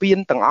បំពេញ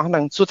ទាំងអស់ហ្នឹ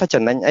ងសួរថា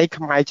ចំណេញអី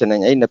ខ្មែរចំណេញ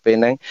អីនៅពេល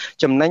ហ្នឹង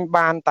ចំណេញ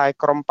បានតែ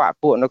ក្រុមបក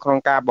ពួកនៅក្នុង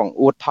ការបង្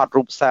អួតថត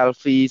រូប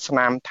selfie ស្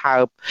នាមថើ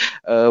ប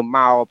មក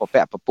ប្រ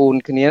ពាក់ប្រពូន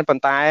គ្នាប៉ុ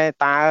ន្តែ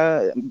តើ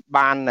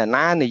បាន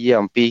ណានិយាយ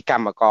អំពីក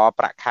ម្មករ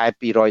ប្រាក់ខែ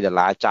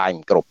$200ចាយ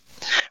មិនគ្រប់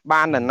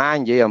បានណា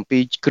និយាយអំពី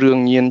គ្រឿង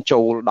ញៀន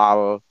ចូលដ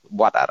ល់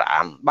វត្តអារា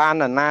មបាន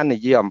ណានិ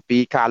យាយអំពី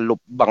ការលុ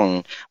បបង្ខំ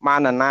បា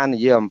នណានិ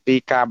យាយអំពី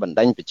ការបណ្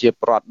ដេញប្រជា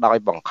ពលរដ្ឋដោយ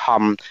បង្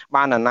ខំ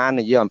បានណា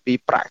និយាយអំពី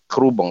ប្រាក់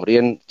គ្រូបង្រៀ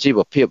នជីវ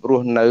ភាពរ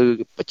ស់នៅ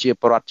ប្រជា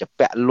ពលរដ្ឋជា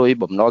ពាក់លុយ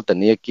បំណុលធ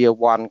នាគារ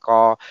វ៉ាន់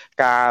ក៏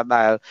ការ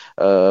ដែល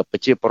ប្រ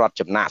ជាពលរដ្ឋ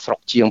ចំណាក់ស្រុក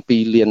ជាង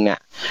2លានអ្នក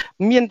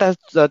មានតែ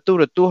ទូ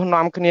រទស្សន៍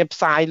នាំគ្នាផ្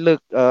សាយលើក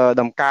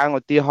ដំកើង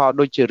ឧទាហរណ៍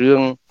ដូចជារឿ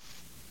ង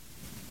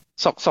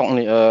សុក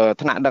នេះ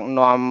ថ្នាក់ដឹក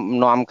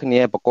នាំគ្នា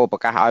បកគោប្រ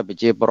កាសឲ្យប្រ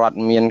ជាពលរដ្ឋ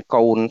មាន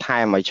កូនថែ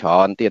មឲ្យច្រើ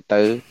នទៀត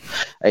ទៅ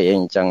អីអ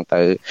ញ្ចឹង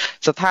ទៅ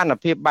ស្ថាន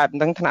ភាពបែបហ្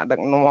នឹងថ្នាក់ដឹក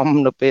នាំ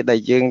នៅពេលដែល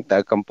យើងតែ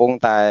កំពុង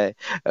តែ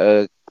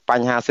ប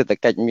ញ្ហាសេដ្ឋ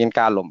កិច្ចមាន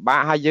ការលំបា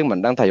កហើយយើងមិន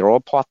ដឹងថារ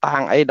កភ័ស្តុតា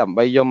ងអីដើម្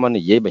បីយកមក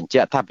និយាយបញ្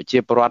ជាក់ថាប្រជា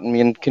ពលរដ្ឋ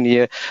មានគ្នា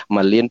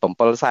1.7 លាន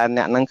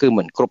អ្នកហ្នឹងគឺ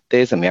មិនគ្រប់ទេ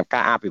សម្រាប់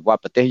ការអភិវឌ្ឍ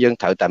ប្រទេសយើង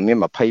ត្រូវតែមាន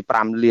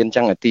25លានអញ្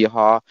ចឹងឧទាហ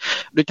រណ៍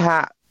ដូចថា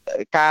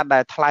ការដែ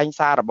លថ្លែង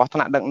សាររបស់ថ្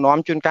នាក់ដឹកនាំ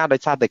ជួនកាលដោ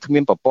យសារតែគ្មា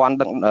នប្រព័ន្ធ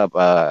ដឹក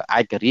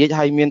ឯករាជ្យ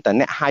ហើយមានតែ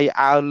អ្នកហៃ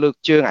អើលើក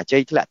ជើងអាជ័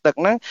យធ្លាក់ទឹក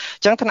ហ្នឹង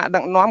អញ្ចឹងថ្នាក់ដឹ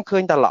កនាំឃើ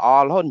ញតែល្អ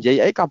រហូតនិយាយ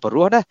អីក៏ព្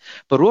រោះដែរ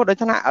ព្រោះដោយ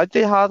ថ្នាក់ឧ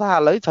ទាហរណ៍ថាឥ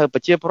ឡូវត្រូវប្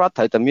រជាពលរដ្ឋ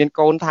ត្រូវតែមាន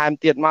កូនថែម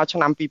ទៀតមកឆ្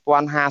នាំ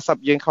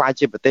2050យើងខ្លាច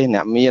ជាប្រទេសអ្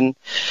នកមាន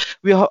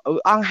វា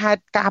អង្គហេតុ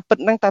ការពិត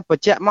ហ្នឹងតែប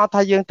ញ្ជាក់មក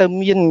ថាយើងទៅ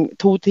មាន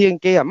ធូរធារ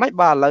គេអាម៉េច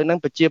បើឥឡូវហ្នឹង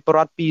ប្រជាពលរ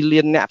ដ្ឋ2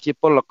លានអ្នកជា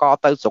ពលករ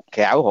ទៅស្រុក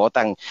ក្រៅរហូត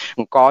តែ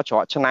អង្គច្រ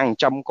កឆ្នាំង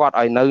ចំគាត់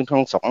ឲ្យនៅក្នុ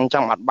ងស្រុកអញ្ចឹ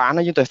ងអត់បាន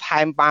យើងទៅ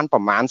ថែមបានប្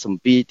រមាណសំ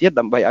ពីទៀត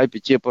ដើម្បីឲ្យប្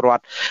រជាពលរដ្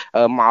ឋ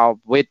មក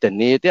វេទ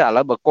នាទៀតឥ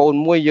ឡូវបើកូន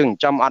មួយយើងចិ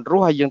ញ្ចឹមអត់រ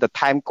ស់ហើយយើងទៅ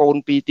ថែមកូន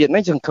2ទៀតហ្នឹ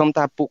ងសង្ឃឹម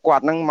ថាពួកគា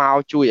ត់ហ្នឹងមក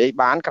ជួយអី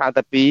បានក្រៅ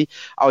តែពី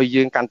ឲ្យ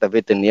យើងកាន់តែ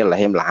វេទនាល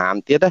ហេមលហាម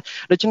ទៀត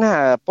ដូច្នេះ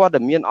ព័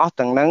ត៌មានអស់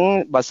ទាំងហ្នឹង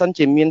បើសិន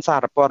ជាមានសា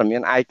រព័ត៌មា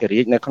នឯករា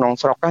ជ្យនៅក្នុង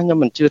ស្រុកខ្ញុំ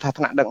មិនជឿថា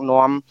ថ្នាក់ដឹក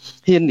នាំ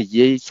ហ៊ាននិ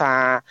យាយសា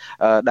រ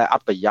ដែលអ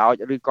ត់ប្រយោជន៍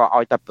ឬក៏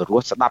ឲ្យតែព្រោះ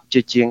ស្ដាប់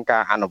ជាជាងកា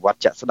រអនុវត្ត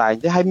ជាក់ស្ដែង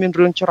ទេហើយមាន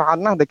រឿងច្រើន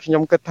ណាស់ដែលខ្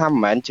ញុំគិតថាមិ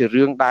នមែនជា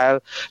រឿងដែល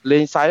លេ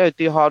ងសើចឧ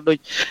ទាហរណ៍ដូច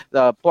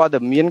ព័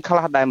ត៌មានខ្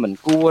លះដែលមិន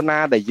គួរណា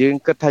ដែលយើង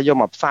គិតថាយក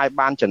មកផ្សាយ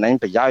បានចំណេញ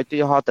ប្រយោជន៍ឧទា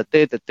ហរណ៍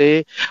ទៅ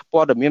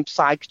ព័ត៌មានផ្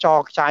សាយខ្ចរ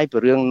ខ្ចាយពី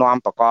រឿងនាំ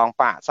បកង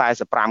ប៉ា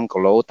45គី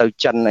ឡូទៅ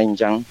ចិនអីអញ្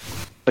ចឹង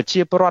ប្រ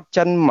ជាពលរដ្ឋ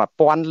ចិន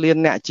1000លាន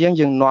អ្នកជាង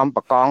យើងនាំប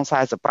កង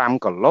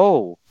45គីឡូ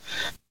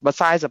បើ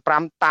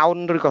45តោន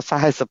ឬក៏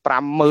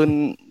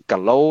450000គី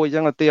ឡូអញ្ចឹ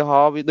ងឧទាហ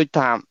រណ៍វាដូច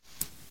ថា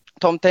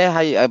ធំទេ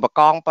ហើយប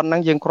កងប៉ុណ្ណឹ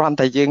ងយើងគ្រាន់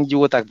តែយើង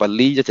យួរតែប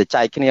លីទៅ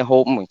ចែកគ្នាហូ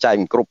បមិនចែក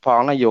មិនគ្រប់ផង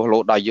ណាយកលោ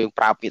ដល់យើង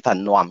ប្រើពាក្យថា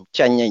នាំ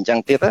ចេញអីអញ្ចឹង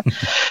ទៀត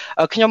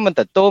ខ្ញុំមិន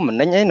ទទួលមិន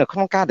ញអីនៅក្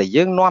នុងការដែល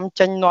យើងនាំ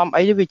ចេញនាំ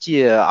អីវាជា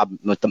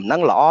តំណែ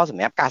ងល្អស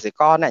ម្រាប់កសិ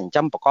ករអ្នកចិញ្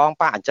ចឹមបកង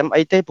ប៉ាចិញ្ចឹម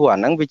អីទេព្រោះអា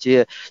ហ្នឹងវា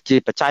ជា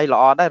បច្ច័យល្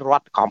អដែររ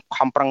ដ្ឋ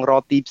ខំប្រឹងរ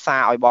កទីផ្សា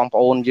រឲ្យបងប្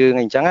អូនយើង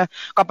អីអញ្ចឹង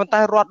ក៏ប៉ុន្តែ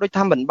រដ្ឋដូច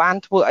ថាមិនបាន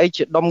ធ្វើអី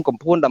ជាដុំកំ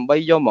ភួនដើម្បី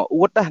យកមក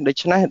អួតដែរដូ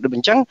ច្នេះអ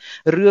ញ្ចឹង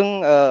រឿង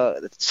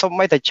សូម្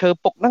បីតែឈើ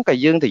ពុកហ្នឹងក៏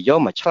យើងទៅយក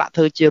មកឆ្លាក់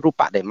ធ្វើជារូប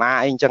បដិមា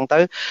អីអញ្ចឹងទៅ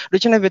ដូ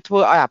ច្នេះវាធ្វើ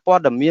ឲ្យអាព័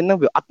ត៌មានហ្នឹង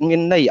វាអត់មា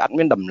នន័យអត់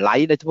មានតម្លៃ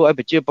ដែលធ្វើឲ្យ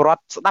ប្រជាពលរដ្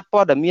ឋស្ដាប់ព័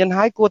ត៌មាន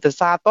ហើយគួរតែ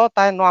សារត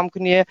តែនាំ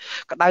គ្នា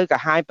ក្តៅកា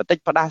ហាយបន្តិច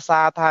ផ្ដាសា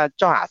ថា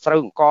ចុះអាស្រូវ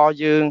អង្គ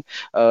យើង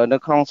នៅ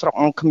ក្នុងស្រុក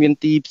គ្មាន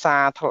ទីផ្សា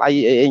រថ្លៃ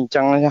អីអញ្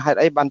ចឹងហេតុ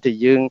អីបានតែ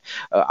យើង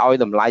ឲ្យ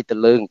តម្លៃទៅ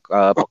លើ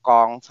បក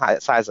ង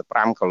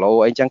45គីឡូ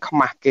អីអញ្ចឹងខ្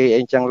មាស់គេអី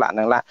អញ្ចឹងឡាក់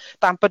នឹងឡាក់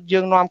តាមពិតយើ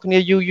ងនាំគ្នា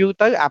យូរ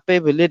ទៅអាពេល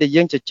វេលាដែល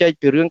យើងជជែក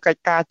ពីរឿងកិច្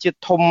ចការជាតិ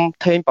ធំ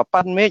ធេងប្រ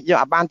ប៉ិនមេឃយើង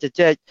អាចបានជ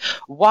ជែក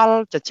វល់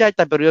ជជែក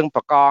តែពីរឿងប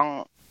កង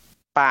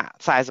ប៉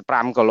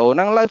45គីឡូហ្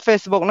នឹងលើ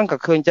Facebook ហ្នឹងក៏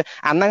ឃើញចឹង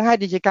អាហ្នឹងហើយ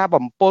ជាការ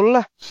បំពុ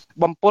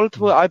ល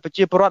ធ្វើឲ្យប្រ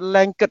ជាពលរដ្ឋ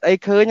លែងគិតអី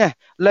ឃើញហ៎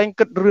លែង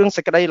គិតរឿង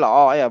សេចក្តីល្អ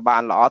អីឲ្យបា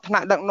នល្អថ្នា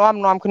ក់ដឹក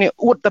នាំគ្នា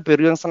អួតទៅពី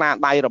រឿងស្នា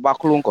ដៃរបស់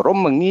ខ្លួនក៏រំ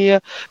មងា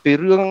ពី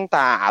រឿង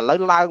តាឥឡូវ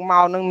ឡើងម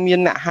កហ្នឹងមាន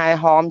អ្នកហែ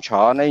ហោមច្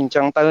រើនអីអញ្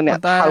ចឹងទៅអ្នក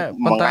ថើប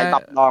មួយថ្ងៃ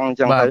10ដងអញ្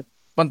ចឹងទៅ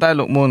ប៉ុន្តែ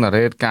លោកមួនណា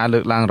រ៉េតការលើ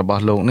កឡើងរប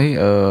ស់លោកនេះ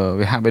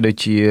វាហាក់បីដូច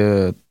ជា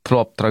ធ្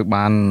លាប់ត្រូវ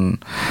បាន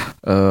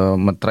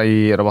មន្ត្រី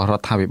របស់រ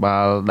ដ្ឋាភិបា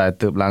លដែល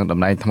ទើបឡើងតំ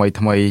ណែងថ្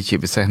មីជា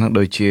ពិសេសនឹង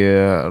ដូចជា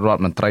រដ្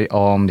ឋមន្ត្រី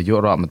នាយក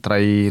រដ្ឋមន្ត្រី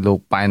លោក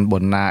ប៉ែនប៊ុ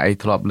នណាអី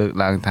ធ្លាប់លើក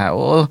ឡើងថា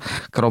អូ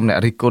ក្រុមអ្នក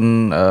រិះគន់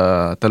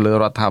ទៅលើ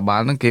រដ្ឋាភិបា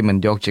លហ្នឹងគេមិន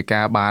យកជា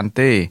ការបាន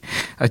ទេ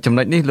ចំ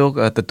ណុចនេះលោក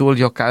ទទួល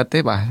យកកើតទេ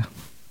បាទ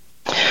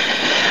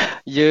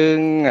យើង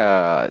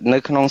នៅ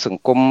ក្នុងស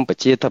ង្គមប្រ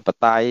ជាធិប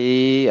តេយ្យ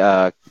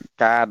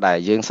ការដែល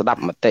យើងស្ដា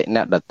ប់មតិអ្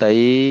នកដទៃ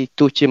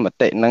ទោះជាម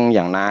តិនឹង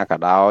យ៉ាងណាក៏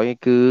ដោយ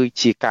គឺ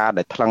ជាការ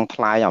ដែលថ្លឹង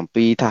ថ្លែងអំ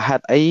ពីថាហេ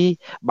តុអី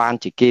បាន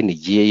ជាគេនិ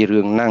យាយ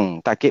រឿងហ្នឹង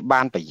តែគេ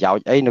បានប្រយោជ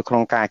ន៍អីនៅក្នុ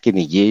ងការគេ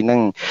និយាយហ្នឹ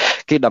ង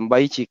គេដើម្បី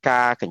ជា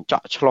ការកញ្ច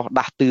ក់ឆ្លោះ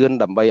ដាស់តឿន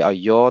ដើម្បីឲ្យ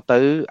យកទៅ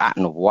អ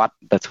នុវត្ត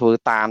ទៅធ្វើ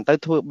តាមទៅ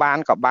ធ្វើបាន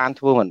ក៏បាន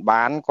ធ្វើមិន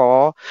បានក៏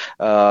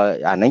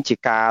អានេះជា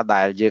ការ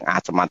ដែលយើងអា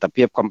ចសមត្ថ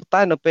ភាពក៏ប៉ុន្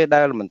តែនៅពេល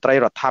ដែលមន្ត្រី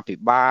រដ្ឋាភិ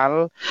បាល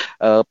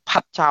ផា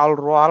ត់ចោល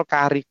រាល់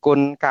ការរិះគ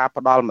ន់ការ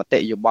ផ្ដាល់មតិ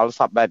យោបល់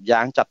សពបែប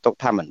យ៉ាងចាត់ទុក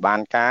ថាមិនបា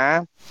នការ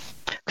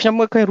ខ្ញុំ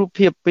មើលឃើញរូប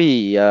ភាពទី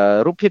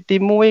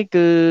1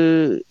គឺ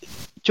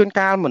ជួន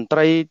កាលមន្ត្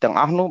រីទាំង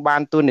អស់នោះបា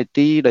នតួនា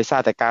ទីដោយសា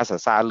រតែការសរ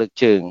សើរលើក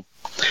ជើង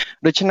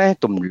ដូច្នេះ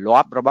ទម្លា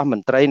ប់របស់ម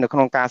ន្ត្រីនៅក្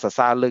នុងការសរ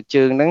សើរលើក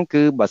ជើងហ្នឹង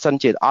គឺបើសិន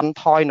ជាអន់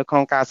ថយនៅក្នុ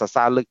ងការសរ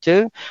សើរលើកជើ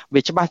ង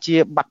វាច្បាស់ជា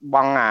បាត់ប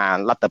ង់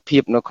លទ្ធភា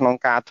ពនៅក្នុង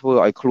ការធ្វើ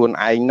ឲ្យខ្លួន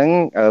ឯងហ្នឹង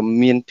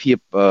មានភាព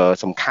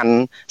សំខាន់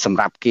សម្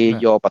រាប់គេ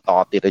យកបន្ត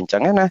ទៀតអញ្ចឹ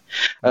ងណា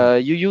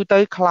យូរទៅ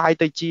คล้าย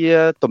ទៅជា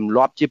ទម្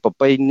លាប់ជាប្រ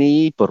ពៃណី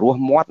ព្រោះ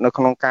មាត់នៅ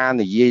ក្នុងការ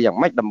និយាយយ៉ាង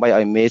ម៉េចដើម្បី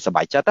ឲ្យមេសប្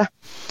បាយចិត្តណា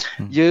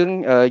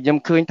ខ្ញុំ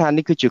ឃើញថា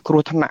នេះគឺជាគ្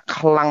រោះថ្នាក់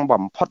ខ្លាំង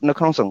បំផុតនៅ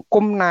ក្នុងសង្គ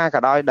មណាក៏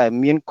ដោយដែល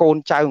មានកូន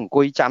ចៅអង្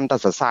គុយចាំតែ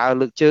សរសើរ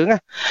លើកជើង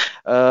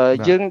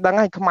យើងដឹង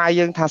ហើយខ្មែរ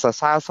យើងថាសរ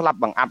សើរស្លាប់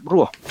បង្អាប់រ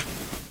ស់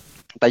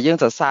តែយើង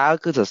សរសើរ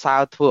គឺសរសើ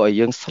រធ្វើឲ្យ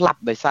យើងស្លាប់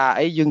ដោយសារ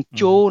អីយើង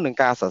ជួនឹង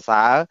ការសរ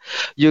សើរ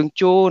យើង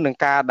ជួនឹង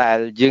ការដែល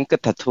យើងគិត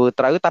ថាធ្វើ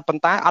ត្រូវតែប៉ុ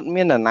ន្តែអត់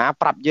មាននរណា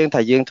ប្រាប់យើង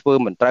ថាយើងធ្វើ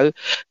មិនត្រូវ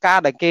ការ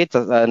ដែលគេ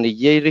និ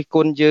យាយរិះគ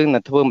ន់យើងនឹ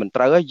ងធ្វើមិន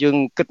ត្រូវយើង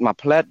គិតមួយ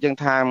ផ្លែតយើង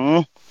ថា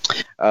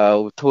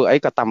ធ្វើអី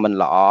ក៏តាមមិន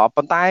ល្អ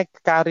ប៉ុន្តែ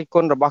ការរិះគ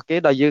ន់របស់គេ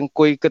ដល់យើងអង្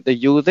គុយគិតទៅ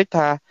យូរតិច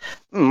ថា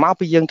មក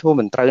ពីយើងធ្វើ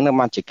មិនត្រូវនឹង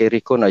បានជាគេ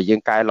រិះគន់ឲ្យយើ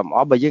ងកែលម្អ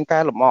បើយើងកែ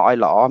លម្អឲ្យ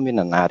ល្អមាន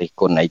នរណារិះ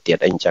គន់អីទៀត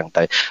អីចឹង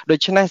ទៅដូ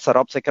ច្នេះស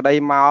រុបសេចក្តី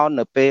មក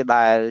នៅពេល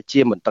ដែល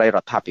ជាមន្ត្រីរ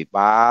ដ្ឋាភិ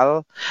បាល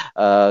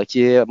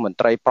ជាមន្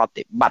ត្រីប្រ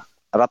តិបត្តិ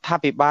រដ្ឋា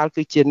ភិបាល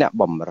គឺជាអ្នក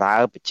បម្រើ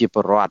ប្រជាព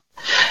លរដ្ឋ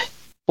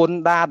ពន្ធ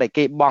ដារដែល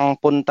គេបង់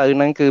ពន្ធទៅហ្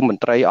នឹងគឺម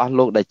ន្ត្រីអស់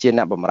លោកដែលជា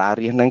អ្នកបម្រើ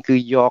រាស្ត្រហ្នឹងគឺ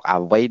យក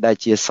អ្វីដែល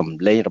ជាស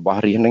ម្លេងរបស់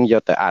រាស្ត្រហ្នឹងយ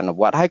កទៅអនុ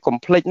វត្តហើយកុំ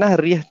ភ្លេចណា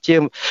រាស្ត្រជា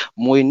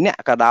មួយអ្នក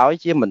ក៏ដោយ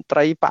ជាមន្ត្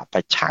រីបកប្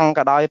រឆាំង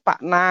ក៏ដោយបក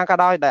ណាក៏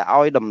ដោយដែល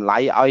ឲ្យតម្លៃ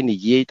ឲ្យនិ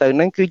យាយទៅហ្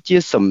នឹងគឺជា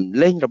សម្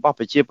លេងរបស់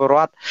ប្រជាពលរ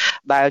ដ្ឋ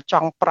ដែលច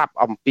ង់ប្រាប់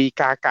អំពី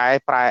ការកែ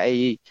ប្រែអី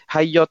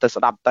ហើយយកទៅ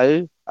ស្ដាប់ទៅ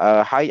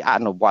ហើយអ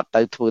នុវត្ត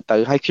ទៅធ្វើទៅ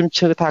ហើយខ្ញុំ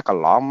ជឿថាក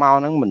ន្លងមក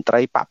ហ្នឹងមន្ត្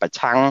រីបពប្រ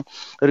ឆាំង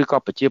ឬក៏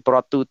ប្រជាពលរ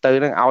ដ្ឋទូទៅ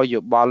ហ្នឹងឲ្យយោ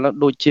បល់ហ្នឹង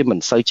ដូចជាមិន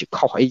សូវជា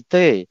ខុសអី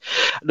ទេ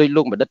ដោយ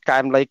លោកបណ្ឌិតកែ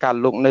មលីកាល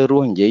លោកនៅរ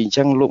ស់និយាយអញ្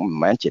ចឹងលោកមិន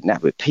មែនជាអ្នក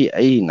វិភាគ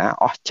អីណា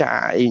អស្ចារ្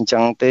យអីអញ្ចឹ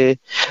ងទេ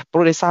ព្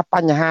រោះដោយសារប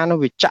ញ្ហានោះ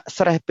វាចាក់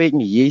ស្រេះពេក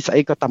និយាយស្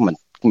អីក៏តែមិន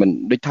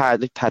ដូច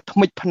ថាថ្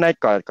មិចភ្នែក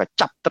ក៏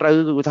ចាប់ត្រូវ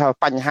ថា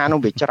បញ្ហានោះ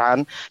វាច្រើន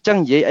អញ្ចឹង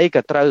និយាយអី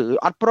ក៏ត្រូវ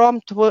អត់ព្រម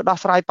ធ្វើដោះ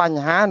ស្រាយប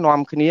ញ្ហានាំ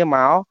គ្នាម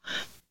ក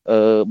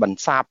បន្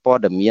សាបព័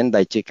ត៌មាន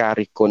ដែលជាការ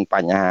រិះគន់ប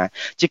ញ្ហា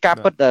ជាការ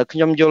ពិតខ្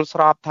ញុំយល់ស្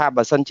របថា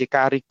បើសិនជា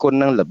ការរិះគន់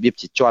នឹងរបៀប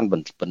ជាជាន់ប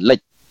ន្លិច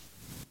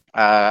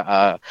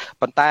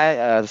ប៉ុន្តែ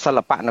សិ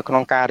ល្បៈនៅក្នុ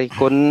ងការរិះ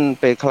គន់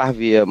ពេលខ្លះ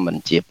វាមិន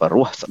ជាព្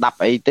រោះស្ដាប់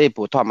អីទេព្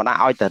រោះធម្មតា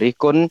ឲ្យតែរិះ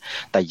គន់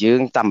តែយើ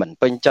ងតែមិន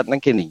ពេញចិត្តហ្នឹ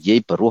ងគេនិយាយ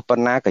ព្រោះប៉ុ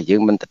ណ្ណាក៏យើ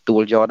ងមិនទទួ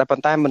លយកដែរប៉ុ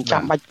ន្តែមិន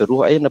ចាំបាច់ព្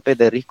រោះអីនៅពេល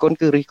ដែលរិះគន់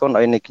គឺរិះគន់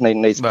ឲ្យ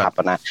នៃស្ថាប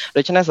នា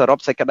ដូច្នេះសរុប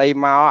សេចក្តី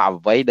មក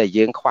អ្វីដែល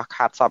យើងខ្វះ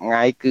ខាតសពថ្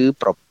ងៃគឺ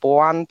ប្រ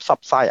ព័ន្ធផ្ស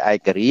ព្វផ្សាយឯ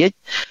ករាជ្យ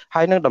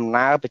ហើយនឹងដំ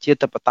ណើរប្រជា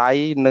ធិបតេយ្យ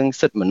និង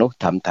សិទ្ធិមនុស្ស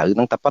ត្រឹមត្រូវ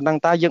នឹងតែប៉ុណ្្នឹង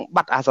តើយើង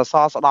បាត់អសស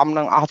រស្ដំ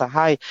នឹងអស់ទៅ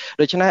ហើយ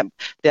ដូច្នេះ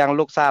ទាំង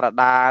លោកសារ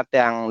ដា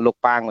ទាំងលោក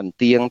ប៉ាងន្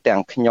ទៀងទាំ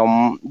ងខ្ញុំ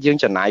យើង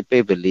ចំណាយពេ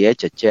លវេលា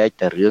ជជែក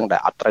តែរឿងដែ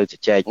លអត់ត្រូវជ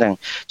ជែកហ្នឹង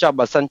ចុះ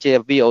បើសិនជា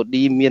VOD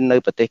មាននៅ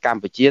ប្រទេសក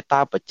ម្ពុជាតើ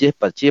ប្រជា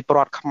ពលរ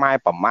ដ្ឋខ្មែរ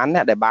ប្រមាណអ្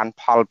នកដែលបាន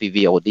ផលពី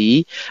VOD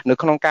នៅ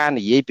ក្នុងការ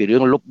និយាយពីរឿ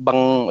ងលុបបឹង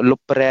លុប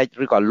ព្រែក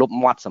ឬក៏លុប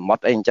មាត់សមុ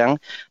ទ្រអីអញ្ចឹង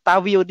តើ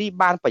VOD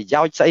បានប្រ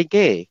យោជន៍ស្អី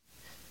គេ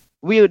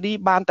VOD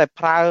បានតែ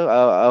ប្រើ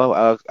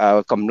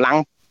កម្លាំង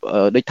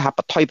ដូចថាប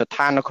ថុយប្រ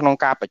ឋាននៅក្នុង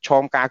ការប្រឈ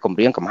មការគម្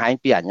រាមកំហែង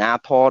ពីអាជ្ញា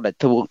ធរដែល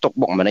ធ្វើទុក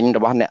បុកម្នេញរ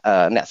បស់អ្ន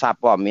កសារ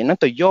ព័ត៌មានហ្នឹង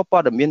ទៅយកព័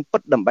ត៌មានពិ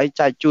តដើម្បី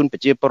ចែកជូនប្រ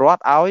ជាពលរដ្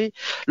ឋឲ្យ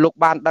លោក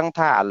បានដឹង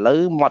ថាឥឡូ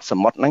វមាត់ស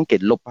មុទ្រហ្នឹងគេ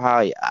លុបហើ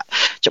យ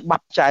ច្បា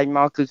ប់ចែងម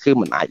កគឺ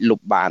មិនអាចលុ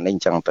បបានអី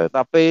ចឹងទៅដ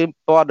ល់ពេល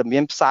ព័ត៌មា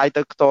នផ្សាយ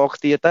ទៅខ្ទរ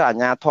ខ្ទាទៅអា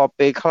ជ្ញាធរ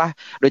ពេលខ្លះ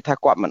ដូចថា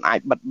គាត់មិនអាច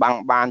បិទបាំង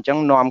បានចឹង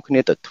នាំគ្នា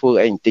ទៅធ្វើ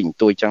អីបន្តិចបន្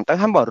តួចចឹងទៅ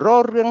ហើយមករ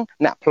ករឿង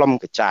អ្នកផ្លុំ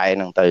កញ្ចែហ្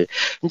នឹងទៅ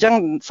អញ្ចឹង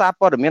សារ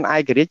ព័ត៌មានឯ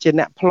ករាជ្យជា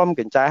អ្នកផ្លុំ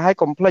កញ្ចែហើយ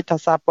កុំភ្លេចថា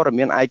សារព័ត៌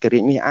មានឯករា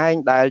ជ្យនេះឯង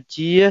ដែល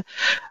ជា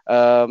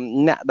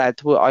អ្នកដែល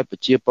ធ្វើឲ្យប្រ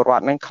ជាពលរ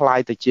ដ្ឋហ្នឹងคล้าย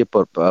ទៅជា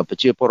ប្រ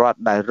ជាពលរដ្ឋ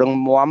ដែលរឹង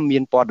មាំមា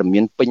នព័ត៌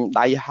មានពេញ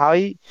ដៃហើយ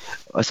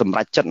សម្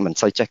រាប់ចិត្តមិន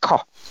សូវចេះខុ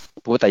ស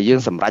ព្រោះតែយើង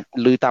សម្រាប់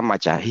ឮតាមអា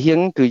ចារ្យហៀង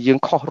គឺយើង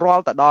ខុសរា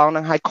ល់តែដងហ្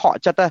នឹងហើយខក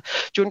ចិត្ត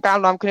ជួនកាល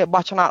នាំគ្នា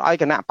បោះឆ្នោតឲ្យ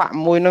គណៈបក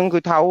មួយហ្នឹងគឺ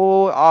ថាអូ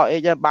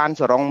អេបាន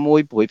សរង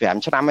1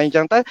 5ឆ្នាំអី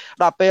ចឹងទៅ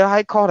ដល់ពេលឲ្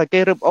យខុសតែ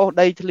គេរឹបអូស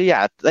ដីធ្លី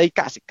អាដី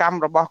កសិកម្ម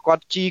របស់គា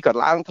ត់ជីក៏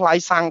ឡើងថ្លៃ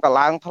សាំងក៏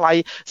ឡើងថ្លៃ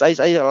ស្អី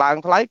ក៏ឡើង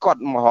ថ្លៃគា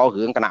ត់មករក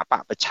រឿងគណៈប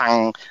កប្រឆាំង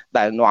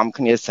ដែលនាំ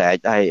គ្នាស្រែក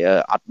ហើយ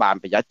អត់បាន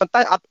ប្រយោជន៍ប៉ុន្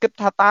តែអត់គិត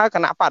ថាតើគ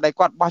ណៈបកដែល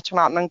គាត់បោះឆ្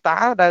នោតហ្នឹងតើ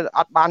ដែល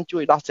អត់បានជួ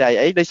យដោះស្រាយ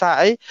អីដោយសារ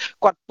អី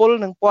គាត់ពុល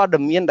នឹងព័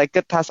ត៌មានដែល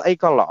គិតថាស្អី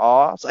ក៏ល្អ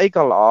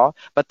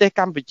ប្រទេស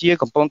កម្ពុជា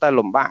កំពុងតែ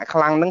លំបាកខ្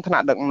លាំងនឹងថ្នា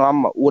ក់ដឹកនាំ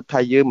មកអួត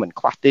ថាយើងមិន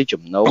ខ្វះទេ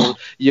ចំណូល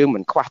យើងមិ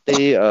នខ្វះទេ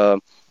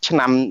ឆ្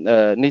នាំ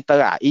នេះទៅ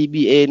អា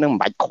EBA នឹងមិន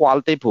បាច់ខ្វ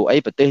ល់ទេព្រោះអី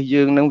ប្រទេស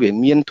យើងនឹងវា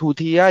មានធូរ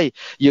ធារហើយ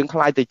យើងខ្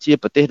លាយទៅជា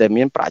ប្រទេសដែល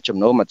មានប្រាក់ចំ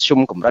ណូលមធ្យម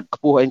កម្រិតខ្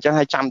ពស់អីចឹង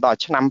ហើយចាំដល់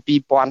ឆ្នាំ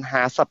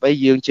2050អី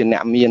យើងជាអ្ន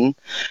កមាន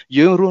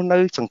យើងរស់នៅ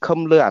សង្ឃឹម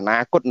លើអនា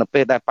គតនៅ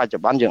ពេលដែលបច្ចុ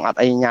ប្បន្នយើងអត់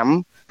អីញ៉ាំ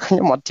ខ្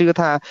ញុំអត់ជឿ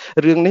ថា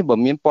រឿងនេះបើ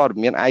មានព័ត៌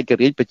មានឯក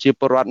រាជ្យប្រជា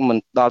ពលរដ្ឋមិន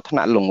ដល់ថ្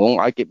នាក់ល្ងង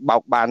ឲ្យគេបោ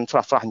កបានស្រ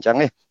ស់អញ្ចឹង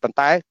ទេប៉ុន្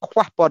តែខ្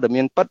វះព័ត៌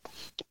មានពិត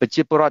ប្រ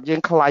ជាពលរដ្ឋយើ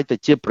ងខ្លាយទៅ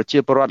ជាប្រជា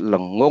ពលរដ្ឋ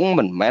ល្ងង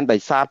មិនមែនដោ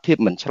យសារភាព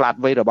មិនឆ្លាត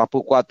វៃរបស់ពួ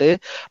កគាត់ទេ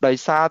ដោយ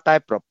សារតែ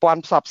ប្រព័ន្ធ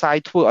ផ្សព្វផ្សាយ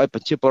ធ្វើឲ្យប្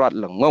រជាពលរដ្ឋ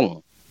ល្ងង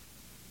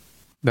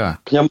បាទ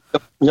ខ្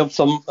ញុំ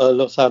សូម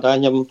លោកសាស្ត្រា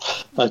ខ្ញុំ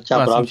ចាប់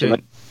អារម្មណ៍ចំណុ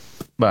ច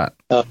បាទ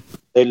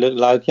តែលើក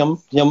ឡើងខ្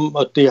ញុំ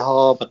ឧទាហ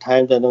រណ៍បន្ថែ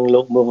មទៅនឹង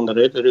លោកមុងន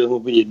រិទ្ធរឿង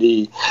VD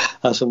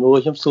សំណួរ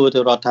ខ្ញុំសួរទៅ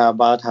រដ្ឋាភិ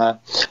បាលថា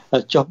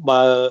ចុះ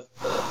បើ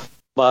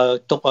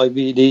ទុកឲ្យ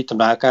VD ដំ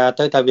ណើរការ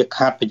ទៅតែវា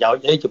ខាតប្រយោជ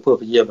ន៍អីចំពោះ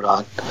ប្រជាពលរ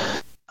ដ្ឋ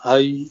ហើ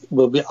យ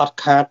បើវាអត់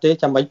ខាតទេ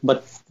ចាំបាច់បិទ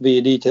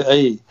VD ធ្វើ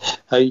អី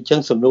ហើយអញ្ចឹង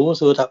សំណួរ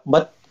សួរថា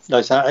បិទ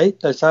ដោយសារអី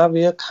ដោយសារ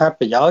វាខាត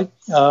ប្រយោជន៍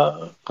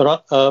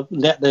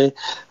អ្នកដែល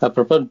ប្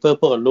រព្រឹត្តអំពើ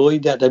ពុករលួយ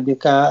អ្នកដែលមាន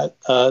ការ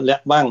លា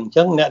ក់បាំងអញ្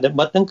ចឹងអ្នកដែល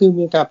បិទហ្នឹងគឺ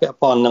មានការពាក់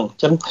ព័ន្ធហ្នឹងអ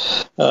ញ្ចឹង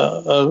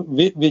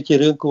វាជា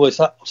រឿងគួរឲ្យ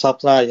ផ្សព្វ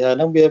ផ្សាយហ្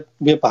នឹង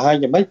វាបង្ហាញ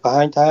យ៉ាងម៉េចបង្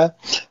ហាញថា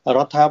រ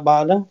ដ្ឋាភិបា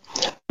លហ្នឹង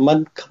មិន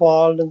ខ្វ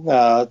ល់នឹង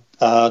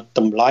ត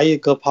ម្លៃ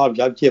ក៏ផលប្រ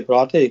យោជន៍ជាប្រវ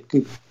ត្តិទេ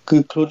គឺ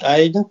ខ្លួនឯ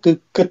ងហ្នឹងគឺ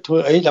គិតធ្វើ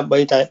អីដើម្បី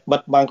តែបិ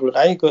ទបាំងខ្លួន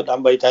ឯងក៏ដើ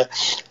ម្បីតែ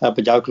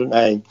ប្រយោជន៍ខ្លួន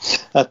ឯង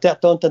តើ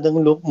តើទៅនឹង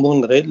លោកមុន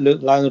រ៉េតលើក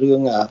ឡើងរឿង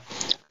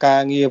កា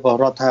រងាររបស់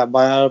រដ្ឋាភិ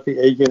បាលពី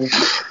អីយើង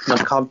មិន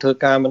ខំធ្វើ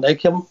ការមិនអី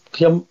ខ្ញុំ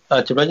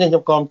ចំណុចនេះខ្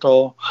ញុំគាំទ្រ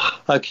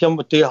ហើយខ្ញុំ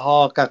ឧទាហ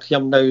រណ៍កាលខ្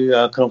ញុំនៅ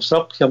ក្នុងស្រុ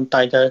កខ្ញុំ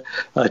តែងតែ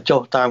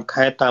ចុះតាម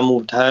ខេត្តតាមមូ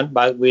លដ្ឋាន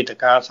បើកវេទិ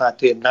កាសា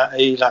ធារណៈ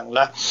អីឡើង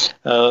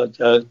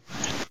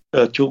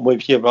ជួបមួយ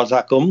ជាប្រស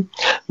ហគមន៍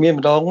មាន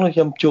ម្ដងខ្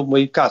ញុំជួបមួ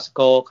យកសិ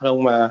ករក្នុង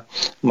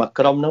មួយ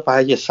ក្រុមហ្នឹងប្រ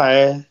ហែលជា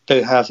40ទៅ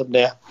50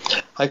នាក់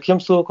ហើយខ្ញុំ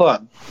សួរគា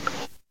ត់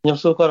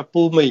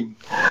ពូមីង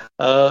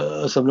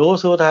សំណួរ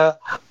សួរថា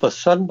បើ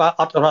សិនបើ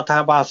អត់រដ្ឋា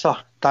ភិបាលសោះ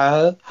តើ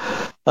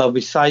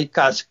វិស័យក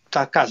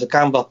សិក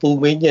ម្មរបស់ពូ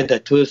មីងតែ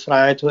ធ្វើស្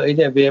រែធ្វើអី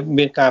នេះវា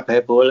មានការប្រែ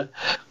ប្រួល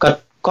គាត់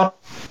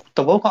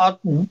ដំបូងគាត់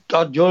អ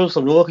ត់យល់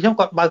សំណួរខ្ញុំ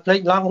គាត់បើកភ្លេច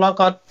ឡង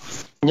គាត់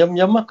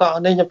ញឹមក៏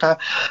នេះខ្ញុំថា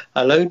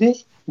ឥឡូវនេះ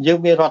យើង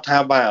មានរដ្ឋា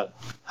ភិបាល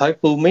ហើយ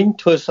ពូមីង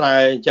ធ្វើស្រែ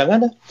អញ្ចឹង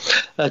ណា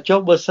ចុះ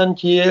បើសិន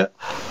ជា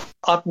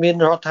អត់មាន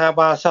រដ្ឋាភិ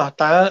បាលសោះ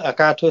តើ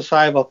ការធ្វើស្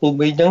រែរបស់ពូ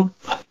មីងហ្នឹង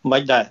មិ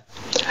នដែរ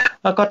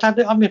គាត់ថា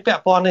អត់មានពា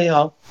ក់ព័ន្ធទេ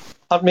ហ៎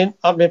អត់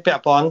មានពា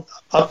ក់ព័ន្ធ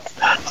អត់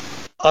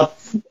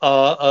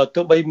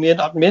ទោះបីមាន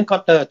អត់មានគា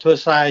ត់ទៅធ្វើ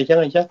ស្រែអញ្ចឹង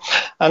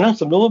អាហ្នឹង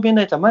សំណួរមាន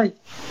ន័យថាម៉េច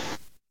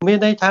មាន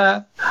ន័យថា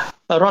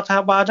រដ្ឋា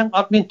ភិបាលហ្នឹងអ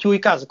ត់មានជួយ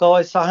កសិករ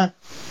ឲ្យសោះ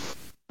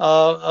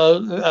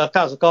ក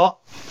សិករ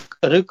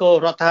ឬក៏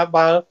រដ្ឋាភិ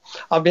បាល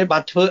អត់មានបា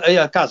នធ្វើអី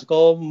ឲ្យកសិក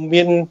រ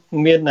មាន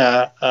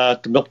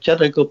ទំនុកចិត្ត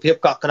ឬក៏ភាព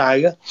កក់ក្ដៅ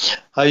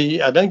ហើយ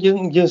អាហ្នឹង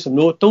យើងសំ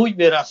ណួរទូច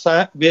វារក្សា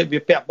វា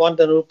ពាក់ព័ន្ធ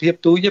ទៅរូបភាព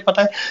ទូចទេប៉ុន្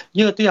តែ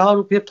យើងឧទាហរណ៍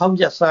រូបភាពធម្ម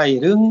យាស្រ័យ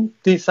រឿង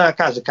ទីផ្សារ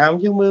កសិកម្ម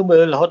យើងមើ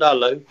លរហូតដល់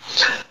ឥឡូវ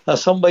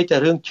សូម្បីតែ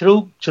រឿងជ្រូ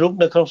ក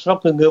នៅក្នុងស្រុក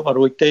គឺងើបអត់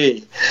រួចទេ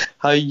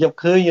ហើយខ្ញុំ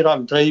ឃើញរដ្ឋ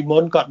មន្ត្រីមុ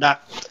នក៏ដាក់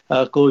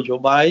គោលនយោ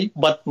បាយ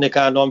បិទនៃ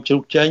ការនាំជ្រូ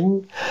កចេញ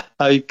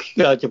ហើយ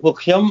ចំពោះ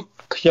ខ្ញុំ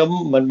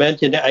មិនមែន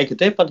ជាអ្នកឯក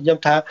ទេសប៉ុន្តែខ្ញុំ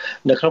ថា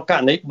នៅក្នុងក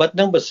រណីបិទហ្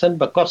នឹងបើសិន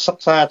បើគាត់សិ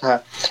ក្សាថា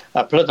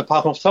ផលិតផល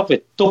ក្នុងស្រុកវា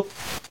ទប់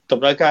ត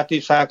ម្រូវការទី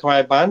ផ្សារខ្មែរ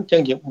បានអញ្ចឹ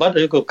ងយើងបិទ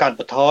ឬក៏កាត់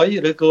បន្ថយ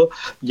ឬក៏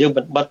យើង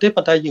មិនបិទទេ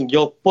ប៉ុន្តែយើងយ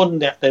កពន្ធ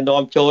អ្នកដែល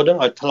នាំចូលហ្នឹង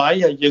ឲ្យថ្លៃ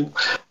ហើយយើង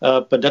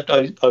បណ្ឌិតឲ្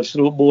យស្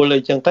រួលបួល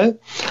អីចឹងទៅ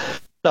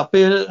ដល់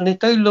ពេលនេះ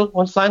ទៅលោក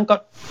ហ៊ុនសែនគា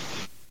ត់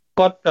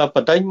ប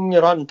ណ្ដេញ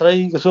រដ្ឋមន្ត្រី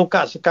ក្រសួងក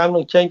សិកម្ម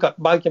នឹងចេញគាត់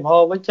បើកចំហ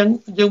វិញអញ្ចឹង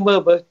យើងមើល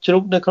ជ្រូ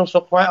កនៅក្នុងស្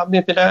រុកខ្មែរអត់មា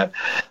នពីណា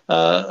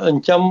ចិ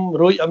ញ្ចឹម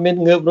រួចអត់មាន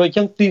ងើបរួចអញ្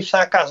ចឹងទីផ្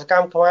សារកសិក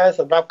ម្មខ្មែរ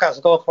សម្រាប់ក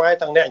សិករខ្មែរ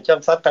ទាំងអ្នកចិញ្ចឹម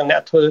សត្វទាំងអ្ន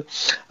កធ្វើ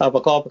ប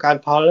កបកាន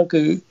ផលហ្នឹង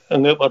គឺ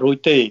ងើបអត់រួច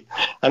ទេ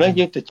អាហ្នឹង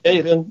យើងទៅជ័យ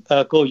រឿង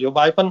គោលនយោ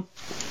បាយប៉ុន្តែ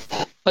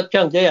ប៉ុន្តែ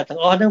ចឹងនិយាយទាំ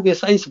ងអស់ហ្នឹងវា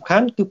ស្អីសំខា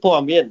ន់គឺព័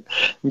ត៌មាន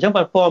អញ្ចឹង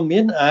បានព័ត៌មា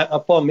ន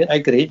ឯ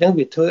ករាជ្យហ្នឹង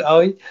វាធ្វើ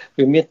ឲ្យ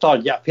វាមានតល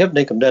យៈភាព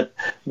នៃកំណត់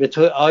វាធ្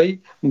វើឲ្យ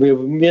វា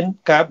មាន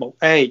ការបង្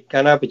អែកកា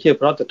លណាប្រជាព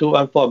លរដ្ឋទទួល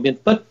បានព័ត៌មាន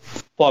ពិត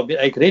ព័ត៌មាន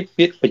ឯករាជ្យ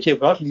ប្រជាព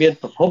លរដ្ឋមាន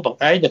ប្រភពបង្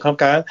អែកនៅក្នុង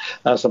ការ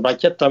សម្រេច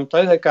ចិត្តត្រឹមត្រូ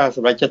វហើយការស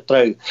ម្រេចចិត្តត្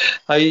រូវ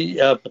ហើយ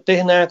ប្រទេស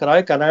ណាក៏ដោ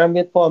យកាលណា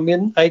មានព័ត៌មាន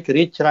ឯក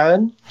រាជ្យច្រើន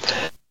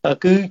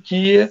គឺ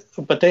ជា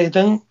ប្រទេសហ្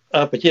នឹង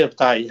ប្រជាធិប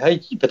តេយ្យហើយ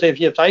ប្រទេសប្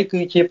រជាធិបតេយ្យគឺ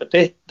ជាប្រ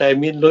ទេសដែល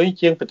មានលុយ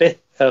ជាងប្រទេស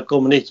កុ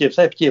ម្មុយនីសជាពិ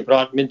សេសប្រជាពលរ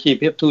ដ្ឋមានជីវ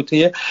ភាពទូ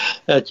ធា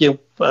ជាង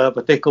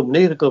ប្រទេសកុម្មុយ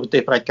នីសឬក៏ប្រទេ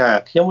សប្រជាការ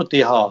ខ្ញុំឧ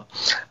ទាហរណ៍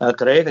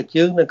កូរ៉េខាង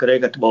ជើងនិងកូរ៉េ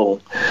ខាងត្បូង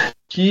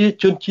ជា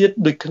ជនជាតិ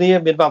ដូចគ្នា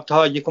មានវប្បធ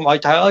ម៌យើងកុំឲ្យ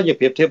ថាយើង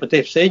ប្រៀបធៀបប្រទេ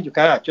សផ្សេងជួន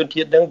កាលជន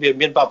ជាតិហ្នឹងវា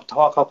មានវប្បធ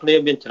ម៌ខុសគ្នា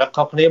មានចរិត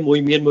ខុសគ្នាមួយ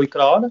មានមួយ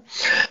ក្រណា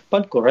ប៉ុ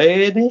ន្តែកូរ៉េ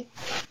នេះ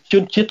ជ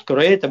នជាតិកូ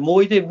រ៉េតែមួ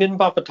យទេមាន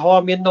វប្បធ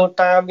ម៌មានដូន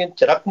តាមាន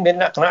ចរិតមាន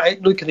លក្ខណៈអី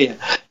ដូចគ្នា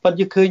ប៉ុន្តែ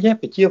យើងឃើញ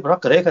ប្រជាពលរដ្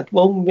ឋកូរ៉េខាងត្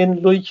បូងមាន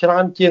លុយច្រើ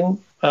នជាង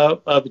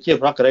ប្រជា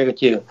ពលរដ្ឋកូរ៉េខាង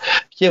ជើង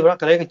ប្រជាពលរដ្ឋ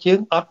កូរ៉េខាងជើង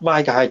អត់បាយ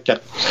កាហាយចិត្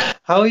ត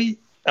ហើយ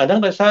អាហ្នឹង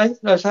ដោយសា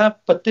រ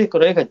ប្រទេសកូ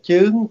រ៉េខាង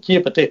ជើងជា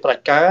ប្រទេសប្រ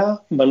ជាការ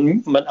មិ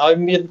នឲ្យ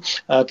មាន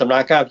ដំណើ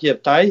រការប្រជាធិប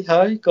តេយ្យ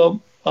ហើយក៏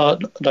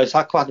ដោយសា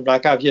រខ្វះដំណើរ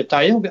ការប្រជាធិបតេ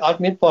យ្យវាអត់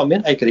មានព័ត៌មា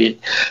នឯករាជ្យ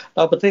ដ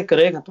ល់ប្រទេសកូ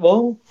រ៉េខាងត្បូ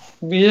ង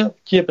វា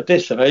ជាប្រទេស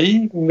សេរី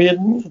មាន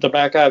ដំ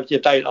ណើរការប្រជា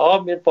ធិបតេយ្យល្អ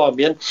មានព័ត៌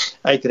មាន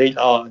ឯករាជ្យ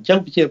ល្អអញ្ចឹង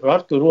ប្រជាពលរ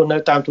ដ្ឋគឺរស់នៅ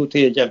តាមទូ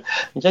ធាអញ្ចឹង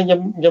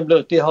ខ្ញុំលើ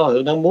កឧទាហរណ៍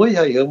រឿងហ្នឹងមួយ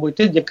ហើយរឿងមួយ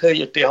ទៀតយើងឃើញ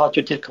ឧទាហរណ៍ជ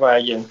នជាតិខ្មែរ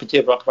យើងប្រជា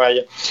ពលរដ្ឋខ្មែរ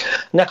យើង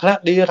អ្នកខ្លះ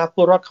ឌីថាព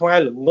លរដ្ឋខ្មែរ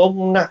ល្ងង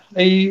ណាស់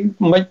អី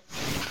មិន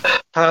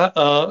ថា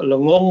ល្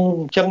ងង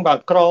អញ្ចឹងបើ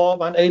ក្រ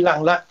បានអីឡា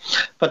ក់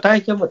ប៉ុន្តែ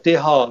ខ្ញុំឧទា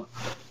ហរណ៍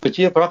ប្រ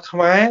ជាពលរដ្ឋខ្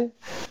មែរ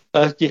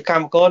ជាក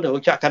ម្មករនៅ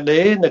ចក្រកា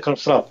ដេនៅក្នុង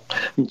ស្រុក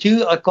អញ្ជើញ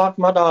ឲ្យគាត់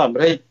មកដល់អាមេ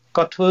រិក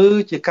គាត់ធ្វើ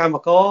ជាកម្ម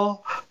ករ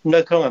នៅ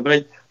ក្នុងអាមេរិ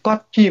កគា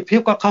ត់ជីវភាព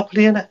គាត់ខុសគ្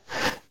នាណា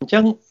អញ្ចឹ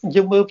ង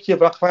យើងមើលប្រជា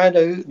ពលរដ្ឋខ្មែរ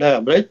នៅ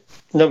អាមេរិក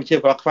នៅប្រជា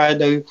ពលរដ្ឋខ្មែរ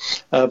នៅ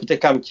ប្រទេស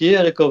កម្ពុជា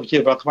ឬក៏ប្រជា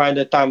ពលរដ្ឋខ្មែរ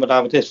នៅតាមបណ្ដា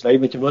ប្រទេសសេរី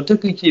មួយចំនួនទៅ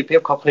គឺជីវភាព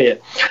ខុសគ្នា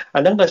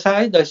អាហ្នឹងដោយសា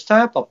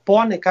រប្រព័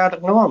ន្ធនៃការដឹ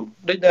កនាំ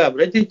ដូចនៅអាមេ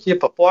រិកជា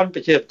ប្រព័ន្ធប្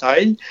រជាធិបតេ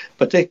យ្យ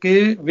ប្រទេសគឺ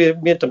វា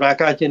មានដំណើរ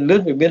ការជាលឿ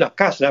នវាមានឱ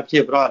កាសសម្រាប់ប្រជា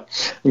ពលរដ្ឋ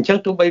អញ្ចឹង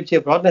ទោះបីប្រជា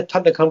ពលរដ្ឋស្ថិ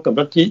តនៅក្នុងកម្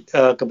រិត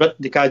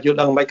នៃការយល់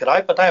ដឹងមិនក៏ដោយ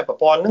ប៉ុន្តែប្រ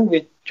ព័ន្ធហ្នឹងវា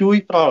ជួយ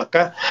ផ្ដល់ឱ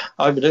កាស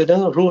ឲ្យមនុស្សហ្នឹ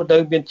ងរស់នៅ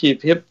មានជីវ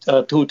ភាព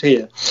ទូធា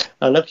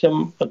អានេះខ្ញុំ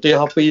ឧទា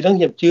ហរណ៍ពីរហ្នឹង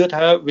ខ្ញុំជឿ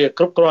ថាវា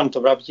គ្រប់គ្រាន់ស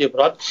ម្រាប់ប្រជាពល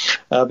រដ្ឋ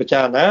ពិចា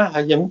រណា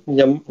ហើយខ្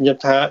ញុំ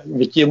ថា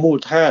វាជាមូល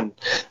ដ្ឋាន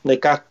នៃ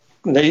ការ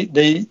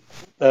នៃ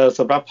ស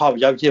ម្រាប់ផលប្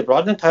រយោជន៍ប្រជាពលរ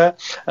ដ្ឋហ្នឹងថា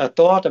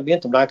តើតើមាន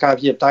ដំណើរការប្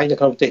រជាធិបតេយ្យនៅ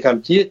ក្នុងប្រទេសកម្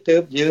ពុជាទើ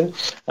បយើង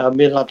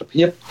មានលទ្ធ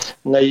ភាព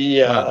នៃ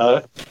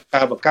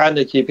ការបង្កើន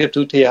នៃជីវភាព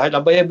ទូធាហើយដើ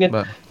ម្បីឲ្យមាន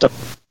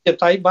ជា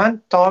តៃបាន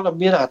តល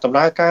មានដំ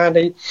ណើរការ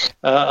នៃ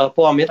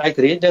ព័ត៌មានឯក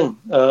រាជ្យហ្នឹង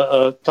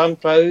ត្រឹម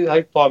ត្រូវហើ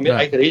យព័ត៌មាន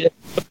ឯករាជ្យ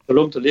ទូ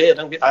លំទូលាយហ្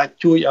នឹងវាអាច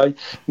ជួយឲ្យ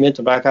មាន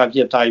ដំណើរការ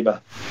ជាតៃបាទ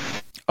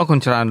អរគុណ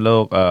ច្រើនលោ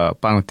ក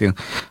ប៉ាងទៀង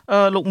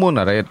លោកមុន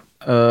អរ៉េត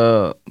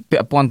ពា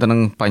ក់ព័ន្ធទៅនឹ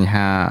ងបញ្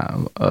ហា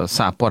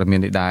សារព័ត៌មាន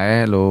នេះដែរ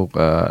លោក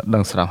ដឹ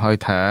ងស្រាប់ហើយ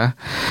ថា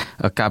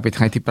កាលពី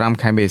ថ្ងៃទី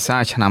5ខែមេសា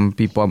ឆ្នាំ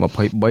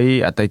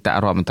2023អតីត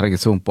រដ្ឋមន្ត្រីក្រ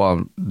សួងព័ត៌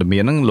មា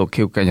នហ្នឹងលោក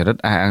ខៀវកញ្ញរិទ្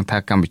ធអះអាងថា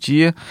កម្ពុជា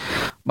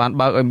បាន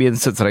បើកឲ្យមាន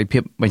សិទ្ធិសេរីភា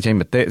ពបញ្ចេញ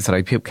មតិសេ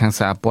រីភាពខាង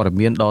សារព័ត៌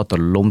មានដ៏ទូ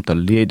លំទូ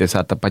លាយដោយសា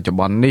រតែបច្ចុប្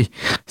បន្ននេះ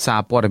សា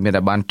រព័ត៌មាន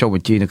ដែលបានចុះប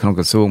ញ្ជីនៅក្នុង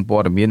ក្រសួងព័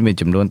ត៌មានមាន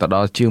ចំនួនទៅដ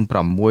ល់ជាង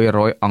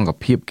600អង្គ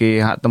ភាពគេ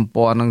ហទំ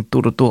ព័រនិងទូ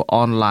រទស្សន៍អ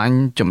នឡាញ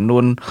ចំនួ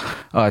ន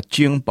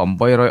ជាង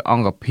800អ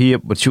ង្គភាព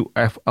វិទ្យុ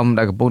FM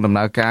ដែលកំពុងដំ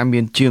ណើរការមា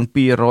នជាង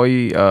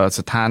200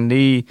ស្ថា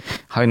នីយ៍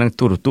ហើយនិង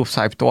ទូរទស្សន៍ផ្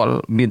សាយផ្ទាល់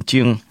មាន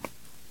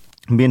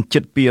ជិ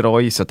ត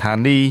200ស្ថា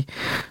នីយ៍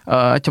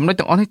ចំណុច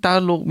ទាំងអស់នេះតើ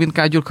លោកមាន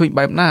ការយល់ឃើញ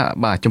បែបណា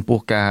បាទចំពោះ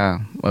ការ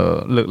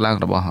លើកឡើង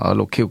របស់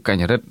លោកខៀវកញ្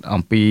ញរិទ្ធ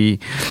អំពី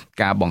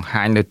ការបង្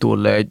ហាញនៅតួ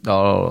លេខដ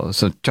ល់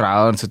ច្រើ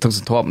នសន្ធឹកស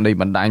ន្ធាប់នៃ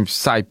បណ្ដាញផ្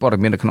សាយព័ត៌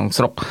មាននៅក្នុង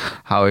ស្រុក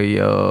ហើយ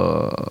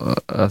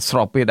ស្រ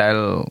បពេលដែល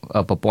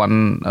ប្រព័ន្ធ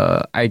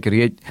ឯក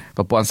រាជ្យ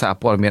ប្រព័ន្ធសារ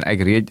ព័ត៌មានឯ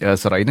ករាជ្យ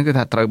សេរីហ្នឹងគឺ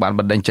ថាត្រូវបាន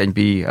បណ្ដេញចេញ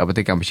ពីប្រ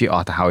ទេសកម្ពុជាអ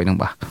ស់ទៅហើយហ្នឹង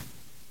បាទ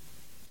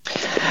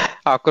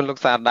អរគុណលោក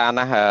សាដា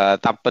ណា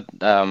តាមពិត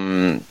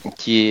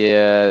ជា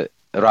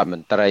រដ្ឋម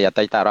ន្ត្រីអ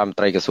តីតរដ្ឋមន្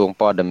ត្រីក្រសួង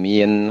ព័ត៌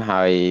មាន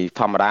ហើយ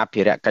ធម្មតា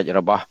ភារកិច្ច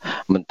របស់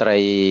មន្ត្រី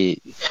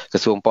ក្រ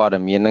សួងព័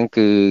ត៌មានហ្នឹង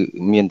គឺ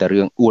មានតែ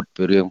រឿងអួត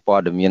ពីរឿងព័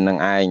ត៌មានហ្នឹង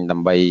ឯងដើ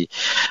ម្បី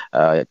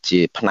ជា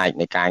ផ្នែក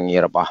នៃការងា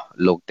ររបស់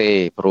លោកទេ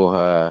ព្រោះ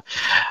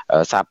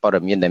សារព័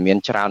ត៌មានដែលមាន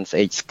ច្រើនស្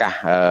អេកស្កះ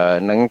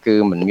ហ្នឹងគឺ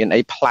មិនមាន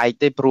អីប្លែក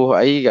ទេព្រោះ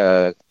អី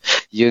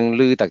យើង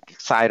ឮតែ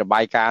ខ្សែរ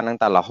បាយការណ៍ហ្នឹង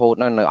តែរហូត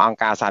នៅអង្គ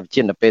ការសហប្រជា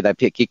ជាតិនៅពេលដែល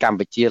ភាគីកម្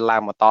ពុជាឡើ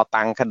ងមកត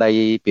តាំងក្តី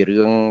ពី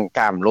រឿង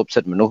ការរំលោភសិ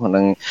ទ្ធិមនុស្ស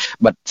និង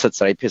បិទសិទ្ធិ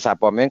សេរីភាពសារ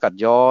ព័ត៌មានគាត់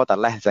យកតែ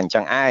លេសអញ្ចឹ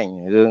ងឯង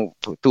រឿង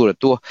ទូរ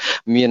ទស្សន៍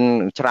មាន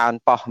ច្រើន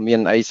ប៉ោះមាន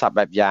អីសព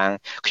បែបយ៉ាង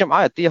ខ្ញុំឲ្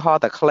យឧទាហរ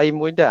ណ៍តែខ្លី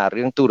មួយទៅអា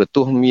រឿងទូរទ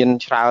ស្សន៍មាន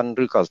ច្រើន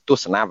ឬក៏ទ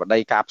ស្សនាវដ្តី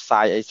ការផ្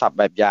សាយអីសព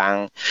បែបយ៉ាង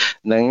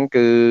ហ្នឹង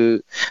គឺ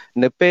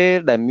នៅពេល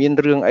ដែលមាន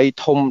រឿងអី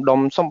ធំដុំ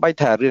សំបី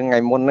ថារឿងថ្ងៃ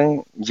មុនហ្នឹង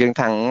យើង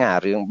ថាអា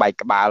រឿងបែក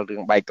ក្បាលរឿ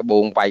ងបែកក្បូ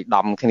ង វាយ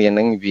ដំគ្នាហ្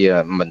នឹងវា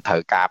មិនត្រូ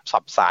វការផ្ស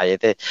ព្វផ្សាយ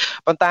ទេ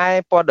ប៉ុន្តែ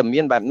ព័ត៌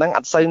មានបែបហ្នឹងអ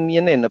ត់សូវមា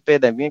នទេនៅពេល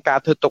ដែលមានការ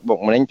ធ្វើទុកបុក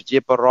ម្នេញប្រជា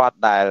ពលរដ្ឋ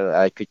ដែល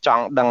គឺច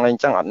ង់ដឹងអី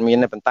ចឹងអត់មាន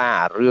ទេប៉ុន្តែ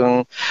រឿង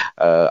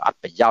អត់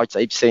ប្រយោជន៍ស្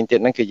អីផ្សេងទៀត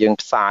ហ្នឹងគឺយើង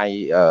ផ្សាយ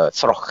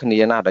ស្រោះគ្នា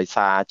ណាដោយ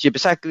សារជា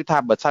ពិសេសគឺថា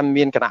បើសិន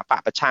មានគណៈបក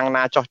ប្រឆាំង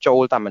ណាចោះចូល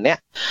តែម្នាក់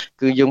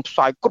គឺយើងផ្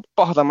សាយគ្រប់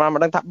ប៉ុស្តិ៍តែមិ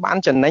នដឹងថាបាន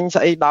ចំណេញ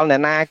ស្អីដល់អ្ន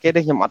កណាគេទេ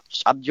ខ្ញុំអ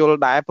ត់យល់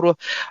ដែរព្រោះ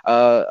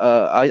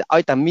ឲ្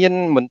យតែមាន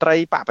មន្ត្រី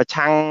បកប្រ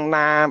ឆាំង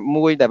ណា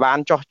មួយដែលបាន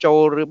ចោះចូល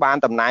ឬបាន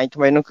តំណែងថ្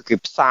មីនោះគឺគេ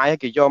ផ្សាយ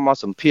គេយកមក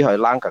សម្ភាសឲ្យ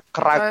ឡើងក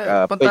ក្រើក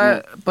ប៉ុ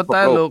ន្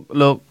តែ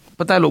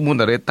លោកមុន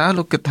រ៉េតា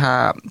លោកគិតថា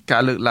កា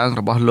រលើកឡើង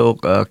របស់លោក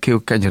ខៀវ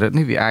កញ្ញរិទ្ធ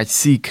នេះវាអាច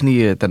ស៊ីគ្នា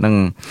ទៅនឹង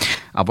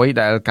អ្វី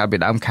ដែលកាលពី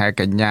ដើមខែ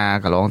កញ្ញា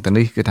កន្លងទៅ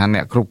នេះគឺថាអ្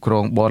នកគ្រប់គ្រ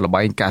ងបនល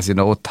បែងកាស៊ី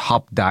ណូ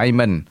Top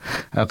Diamond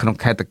ក្នុង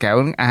ខេត្តតាកែវ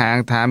នឹងអះអាង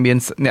ថាមាន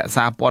អ្នក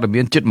សារព័ត៌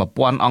មានជិត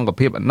 1000 អង្គ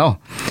ភាពឯណោះ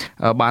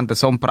បានទៅ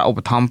សុំប្រាក់ឧប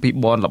ត្ថម្ភពី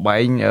បនលបែ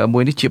ងមួ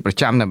យនេះជាប្រ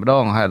ចាំតែម្ដ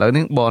ងហើយឥឡូវ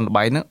នេះបនល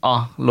បែងនឹងអ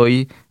ស់លុយ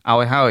ឲ្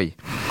យហើយ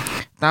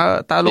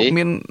តើលោក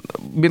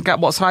មានការ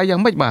បកស្រាយយ៉ាង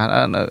ម៉េចបាទ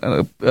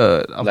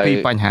អំពី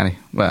បញ្ហានេះ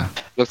បាទ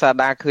លោកសា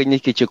ដាឃើញនេះ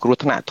គឺជាគ្រោះ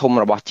ថ្នាក់ធំ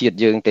របស់ជាតិ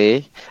យើងទេ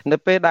នៅ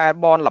ពេលដែល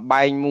បនល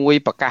បែងមួយ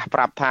ប្រកាសប្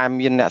រាប់ថា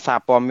មានអ្នកសារ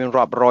ព័ត៌មាន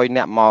រាប់រយ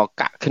អ្នកមក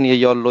កាក់គ្នា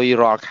យកលុយ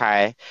រាល់ខែ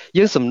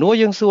យើងសំណួរ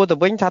យើងសួរទៅ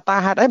វិញថាតើ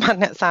ហេតុអីបាន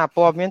អ្នកសារ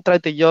ព័ត៌មានត្រូវ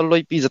ទៅយកលុ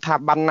យពីស្ថា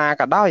ប័នណា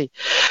ក៏ដោយ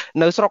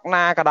នៅស្រុក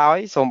ណាក៏ដោយ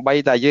សូម្បី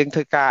តែយើងធ្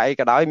វើការអី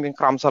ក៏ដោយមាន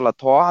ក្រមសីល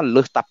ធម៌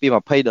លើសតាពី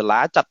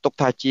$20ចាត់ទុក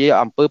ថាជា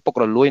អំពើពុក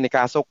រលួយនៃ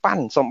ការសោកប៉ា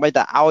ន់សូម្បី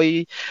តែឲ្យ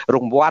រ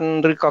ង្វាន់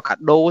ឬក៏កា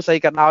ដូស្អី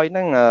ក៏ដោយហ្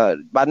នឹង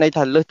បានន័យ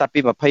ថាលើសតាពី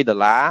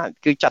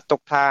$20គឺចាត់ទុ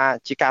កថា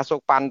ជាការសោ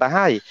កប៉ាន់ទៅ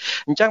ហើយ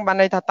អញ្ចឹងបាន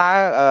ន័យថាតើ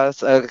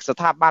ស្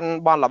ថាប័ន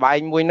បនលបែង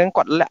មួយហ្នឹង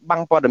គាត់លាក់បាំ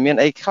ងព័ត៌មាន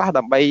អីខ្លះ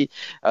ដើម្បី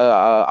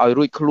ឲ្យ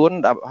រួចខ្លួន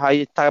ហើយ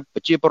តើប្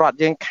រជាពលរដ្ឋ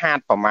យើងខាត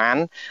ប្រមាណ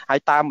ហើយ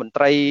តើមន្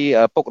ត្រី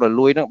ពុករ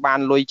លួយហ្នឹងបាន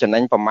លុយចំណេ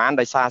ញប្រមាណ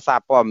ដោយសារសារ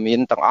ព័ត៌មាន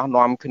ទាំងអស់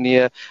នាំគ្នា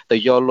ទៅ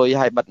យកលុយ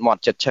ឲ្យបិទមា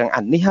ត់ចិត្តឈឹង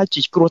អានេះហើយ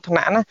ជាគ្រោះថ្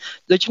នាក់ណា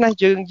ដូច្នេះ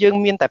យើង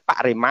មានតែប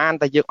រិមាណ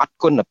តែយើងអត់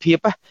គុណភាព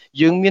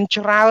យើងមាន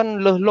ច្រើន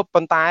លើសលប់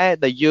ប៉ុន្តែ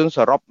ដែលយើងស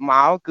រុបម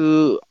កគឺ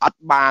អ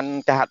ត់បាន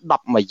គេហៅ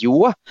10មួយយួ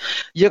រ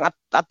យើងអត់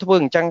ធ្វើ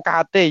អញ្ចឹងកើ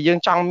តទេយើង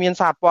ចង់មាន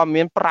សារព័ត៌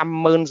មាន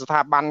50000ស្ថា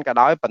ប័នក៏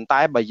ដោយប៉ុន្តែ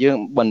បើយើង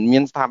មិនមា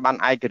នស្ថាប័ន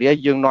ឯករាជ្យ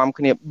យើងនាំ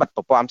គ្នាបិទ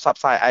ប្រព័ន្ធផ្សព្វ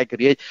ផ្សាយឯក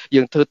រាជ្យ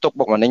យើងធ្វើទុក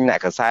បុកម្នេញអ្នក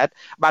កាសែត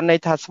បានន័យ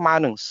ថាស្មើ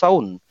នឹង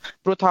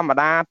0ព្រោះធម្ម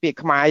តាពាក្យ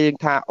ខ្មែរយើង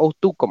ថាអូស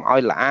ទូកកុំឲ្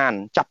យល្អាន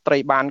ចាប់ត្រី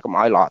បានកុំ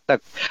ឲ្យល្អក់ទឹក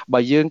បើ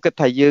យើងគិត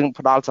ថាយើង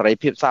ផ្ដល់សេរី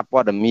ភាពសារព័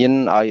ត៌មាន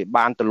ឲ្យ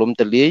បានទូលំ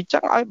ទូលាយចឹ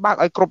ងឲ្យបើក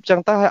ឲ្យគ្រប់ចឹង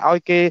ទៅឲ្យ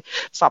គេ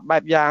សពបែ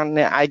បយ៉ាង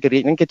អ្នកឯករា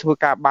ជ្យហ្នឹងគេធ្វើ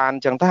ការបាន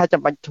ចឹងទៅហើយ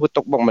ចាំបាច់ធ្វើ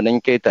ទុកបុកម្នេញ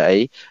គេទៅ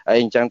អី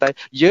អញ្ចឹងទៅ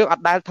យើងអ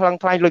ត់ដែលថ្លឹង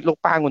ថ្លែងលុចលោក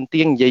ប៉ាងុន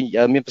ទៀងនិយាយ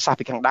មានប្រសាសន៍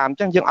ពីខាងដើមអញ្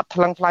ចឹងយើងអត់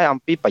ថ្លឹងថ្លែងអំ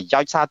ពីប្រយោ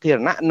ជន៍សាធារ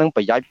ណៈនិង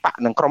ប្រយោជន៍បក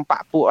និងក្រុមប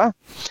កពួក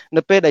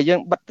នៅពេលដែលយើង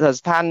បិទ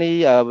ស្ថានី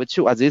យ៍វិទ្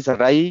យុអាស៊ីសេ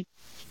រី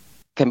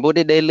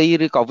Cambodia Daily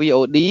ឬក៏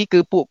VOD គឺ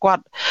ពួកគា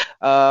ត់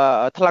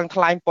ថ្លឹង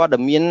ថ្លែងព័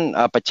ត៌មាន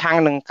ប្រឆាំង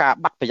នឹងការ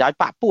បាត់ប្រយោជន៍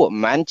បកពួកមិ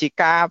នមែនជា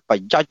ការប្រ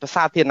យោជន៍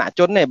សាធារណ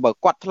ជនទេបើ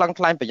គាត់ថ្លឹង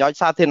ថ្លែងប្រយោជន៍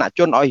សាធារណជ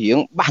នឲ្យរៀង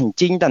បាញ់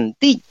ជីងតែបន្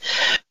តិច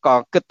ក៏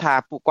គិតថា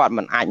ពួកគាត់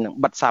មិនអាចនឹង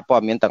បិទសារព័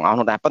ត៌មានទាំងអស់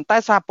នោះដែរប៉ុន្តែ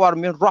សារព័ត៌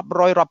មានរាប់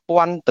រយរាប់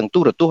ពាន់ទាំងទូ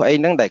រទស្សន៍អី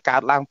ហ្នឹងដែលកើ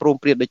តឡើងព្រម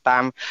ព្រៀងដូចតា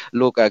ម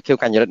លោកខៀវ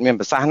កញ្ញរិទ្ធមាន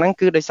ប្រសាសន៍ហ្នឹង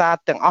គឺដោយសារ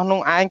ទាំងអស់នោះ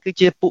ឯងគឺ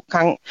ជាពួក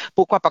គា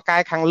ត់ប្រកែ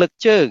កខាងលើក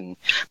ជើង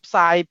ផ្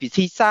សាយពិ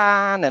ធីសារ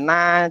អ្នក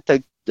ណាទៅ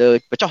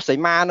បចុះសី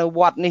មានៅវ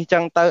ត្តនេះចឹ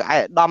ងទៅឯកឧ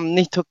ត្តម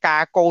នេះធ្វើកា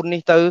រកូន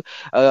នេះទៅ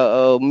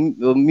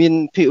មាន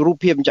រូប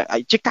ភាពអញ្ចឹង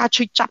ជាការ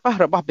ឈឺចាប់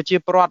របស់ប្រជា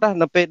ពលរដ្ឋ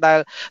នៅពេលដែល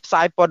ផ្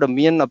សាយព័ត៌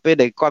មាននៅពេល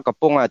ដែលគាត់កំ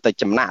ពុងតែ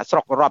ចំណាក់ស្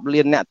រុករាប់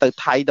លានអ្នកទៅ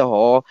ថៃទៅរ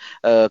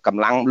កក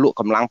ម្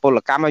លាំងពល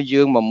កម្មឲ្យ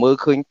យើងមកមើល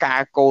ឃើញកា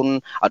រកូន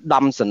ឧត្ត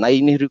មសេនី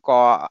យ៍នេះឬ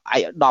ក៏ឯ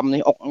កឧត្តម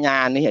នេះអុកញ៉ា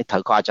នេះត្រូ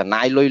វគាត់ចំ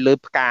ណាយលុយលើ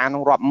ផ្កា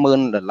នោះរាប់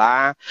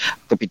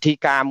$10,000ទៅពិធី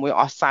ការមួយ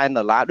អស់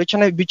$100,000ដូច្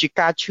នេះវាជា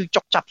ការឈឺ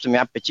ចុកចាប់សម្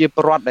រាប់ប្រជាព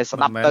លរដ្ឋដែលស្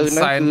ដាប់ទៅហ្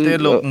នឹងគឺ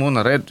លោកមុន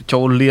រ៉េត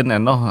ចូលលៀនឯ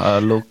ណោះ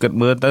លោកគិត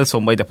មើលទៅសូ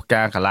ម្បីតែផ្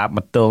កាកាឡាប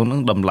ម្ទងហ្នឹង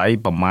តម្លៃ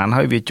ប្រមាណ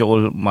ហើយវាចូល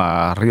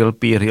1រៀល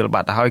2រៀល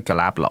បាត់ហើយក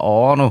ឡាបល្អ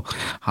នោះ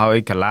ហើយ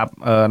កឡាប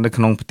នៅ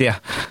ក្នុងផ្ទះ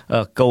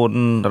កូន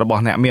រប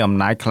ស់អ្នកមានអំ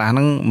ណាចខ្លះហ្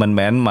នឹងមិន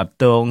មែនម្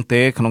ទង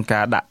ទេក្នុង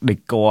ការដាក់ដេ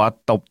គ័រ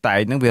តុបតែង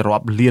ហ្នឹងវារា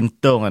ប់លាន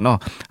ទងឯណោះ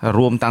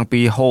រួមតាំង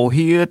ពីហូ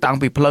ហៀតាំង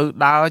ពីផ្លូវ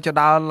ដើ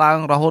រឡើង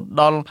រហូត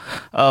ដល់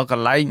ក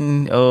ន្លែង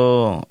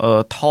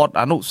ថត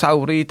អនុស្សាវ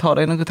រីយ៍ថត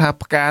អីហ្នឹងគឺថា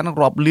ផ្កាហ្នឹង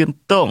រាប់លាន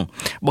ទង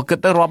បើគិត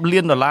ទៅរាប់លា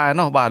ន$ឯ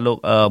ណោះបាទលោក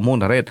មុន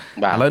រ៉េតឥ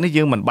ឡូវនេះ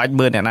យើងមិនបាច់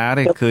មើលអ្នកណា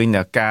ទេឃើញ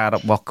ការរ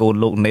បស់កូន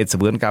លោកណេតស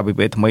វឿនកាលពី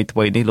ពេលថ្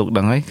មីនេះលោក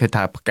ដឹងហើយគឺ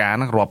ថាផ្កា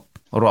ហ្នឹងរាប់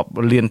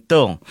លានទ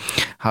ង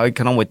ហើយ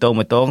ក្នុងមួយតង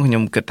ខ្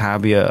ញុំគិតថា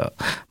វា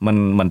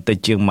មិនតិច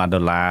ជាង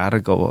$1ឬ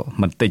ក៏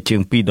មិនតិចជាង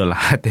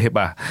$2ទេ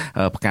បាទ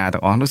ផ្កា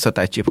ទាំងអស់នោះសុទ្ធ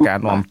តែជាផ្កា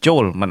នាំចូ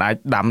លមិនអាច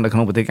ដាំនៅក្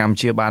នុងប្រទេសកម្ពុ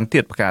ជាបានទៀ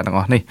តផ្កាទាំង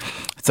អស់នេះ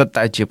សិត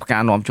តែជាផ្កា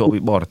នាំចូលពី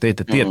បរទេស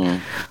ទៅទៀត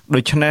ដូ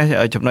ច្នេះ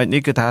ចំណុច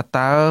នេះគឺថា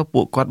តើ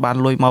ពួកគាត់បាន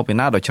លុយមកពី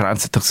ណាដោយច្រើន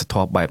សន្ធឹកសន្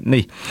ធាប់បែប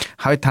នេះ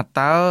ហើយថា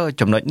តើ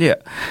ចំណុចនេះ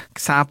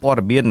សារព័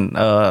ត៌មាន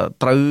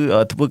ត្រូវ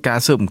ធ្វើការ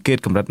ស៊ើបអង្កេត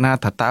កម្រិតណា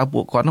ថាតើពួ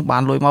កគាត់នឹងបា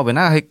នលុយមកពី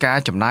ណាហើយការ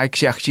ចំណាយខ្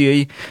ជះខ្ជាយ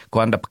គ្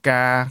រាន់តែផ្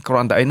កាគ្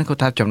រាន់តែអីហ្នឹងគា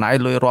ត់ថាចំណាយ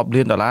លុយរាប់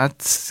លានដុល្លារ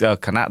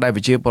ខណៈដែល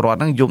ប្រជាពលរដ្ឋ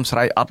ហ្នឹងយំស្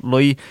រែកអត់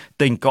លុយ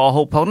ទិញក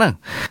ហូបផងហ្នឹង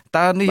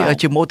តើនេះ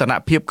ជាមោទន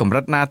ភាពកម្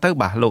រិតណាទៅ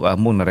បាទលោក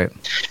មុនរ៉េត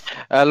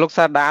លោក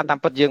សាដាតាម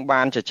ពិតយើង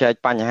បានជជែក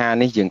បញ្ហា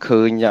នេះយើង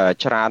ឃើញ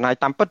ច្រើនហើយ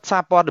តាមពិតសា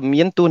រព័ត៌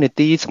មានទូនី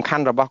តិសំខា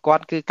ន់របស់គា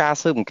ត់គឺការ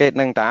ស៊ើបអង្កេត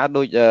នឹងតា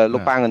ដូចលោ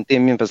កប៉ាងន្ទា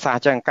មានប្រសាស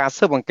ន៍ចឹងការ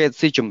ស៊ើបអង្កេត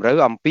ស៊ីជម្រៅ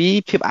អំពី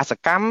ភាពអស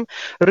កម្ម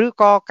ឬ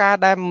ក៏ការ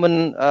ដែលមិន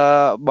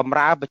បំ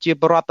រើប្រជា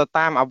ពលរដ្ឋទៅ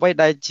តាមអ្វី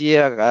ដែលជា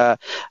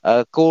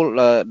គោល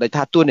ដែល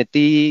ថាទូនី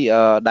តិ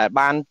ដែល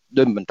បាន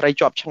ដោយមន្ត្រី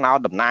ជាប់ឆ្នោត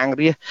តំណាង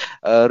រាស្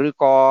ត្រឬ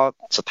ក៏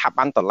ស្ថា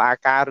ប័នតុលា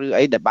ការឬ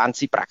អីដែលបាន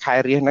ស៊ីប្រាក់ខែ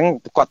រាស្ត្រហ្នឹង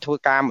គាត់ធ្វើ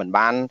ការមិន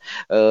បាន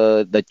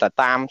ដោយ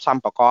តាមស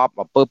ម្ប្រកប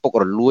អំពើពុក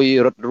រលួយ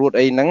រត់រួត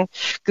អីហ្នឹង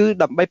គឺ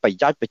ដើម្បីប្រ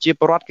យោជន៍ប្រជា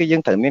ពលរដ្ឋគឺយើ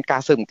ងត្រូវមានកា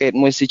រស៊ើបអង្កេត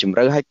មួយស៊ីជម្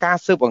រៅហើយការ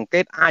ស៊ើបអង្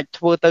កេតអាច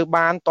ធ្វើទៅ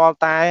បានតល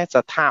តែ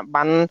ស្ថា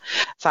ប័ន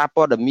សារ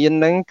ព័ត៌មាន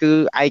ហ្នឹងគឺ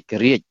ឯក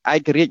រាជ្យ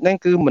ហ្នឹង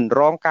គឺមិន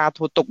រងការ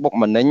ធ្វើទុកបុក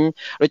ម្នេញ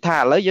ដូចថា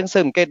ឥឡូវយើងស៊ើ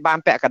បអង្កេតបាន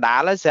ពាក់កណ្ដាល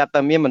ហើយស្រាប់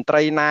តែមានមន្ត្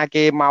រីណា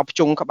គេមកភ្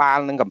ជុំក្បាល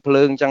នឹងកំភ្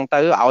លើងអញ្ចឹង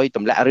ទៅឲ្យទ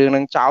ម្លាក់រឿង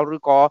នឹងចោលឬ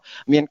ក៏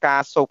មានកា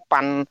រសោក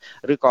ប៉ាន់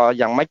ឬក៏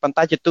យ៉ាងម៉េចប៉ុន្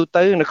តែជាទូ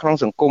ទៅនៅក្នុង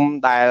សង្គម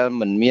ដែល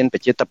មិនមានប្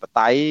រជាធិប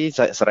តេយ្យ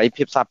សេរី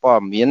ភាពសារព័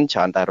ត៌មានច្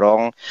រើនតែរ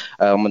ង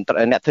មន្ត្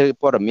រីអ្នកធ្វើ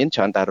ព័ត៌មានច្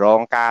រើនតែរង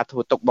ការធ្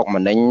វើទុកបុក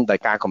ម្នេញដោយ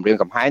ការគំរាម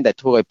កំហែងដែល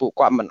ធ្វើឲ្យពួក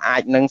គាត់មិនអា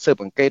ចនឹងស៊ើប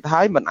អង្កេត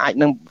ហើយមិនអាច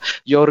នឹង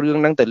យករឿង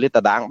នឹងទៅលាត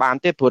ត្រដាងបាន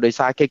ទេព្រោះដោយ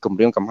សារគេគំ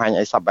រាមកំហែង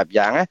អីសពបែប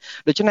យ៉ាងណា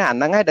ដូច្នេះអា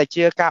ហ្នឹងហើយដែល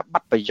ជាការបា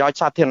ត់ប្រយោជន៍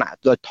សាធារណៈ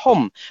ដ៏ធំ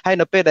ហើយ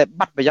នៅពេលដែល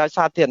បាត់ប្រយោជន៍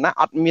សាធារណៈ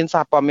អត់មាន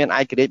សារព័ត៌មាន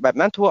ឯករាជ្យបែប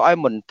ហ្នឹងធ្វើឲ្យ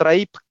មន្ត្រី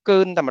កើ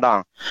នតែម្ដង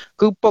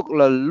គឺពុក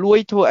លលួយ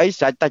ធ្វើអី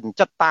ស្រេចតែ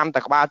ចិត្តតាមតែ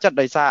ក្បាលចិត្ត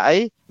ដោយសារអី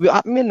វាអ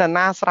ត់មាននរ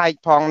ណាស្រែក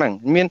ផងហ្នឹង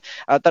មាន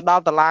ទៅដ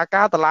ល់តុលា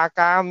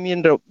ការមាន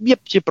របៀប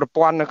ជាប្រ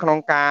ព័ន្ធនៅក្នុង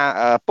ការ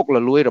ពុកល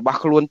លួយរបស់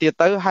ខ្លួនទៀត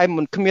ទៅហើយ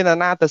មិនគ្មាននរ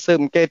ណាទៅស៊ើប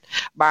អង្កេត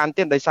បាន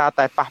ទៀតដោយសារ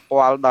តែប៉ះ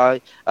ពាល់ដោយ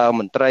ម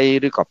ន្ត្រី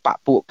ឬក៏បក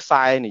ពួកខ្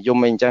សែនិយម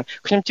អីអញ្ចឹង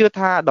ខ្ញុំជឿ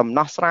ថាដំ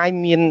ណោះស្រាយ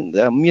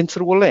មានស្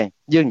រួលទេ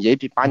យើងនិយាយ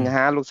ពីបញ្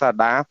ហាលោកសា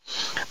ដា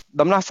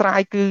ដំណោះស្រាយ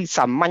គឺ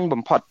សាមញ្ញ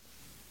បំផុត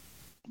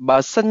បើ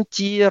សិន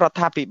ជារដ្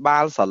ឋាភិបា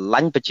លស្រឡា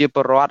ញ់ប្រជាព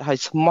លរដ្ឋហើយ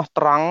ស្មោះ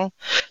ត្រង់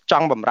ច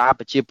ង់បម្រើ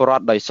ប្រជាពលរ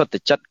ដ្ឋដោយសុទ្ធ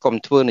ចិត្តកុំ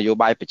ធ្វើនយោ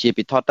បាយប្រជា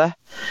ពិធដ្ឋ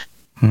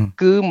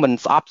គឺមិន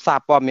ស្អប់សារ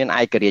ព័ត៌មាន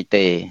ឯករាជ្យ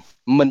ទេ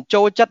មិន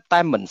ចូលចិត្តតែ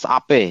មិនស្អ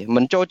ប់ទេ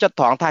មិនចូលចិត្ត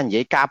ត្រង់ថានិ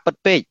យាយការពិត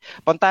ពេក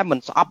ប៉ុន្តែមិន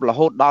ស្អប់រ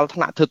ហូតដល់ថ្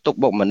នាក់ធ្វើទុក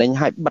បុកម្នេញ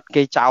ឲ្យបិទ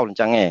គេចោលអញ្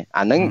ចឹងឯង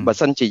អាហ្នឹងបើ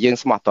សិនជាយើង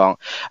ស្មោះត្រង់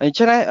អញ្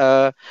ចឹង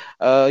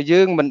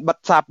យើងមិនបិទ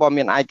សារព័ត៌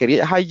មានឯករាជ្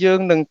យហើយយើង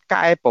នឹង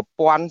កែប្រ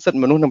ព័ន្ធសិទ្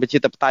ធិមនុស្សនិងប្រជា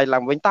ធិបតេយ្យឡើ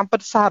ងវិញតាមពិ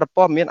តសារ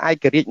ព័ត៌មានឯ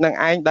ករាជ្យនឹង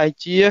ឯងដែល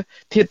ជា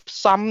ធាតុផ្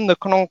សំនៅ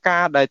ក្នុងកា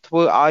រដែលធ្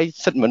វើឲ្យ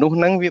សិទ្ធិមនុស្ស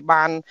នឹងវា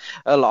បាន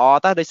ល្អ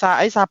តើដោយសារ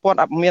អីសារព័ត៌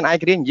មានឯ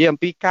ករាជ្យនិយាយអំ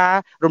ពីការ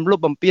រំលោភ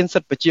បំពានសិ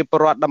ទ្ធិប្រជាពល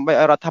រដ្ឋដើម្បី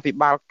ឲ្យរដ្ឋាភិ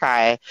បាលកែ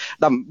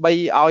ដើម្បី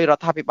ឲ្យរ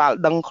ដ្ឋាភិបាល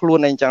ដឹងខ្លួន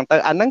អីចឹងទៅ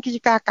អាហ្នឹងគឺ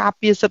ជាការការ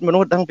ពារសិទ្ធិមនុ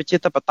ស្សដឹងប្រជា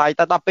ធិបតេយ្យ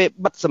តែដល់ពេល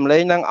បិទសម្លេ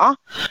ងហ្នឹងអស់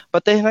ប្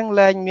រទេសហ្នឹង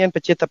លែងមានប្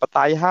រជាធិប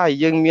តេយ្យហើយ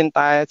យើងមាន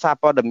តែសារ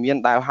ព័ត៌មាន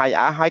ដែល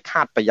ហើយ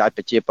ខាតប្រយោជន៍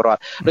ប្រជាពលរដ្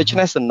ឋដូច្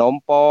នេះសំណូម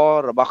ពរ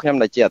របស់ខ្ញុំ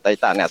ដែលជាអតី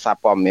តអ្នកសារ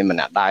ព័ត៌មានម្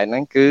នាក់ដែរហ្នឹ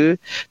ងគឺ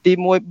ទី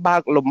1បើ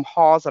កលំហ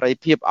សេរី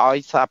ភាពឲ្យ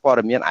សារព័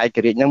ត៌មានឯក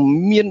រាជ្យហ្នឹង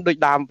មានដូច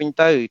ដើមវិញ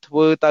ទៅធ្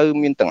វើទៅ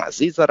មានទាំងអា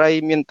ស៊ីសេរី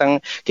មានទាំង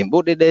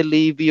Cambodia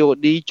Daily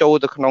VOD ចូល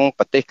ទៅក្នុង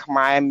ប្រទេសខ្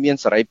មែរមាន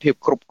សេរីភាព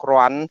គ្រប់គ្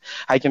រាន់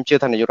ហើយខ្ញុំជឿ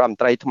ថានាយករដ្ឋមន្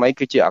ត្រីថ្មី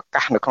គឺជាឱ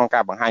កាសនៅក្នុងកា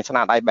របង្ហាញស្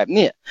នាដៃបែប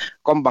នេះ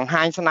កុំបង្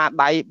ហាញស្នា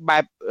ដៃបែ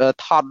ប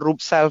ថតរូប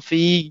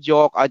selfie យ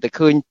កឲ្យទៅ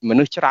ឃើញម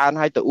នុស្សច្រើន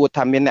ហើយទៅអួត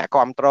ថាមានអ្នកគ្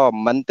រប់គ្រង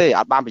មិនទេ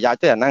អត់បានប្រយោជ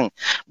ន៍ទេអាហ្នឹង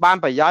បាន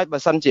ប្រយោជន៍បើ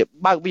សិនជា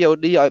បើក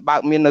VOD ឲ្យបើ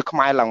កមាននៅខ្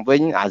មែរឡើងវិ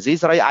ញអាស៊ី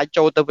សេរីអាច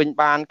ចូលទៅវិញ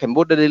បាន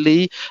Cambodia Daily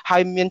ហើ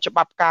យមានច្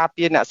បាប់ការ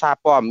ពារអ្នកសារ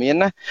ព័ត៌មាន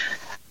ណា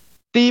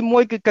ទី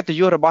1គឺកិត្តិ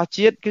យសរបស់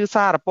ជាតិគឺ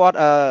សារព័ត៌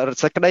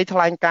សេចក្តីថ្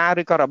លែងការណ៍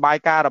ឬក៏របាយ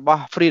ការណ៍រប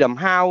ស់ Freedom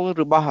House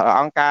របស់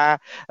អង្គការ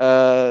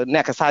អ្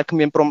នកកសែតគ្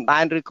មានព្រំដែ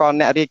នឬក៏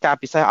អ្នករាយការណ៍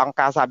ពិសេសអង្គ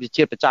ការសហប្រជា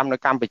ជាតិប្រចាំនៅ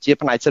កម្ពុជា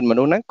ផ្នែកសិទ្ធិម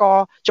នុស្សហ្នឹងក៏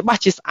ច្បាស់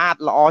ជាស្អាត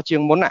ល្អជា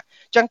ងមុនណា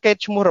អញ្ចឹងកេត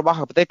ឈ្មោះរបស់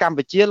ប្រទេសកម្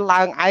ពុជា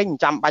ឡើងឯងមិន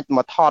ចាំបាច់ម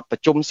កថតប្រ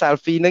ជុំ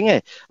selfie ហ្នឹងឯង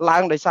ឡើ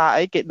ងដោយសារ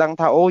អីគេដឹង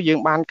ថាអូយើង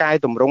បានកែ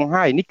តម្រង់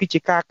ហើយនេះគឺជា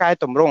ការកែ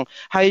តម្រង់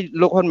ហើយ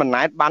លោកហ៊ុនម៉ា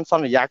ណែតបានស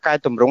ន្យាកែ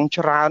តម្រង់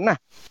ច្រើនណា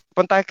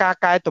ប៉ុន្តែការ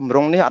កែតម្រ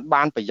ង់នេះអត់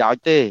បានប្រយោជ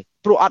ន៍ទេ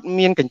ព្រោះអត់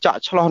មានកញ្ចក់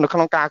ឆ្លោះនៅក្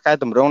នុងការកែ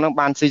តម្រង់នឹង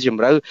បានស៊ីជ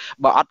ម្រៅ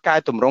បើអត់កែ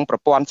តម្រង់ប្រ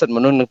ព័ន្ធសិទ្ធិម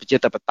នុស្សនិងប្រជា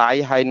ធិបតេយ្យ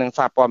ហើយនឹង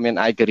សារព័ត៌មាន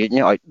ឯករាជ្យ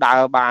នេះឲ្យដើ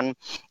របាន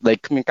ដោយ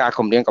គ្មានការ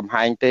គំរាមកំ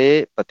ហែងទេ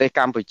ប្រទេសក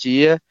ម្ពុជា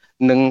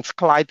នឹង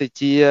ក្លាយទៅ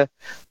ជា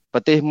ប្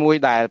រទេសមួយ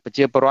ដែលប្រ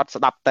ជាពលរដ្ឋ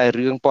ស្ដាប់តែ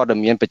រឿងព័ត៌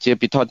មានប្រជា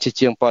ពិធដ្ឋជា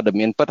ជាងព័ត៌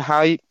មានពិត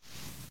ហើយ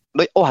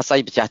ដោយអូអាស័យ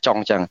ប្រជាចុង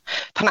អញ្ចឹង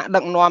ថ្នាក់ដឹ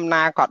កនាំ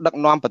ណាក៏ដឹក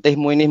នាំប្រទេស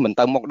មួយនេះមិន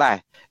ទៅមុខដែរ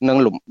នឹង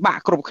លំបាក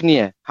គ្រប់គ្នា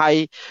ហើយ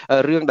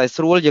រឿងដែល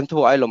ស្រួលយើងធ្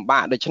វើឲ្យលំបា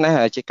កដូច្នេះ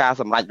ជាការ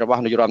សម្រេចរប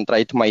ស់នាយករដ្ឋមន្ត្រី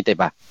ថ្មីទេ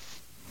បាទ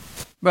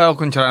បាទអរ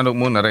គុណច្រើនលោក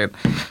មុនរ៉េត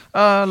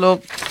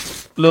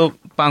លោក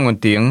ប៉ាងវ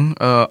ន្ទៀង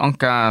អង្គ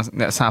ការ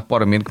អ្នកសារព័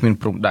ត៌មានគ្មាន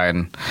ព្រំដែន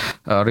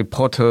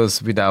Reporters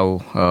Without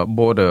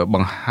Border ប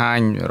ង្ហា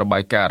ញរបា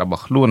យការណ៍រប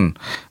ស់ខ្លួន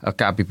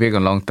កាលពីពេលក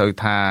ន្លងទៅ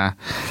ថា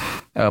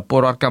ពល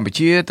រដ្ឋកម្ពុ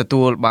ជាទ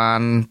ទួលបា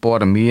នព័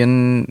ត៌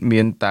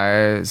មានតែ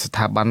ស្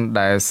ថាប័ន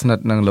ដែលស្និ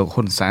ទ្ធនឹងលោក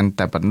ហ៊ុនសែន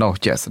តែប៉ុណ្ណោះ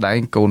ជាក់ស្ដែង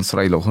កូនស្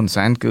រីលោកហ៊ុន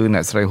សែនគឺអ្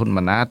នកស្រីហ៊ុន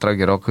ម៉ាណាត្រូវ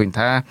គេរកឃើញ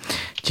ថា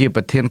ជា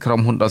ប្រធានក្រុម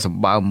ហ៊ុនដ៏ស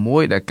ម្បើមមួ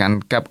យដែលកាន់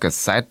កាប់កា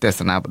សែតទស្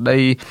សនាបដី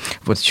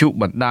វិទ្យុ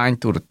បណ្ដាញ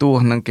ទូរទស្ស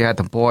ន៍និងគេហ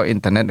ទំព័រអ៊ីន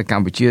ធឺណិតនៅក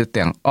ម្ពុជា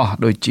ទាំងអស់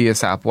ដូចជា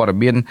សារព័ត៌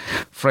មាន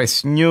Fresh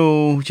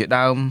News ជា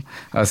ដើម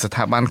ស្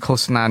ថាប័នឃោ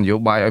សនានយោ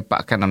បាយឲ្យប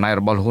កកណ្ដាលអំណាច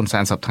របស់លោកហ៊ុនសែ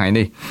នសប្តាហ៍ថ្ងៃ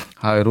នេះ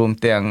ហើយរួម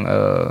ទាំង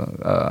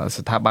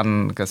ស្ថាប័ន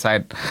កសែត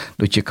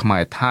ដូចជាខ្មែ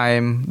រ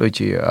Time ដូច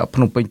ជាភ្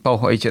នំពេញប៉ុស្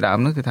តិ៍អីជាដើម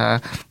នោះគឺថា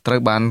ត្រូវ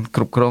បាន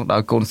គ្រប់គ្រងដោ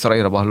យកូនស្រី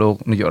របស់លោក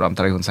នាយករដ្ឋមន្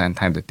ត្រីហ៊ុនសែន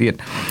ថែមទៅទៀត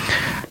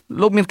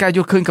លោកមានការយ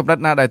ល់ឃើញកម្រិត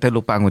ណាដែរទៅ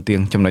លោកប៉ាងវន្ទៀង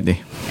ចំណុចនេះ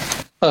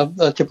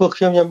ចំពោះ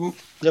ខ្ញុំ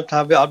ថា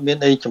វាអត់មាន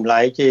អីចម្លែ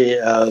កទេ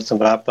ស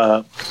ម្រាប់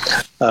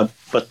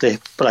ប្រទេស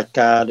ប្រជា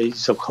ការនៃ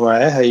ស្រុកខ្មែ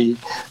រហើយ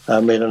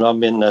មេរណម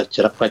មានច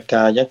រិតប្រជា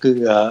ការអញ្ចឹងគឺ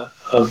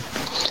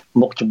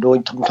មុខចំនួន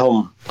ធំ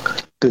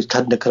គឺស្ថិ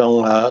តនៅក្នុង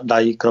ដៃ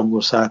ក្រុមគ្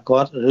រួសារគា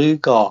ត់ឬ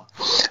ក៏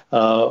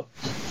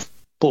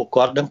ពួក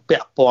គាត់នឹងពា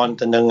ក់ព័ន្ធ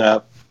ទៅនឹង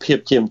ភាព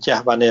ជាម្ចា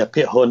ស់បាននៃ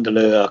ភាគហ៊ុនទៅ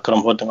លើក្រុម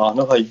ហ៊ុនទាំងអស់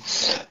នោះហើយ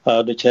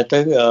ដូច្នេះទៅ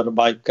រ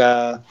បាយការ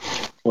ណ៍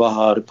របស់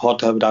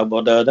Reporter Without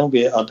Border ហ្នឹង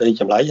វាអត់អី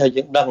ចម្លែកហើយ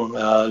យើងដឹង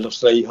លោក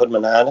ស្រីហ៊ុន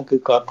ម៉ាណាហ្នឹងគឺ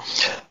គាត់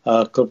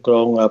គ្រប់គ្រ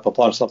ងប្រ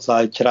ព័ន្ធផ្សព្វផ្សា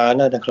យច្រើន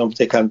នៅក្នុងប្រ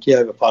ទេសកម្ពុជា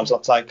ហើយប្រព័ន្ធផ្ស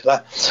ព្វផ្សាយខ្លះ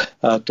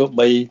ទោះ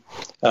បី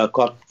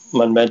គាត់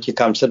មិនមែនជា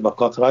កម្មសិទ្ធិរបស់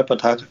គាត់ក្រោយប៉ុ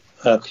ន្តែ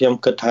ខ្ញុំ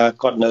គិតថា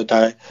គាត់នៅ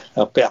តែ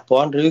ពាក់ព័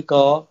ន្ធឬ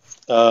ក៏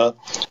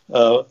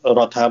រ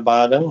ដ្ឋាភិបា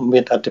លហ្នឹងមា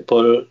នអធិបុ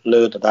ល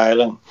លើដដែល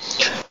ហ្នឹង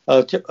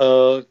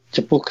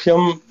ចំពោះខ្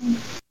ញុំ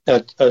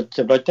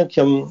ចំណុចនេះខ្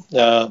ញុំ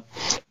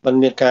មិន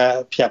មានការ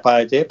ភ្ញាក់ផ្អើ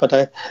លទេប៉ុន្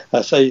តែ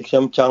ស្អីខ្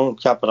ញុំចង់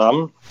ចាប់អារម្ម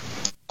ណ៍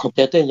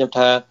តែខ្ញុំ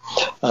ថា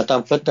តា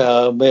មពិត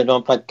មេ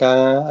រំប្រជាការ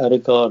ឬ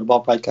ក៏រប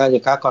បប្រជាការជា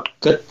ការគាត់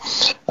គិ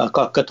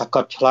តថា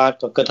គាត់ឆ្លាត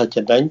គាត់គិតថា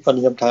ចំណេញប៉ុន្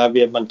តែខ្ញុំថា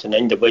វាមិនចំណេ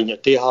ញទៅវិញ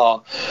ទេ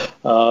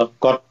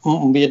គាត់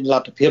មានល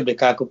ទ្ធភាពនៃ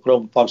ការគ្រប់គ្រង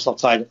ប្រព័ន្ធផ្សព្វ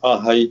ផ្សាយទាំងអ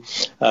ស់ហើយ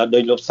ដោ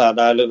យលោកសា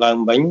ដាលើកឡើង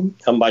មិញ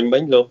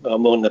លោក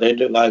មុនរ៉េត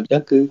លើកឡើងអញ្ចឹ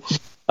ងគឺ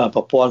ប្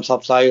រព័ន្ធផ្ស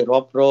ព្វផ្សាយរា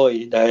ប់រយ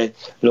ដែល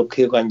លោក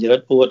ខៀវកញ្ញរិ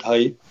ទ្ធអួតហើ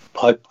យ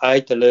ផ្អែក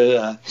ទៅលើ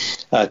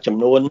ចំ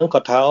នួនហ្នឹង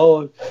គាត់ថា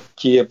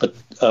ជា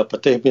ប្រ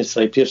ទេសមានសេ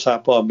រីភាពសារ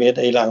ព័ត៌មាន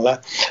អីឡើង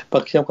ប៉ុ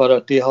ន្តែខ្ញុំក៏ឧ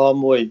ទាហរណ៍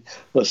មួយ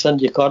បើសិន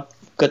ជាគាត់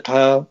គិត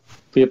ថា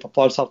វាប្រ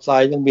ព័ន្ធផ្សព្វផ្សា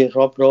យហ្នឹងមាន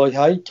រាប់រយ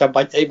ហើយចាំ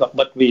បាច់អី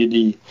បិទ VD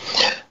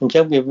អញ្ចឹ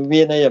ងវា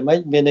មានន័យអ្មេច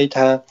មានន័យ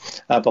ថា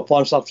ប្រព័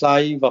ន្ធផ្សព្វផ្សាយ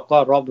របស់គា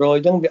ត់រាប់រយ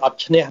ហ្នឹងវាអត់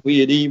ឈ្នះ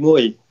VD មួ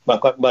យបើ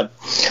គាត់បិទ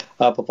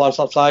ប្រព័ន្ធផ្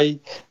សព្វផ្សាយ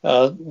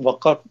របស់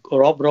គាត់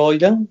រាប់រយ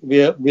ហ្នឹង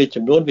វា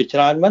ចំនួនវាច្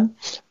រើនមិន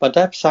ប៉ុន្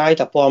តែផ្សាយ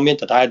តែព័ត៌មាន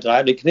ដដែល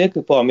ដូចគ្នាគឺ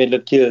ព័ត៌មានលើ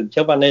កជើងអញ្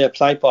ចឹងបានន័យថា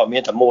ផ្សាយព័ត៌មា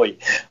នតែមួយ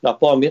ដល់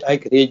ព័ត៌មានឯ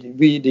ករាជ្យ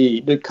VD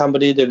ដូច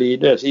Company Daily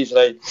ដូចអស៊ីសេ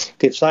រី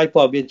គេផ្សាយ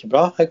ព័ត៌មានចម្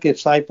រុះហើយគេ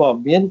ផ្សាយព័ត៌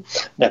មាន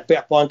ដែលពា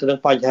ក់ព័ន្ធទៅនឹង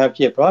បញ្ហាប្រ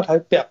ជាប្រដ្ឋហើយ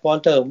ពាក់ព័ន្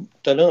ធ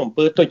ទៅនឹងអំ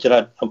ពើទុច្ចរិ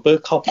តអំពើ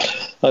ខុស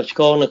ឆ្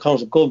គងនៅក្នុង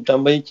សង្គមដើ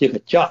ម្បីជាក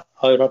ញ្ចក់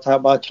ហើយរដ្ឋា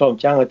ភិបាលឆ្លង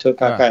ចាំងឲ្យធ្វើ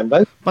ការកែតម្រូ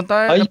វប៉ុន្តែ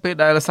នៅពេល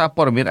ដែលសារ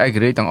ព័ត៌មានឯក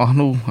រាជ្យទាំងអស់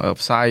នោះ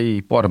ផ្សាយ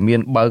ព័ត៌មាន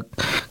បើ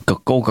ក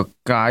កក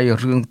កាយ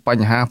រឿងប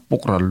ញ្ហាពុ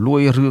ករលួ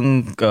យរឿង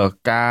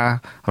ការ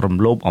រំ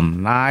លោភអំ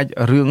ណាច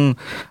រឿង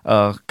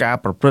ការ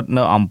ប្រព្រឹត្ត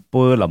នៅអំ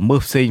ពើល្មើ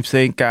សផ្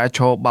សេងការ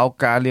ឆោបោក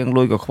ការលាង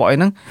លុយកខ្វក់អី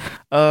ហ្នឹង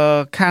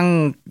ខាង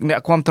អ្នក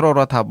គ្រប់គ្រង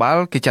រដ្ឋាភិបាល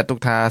គេចាត់ទុក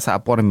ថាសារ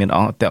ព័ត៌មាន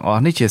ទាំងអ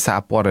ស់នេះជាសារ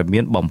ព័ត៌មា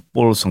នបំ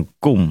ពុលសង្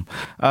គម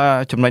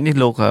ចំណុចនេះ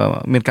លោក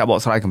មានការបក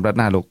ស្រាយកម្រិត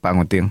ណាលោកប៉ាង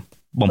វន្ទៀង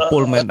បំពុ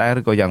លមែនដែរ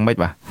ឬក៏យ៉ាងម៉េច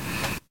បាទ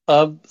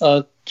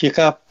ជា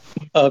ការ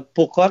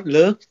ពួកគាត់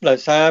លើកដោយ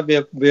សារវា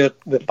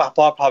ប៉ះ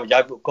ពាល់ផលប្រយោ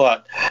ជន៍ពួកគា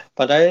ត់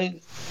ប៉ុន្តែ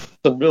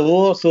ទំនួ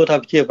លសួរថា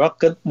ប្រជាប្រដ្ឋ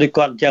គិតដូច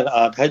គាត់អញ្ចឹងអ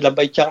ត់ហើយដើម្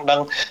បីចង់ដឹ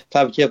ង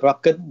ថាប្រជាប្រដ្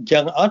ឋគិតអញ្ចឹ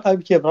ងអត់ហើយ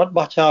ប្រជាប្រដ្ឋ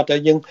បោះឆ្នោតទៅ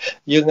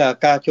យើង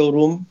ការចូល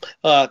រួម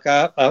កា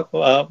រ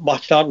បោះ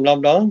ឆ្នោត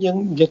ម្ដងយើ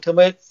ងធ្វើ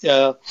ម៉េច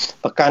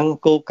ប្រកាន់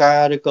គោលការ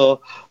ណ៍ឬក៏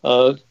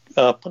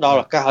ផ្ដល់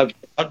ឱកាសឲ្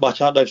យបោះ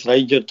ឆ្នោតដោយសេរី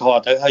យុត្តិធម៌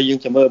ទៅហើយយើង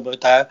ចាំមើល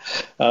ថា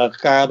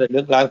ការដែល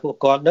លើកឡើងពួក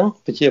គាត់ហ្នឹង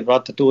ប្រជាប្រ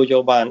ដ្ឋទទួលយ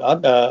កបានអ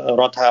ត់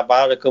រដ្ឋាភិបា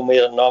លឬក៏មេ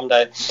ដឹកនាំ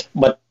ដែល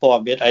បិទព័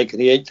ត៌មានឯក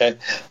រាជ្យតែ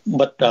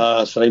បិទ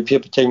សេរីភាព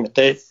បញ្ចេញម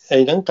តិអី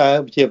ហ្នឹងតើ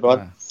ប្រជាប្រដ្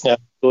ឋ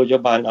ទទួលយ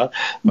កបានអត់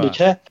ដូ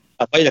ច្នេះ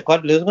អ្វីដែលគា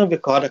ត់លើកហ្នឹងវា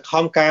គាត់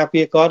ខំការ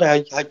ពារគាត់ហើ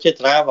យចេត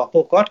នារបស់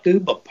ពួកគាត់គឺ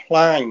បំផ្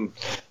លាញ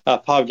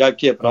ផលប្រយោជន៍ប្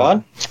រជាប្រដ្ឋ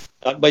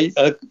ដើម្បី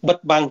បិទ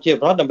បាំងជា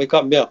ប្រដ្ឋដើម្បីគា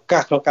ត់មានឱកា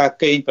សក្នុងការ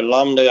កេងបន្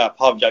លំនៅ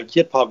ផលប្រយោជន៍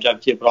ជាតិផលប្រយោជ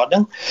ន៍ជាប្រដ្ឋហ្នឹ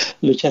ង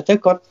ដូច្នេះទៅ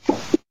គាត់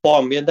ព័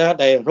ត៌មាន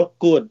ដែលរក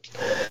គួន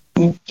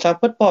តាម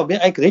ពិតព័ត៌មាន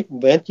ឯករាជ្យមិ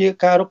នមែនជា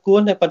ការរកគួន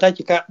ទេប៉ុន្តែ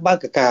ជាការបើ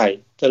កកាយ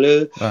ទៅលើ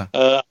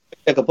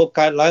តែកំពុង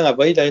កើតឡើងអ្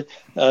វីដែល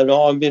នាំ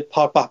ឲ្យមានផ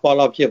លប៉ះពាល់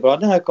ដល់ជាប្រដ្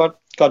ឋហ្នឹងហើយ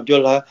គាត់យ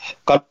ល់ថា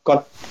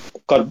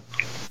គាត់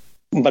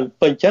មិន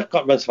ពេញចិត្តគា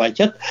ត់មិនស្វែង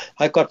ចិត្ត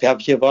ហើយគាត់ប្រាប់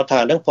ជាប្រដ្ឋថា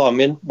ហ្នឹងព័ត៌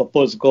មានបំ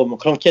ពុលសង្គម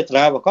ក្នុងចេត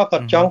នារបស់គាត់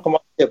ចង់កុំ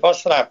ឲ្យជាប្រដ្ឋ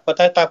ស្ដាប់ប៉ុន្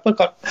តែតាមពិត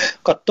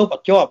គាត់ទប់អ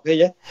ត់ជាប់ឃើ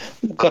ញទេ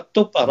គាត់ទ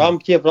ប់អារម្ម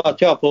ណ៍ជាប្រដ្ឋ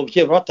ជាប់ព្រោះ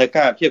ជាប្រដ្ឋត្រូវ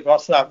ការជាប្រ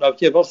ដ្ឋស្ដាប់ដល់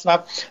ជាប្រដ្ឋស្ដា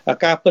ប់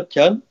ការពិតច្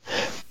រើន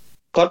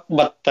គាត់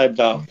បិទតែម្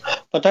ដង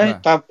ប៉ុន្តែ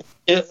តាម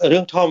រឿ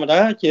ងធម្មតា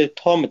ជា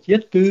ធម្មជា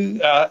តិគឺ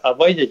អ្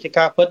វីដែលជា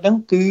ការពិតហ្នឹង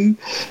គឺ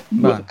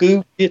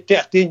វាតា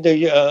ក់ទាញទៅ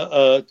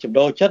ចំ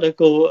ណូលចិត្តឬ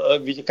ក៏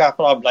វិជាការ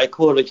ផ្ដល់តម្លៃ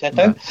ខួរដូច្នេះ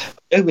ទៅ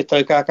វាត្រូ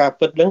វការ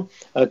ពិតហ្នឹង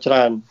ច្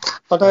រើន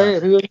ប៉ុន្តែ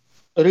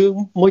រឿង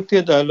មួយទៀ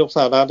តលោក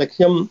សារាដែលខ្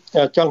ញុំ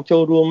ចង់ចូ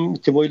លរួម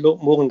ជាមួយលោក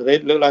មួងនរ៉េត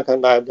លើកឡើងខាង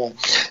ដើមដែរ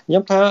ខ្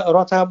ញុំថារ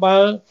ដ្ឋាភិបា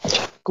ល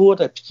គួរ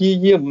តែព្យា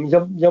យាម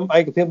ខ្ញុំឯ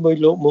កភាពមួយ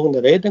លោកមួងន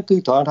រ៉េតហ្នឹងគឺ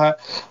ត្រង់ថា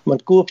มัน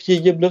គួរព្យា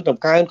យាមលើកត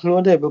ម្កើងខ្លួន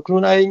ទេព្រោះខ្លួ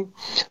នឯង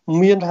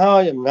មានហើ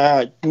យអំណា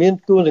ចមាន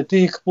ទួនា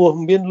ទីខ្ពស់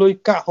មានលុយ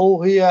កាក់ហូរ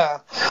ហៀ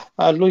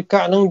លុយកា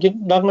ក់ហ្នឹងយើង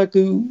ដឹងហើយ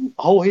គឺ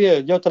ហូរហៀ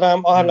យកត្រាម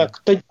អស់ឡា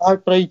ខ្ទេចឲ្យ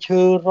ព្រៃ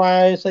ឈើរ៉ែ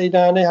ស្អី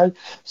ណានេះហើយ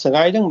សង្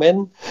ហៃហ្នឹងមិន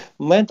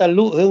មែនតែល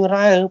ក់រឿង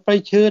រ៉ែរឿងព្រៃ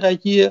ឈើដែល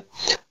ជា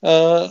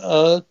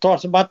ទ្រព្យ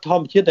សម្បត្តិធ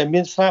ម្មជាតិដែល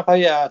មានស្រាប់ហើ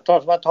យទ្រ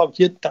ព្យសម្បត្តិធម្ម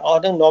ជាតិទាំងអស់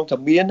ហ្នឹងនាំតែ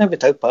មានវា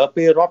ត្រូវប្រើ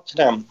ពេលរាប់ឆ្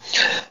នាំ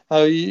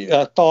ហើយ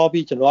តពី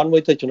ជំនាន់មួ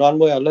យទៅជំនាន់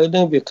មួយឥឡូវហ្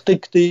នឹងវាខ្ទេច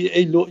ខ្ទី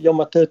អីលក់យក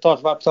មកធ្វើទ្រព្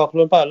យសម្បត្តិផ្ទាល់ខ្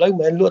លួនប៉ុន្តែឥឡូវមិន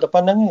មែនលក់តែ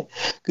ប៉ុណ្្នឹងទេ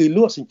គឺល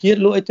ក់សញ្ជាតិ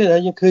លក់អីទៅហើ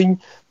យយើងឃើញ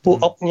ពួក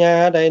អុកញ៉ា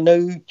ដែលនៅ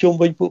ជុំ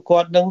វិញពួកគា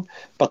ត់នឹង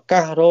ប្រ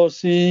កាសរស់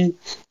ស៊ី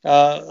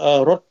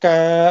រត់កា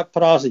រ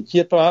ប្រោសជា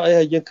តិប្រោអី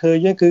ហើយយើងឃើ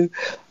ញគឺ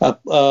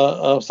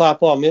សារ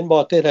ព័ត៌មានប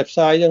រទេសដែលផ្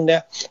សាយនឹងអ្ន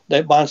កដែ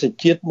លបានសញ្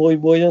ជាតិ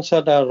មួយនឹងសិ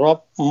តតែរា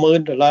ប់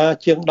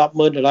$10,000ជាង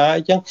$10,000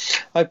អីចឹង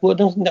ហើយពួក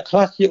នឹងអ្នកខ្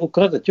លះជាអ ுக ្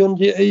រិតជន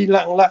ជាអី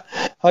ឡាក់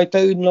ហើយ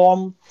ទៅនាំ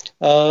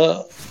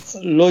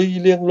លុយ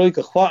លៀងលុយក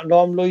ខ្វក់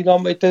នាំលុយ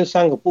នាំអីទៅ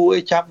សិង្ហបុរី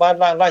អីចាប់បាន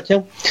ឡាក់ចឹង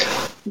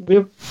វា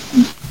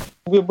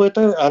មើល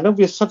ទៅអានោះ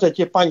វាសិតតែ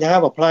ជាបញ្ហា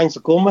បំផ្លាញស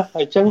ង្គម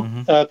ហើយអញ្ចឹង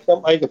ខ្ញុំ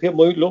ឯកភាព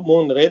មួយលោកមួ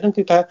ងនរ៉េតហ្នឹង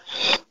គឺថា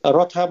រ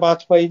ដ្ឋាភិបាល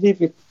ថ្មីនេះ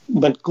វា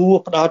មិនគួរ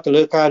ផ្ដោតទៅ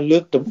លើការលើ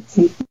ក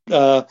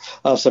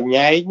សម្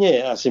ញែង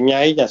អា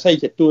ស្អី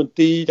ជាទួនា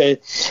ទី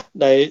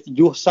ដែល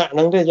យុះស័កហ្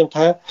នឹងទេខ្ញុំ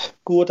ថា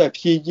គួរតែ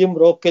ព្យាយាម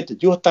រកកិត្តិ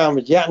យសតាម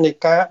រយៈនៃ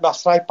ការដោះ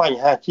ស្រាយប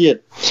ញ្ហាជាតិ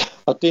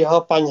ឧទាហ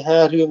រណ៍បញ្ហា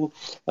រឿង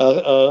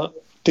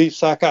ទីផ្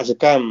សារកសិ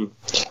កម្ម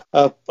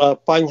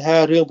បញ្ហា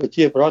រឿងប្រ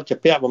ជាពលរដ្ឋជា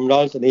ពាក់បំណុ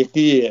លធនា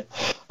គារ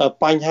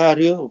បញ្ហា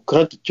រឿងអក្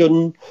រិតជន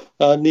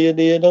នា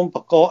នានឹងប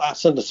កកអ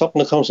សន្តិសុខ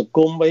នៅក្នុងសង្គ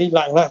មអី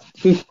ឡើង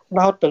គឺផ្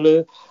ដោតទៅលើ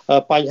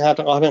បញ្ហា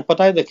ទាំងអស់ហ្នឹងប៉ុន្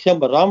តែដែលខ្ញុំ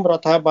បារម្ភរ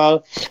ដ្ឋាភិបាល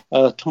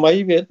ថ្មី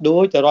វាដូ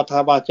ចតែរដ្ឋា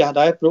ភិបាលចាស់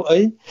ដែរព្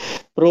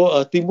រោះ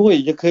ទីមួយ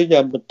យើងឃើញ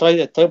មន្ត្រី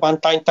ដែលត្រូវបាន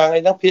តែងតាំង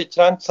អីហ្នឹងភាគច្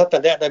រើនសិតតែ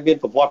អ្នកដែលមាន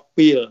ប្រវត្តិ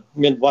ពីល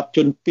មានប្រវត្តិជ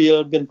នពីល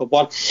មានប្រវ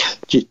ត្តិ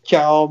ជា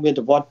ចៅមាន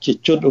ប្រវត្តិជា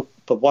ជន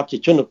ប្រវត្តិជា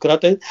ជនអក្រិត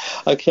អី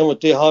ហើយខ្ញុំឧ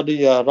ទាហរណ៍ដូ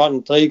ចរដ្ឋម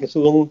ន្ត្រីក្រ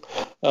សួង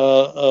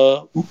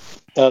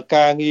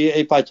ការងារ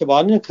បច្ចុប្ប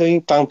ន្នឃើញ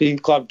តាំងពី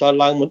គាត់បន្ត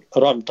ឡើង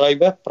រដ្ឋមន្ត្រី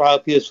ប្រើ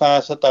ភាសា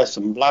សិតតែស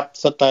ម្លាប់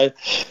សិតតែ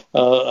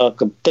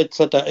កំទេច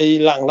សិតតែអី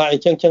ឡាក់អ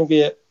ញ្ចឹង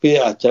វា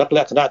ចរិតល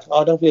ក្ខណៈទាំងអ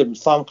ស់ហ្នឹងវាមិន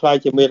សមខ្លាយ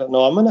ជាមេដឹក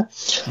នាំណា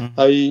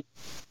ហើយ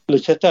លើ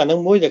កទៅអានឹង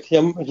មួយដែលខ្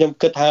ញុំ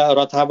គិតថារ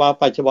ដ្ឋាភិបាល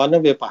បច្ចុប្បន្នហ្នឹ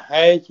ងវាប្រ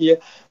ហែលជា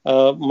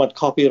មិន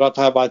ខុសពីរដ្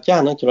ឋាភិបាលចា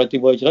ស់ហ្នឹងចំណុចទី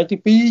1ចំណុចទី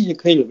2យើង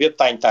ឃើញរបៀប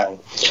តែងតាំង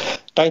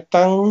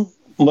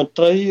មន្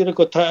ត្រីឬ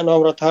ក៏ថ្នាក់នាំ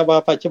រដ្ឋាភិបាល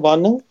បច្ចុប្បន្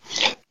នហ្នឹង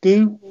គឺ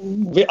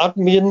វាអត់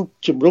មាន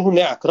ជំរុះ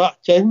អ្នកអាក្រក់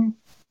ចេញ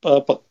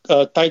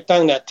តែងតាំ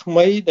ងអ្នកថ្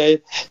មីដែល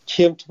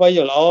ឈាមថ្មី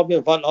ល្អមា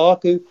នប្រវត្តិល្អ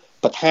គឺ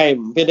បន្ថែម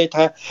វាន័យ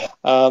ថា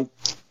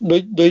ដូ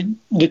ច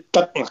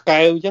ទឹកមួយកែ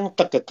វអញ្ចឹង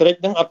ទឹកកក្រិច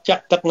ហ្នឹងអត់ចា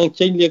ក់ទឹកនឹង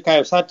ចេញលាកែវ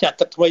ស្អាតចាក់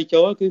ទឹកថ្មី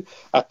ចូលគឺ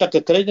អាទឹកក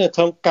ក្រិចនៅ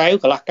ក្នុងកែវ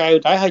កន្លះកែវ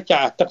ដែរហើយចា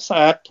ក់អាទឹកស្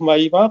អាតថ្មី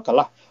មកកន្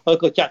លះហើយ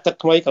ក៏ចាក់ទឹក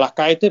ថ្មីកន្លះ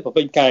កែវទៅប្រ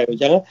ពេញកែវអ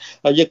ញ្ចឹង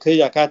ហើយយើងឃើញ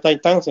អាការតែង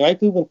តាំងស្ងាយ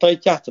គឺមន្ត្រី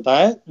ចាស់ដ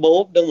ដែលបូ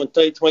បនឹងមន្ត្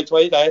រីថ្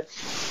មីដែល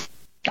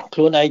ខ្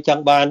លួនឯងច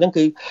ង់បានហ្នឹង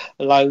គឺ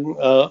ឡើង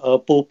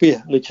ពោពាស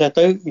ដូច្នេះ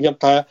ទៅខ្ញុំ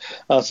ថា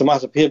សមា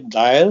ជិកភាព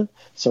ដែល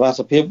សមា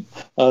ជិកភាព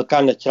កា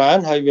ន់តែច្រើន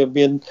ហើយវា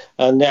មាន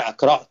អ្នកអា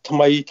ក្រក់ថ្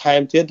មីថែ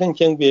មទៀតហ្នឹងអ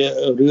ញ្ចឹងវា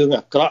រឿង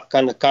អាក្រក់កា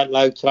ន់តែកើត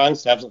ឡើងច្រើន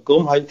សម្រាប់សង្គ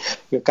មហើយ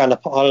វាកាន់តែ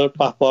ផល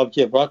ប៉ះពាល់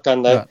ជាប្រវត្តិកា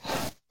ន់តែ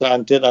ច្រើន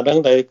ទៀតអាហ្នឹង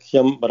ដែលខ្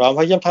ញុំបារម្ភ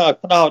ហើយខ្ញុំថាឲ្យ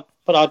ផ្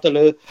ដោតទៅ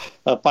លើ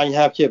បញ្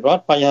ហាជាប្រវត្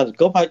តិបញ្ហាសង្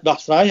គមហើយដោះ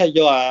ស្រាយហើយ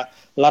យកអា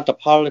លទ្ធ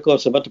ផលឬក៏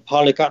សមិទ្ធផ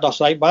លនៃការដោះ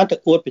ស្រាយបានទៅ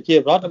អួតប្រជា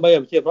ពលរដ្ឋដើម្បីឲ្យ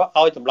ប្រជាពលរដ្ឋ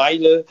ឲ្យតម្លៃ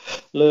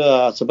លើ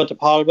សមិទ្ធ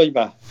ផលវិញ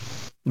បា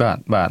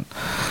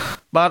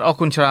ទអរ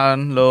គុណច្រើន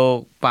លោក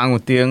ប៉ាងឧ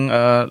ទាង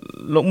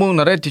លោកមួង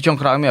នរ៉េតជាចុង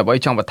ក្រោយមានអ្វី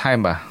ចង់បន្ថែម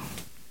បាទ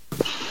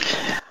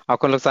អរ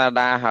គុណលោកសា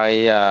ដាហើយ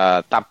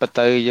តាមពិត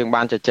ទៅយើង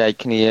បានជជែក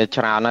គ្នា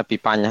ច្រើនណាស់ពី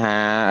បញ្ហា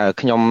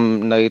ខ្ញុំ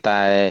នៅ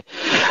តែ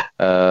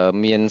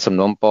មានសំ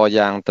ណុំពរ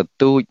យ៉ាងទ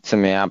ទូចស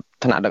ម្រាប់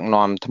ថ្នាក់ដឹក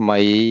នាំថ្មី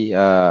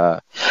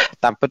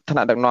តាមពិតថ្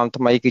នាក់ដឹកនាំ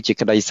ថ្មីគឺជា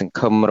ក្តីសង្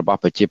ឃឹមរបស់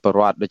ប្រជាពល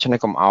រដ្ឋដូច្នេះ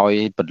កុំឲ្យ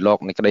បិទលោក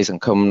នៃក្តីស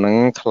ង្ឃឹមហ្នឹង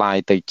คล้าย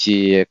ទៅជា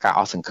ការ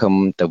អស់សង្ឃឹម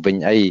ទៅវិញ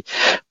អី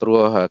ព្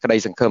រោះក្តី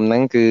សង្ឃឹមហ្នឹ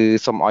ងគឺ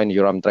សូមឲ្យនាយ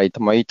ករដ្ឋមន្ត្រី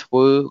ថ្មីធ្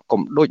វើ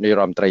កុំដូចនាយក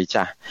រដ្ឋមន្ត្រី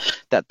ចាស់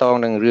តកតង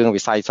នឹងរឿង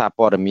វិស័យសារ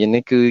ព័ត៌មាន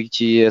នេះគឺ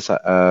ជា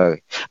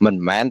មិន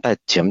មែនតែ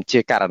ត្រឹមជា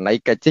ករណី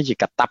កិច្ចទេជា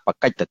កាតព្វ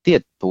កិច្ចទៅទៀ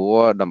តព្រោះ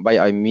ដើម្បី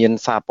ឲ្យមាន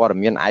សារព័ត៌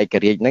មានឯក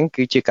រាជ្យហ្នឹង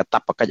គឺជាកាត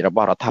ព្វកិច្ចរប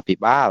ស់រដ្ឋាភិ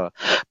បាល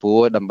ព្រោះ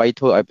ដើម្បី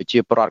ធ្វើឲ្យ ប្រ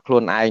ជាពលរដ្ឋខ្លួ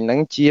នឯងហ្នឹង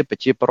ជាប្រ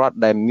ជាពលរដ្ឋ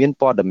ដែលមាន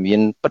ព័ត៌មា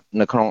នពិត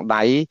នៅក្នុង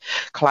ដៃ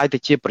ខ្លាយទៅ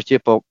ជាប្រជា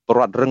ពលរ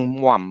ដ្ឋរឹង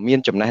មាំមាន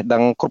ចំណេះដឹ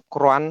ងគ្រប់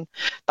គ្រាន់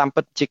តាម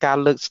ពិតជាការ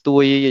លើកស្ទួ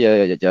យ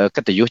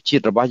កិត្តិយសជា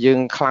តិរបស់យើង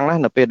ខ្លាំងណា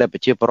ស់នៅពេលដែលប្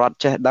រជាពលរដ្ឋ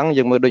ចេះដឹង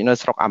យើងមើលដូចនៅ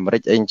ស្រុកអាមេរិ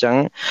កអីអញ្ចឹង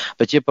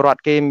ប្រជាពលរដ្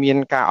ឋគេមាន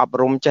ការអប់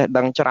រំចេះ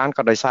ដឹងច្រើន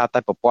ក៏ដោយសារតែ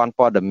ប្រព័ន្ធ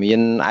ព័ត៌មា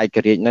នឯក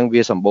រាជ្យហ្នឹង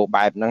វាសម្បូរ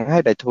បែបហ្នឹងហើ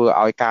យដែលធ្វើ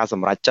ឲ្យការស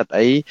ម្រេចចិត្ត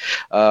អី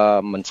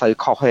មិនសូវ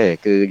ខុសទេ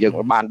គឺយើង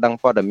បានដឹង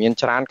ព័ត៌មាន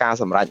ច្រើនការ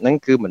សម្រេចហ្នឹង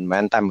គឺមិនមែ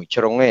នតែមួយ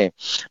ជ្រុងទេ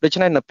ដូច្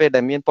នេះនៅពេល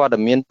ដែលមានព័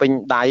ត៌មានពេញ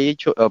ដៃ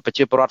ប្រ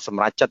ជាពលរដ្ឋស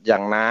ម្រេចចិត្តយ៉ា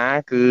ងណា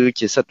គឺ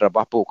ជាសិទ្ធិរប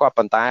ស់ពួកគាត់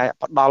ប៉ុន្តែ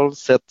ផ្ដល់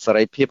សិទ្ធិសេ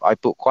រីភាពឲ្យ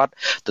ពួកគាត់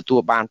ទទួល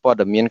បានព័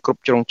ត៌មានគ្រ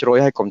ប់ជ្រុងជ្រោយ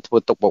ហើយកុំធ្វើ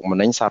ទុកបុកម្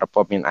នេញសារព័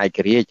ត៌មានឯក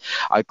រាជ្យ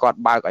ឲ្យគាត់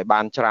បើកឲ្យ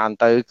បានច្រើន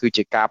ទៅគឺ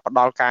ជាការផ្ដ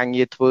ល់ការ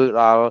ងារធ្វើ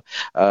ដល់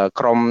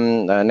ក្រុម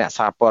អ្នក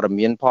សារព័ត៌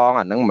មានផង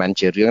អាហ្នឹងមិនមែន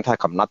ជារឿងថា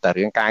កំណត់តែ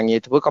រឿងការងារ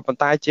ធ្វើក៏ប៉ុន្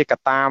តែជាក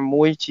ត្តា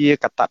មួយជា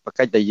កាតព្វ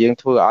កិច្ចដែលយើង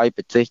ធ្វើឲ្យ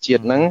ប្រទេសជា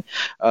តិហ្នឹង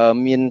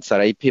មានសេ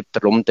រីភាពទូ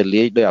លំទូ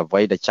លាយដោយអ្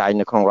វីដែលចែង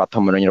នៅក្នុងរដ្ឋធ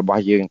ម្មនុញ្ញរប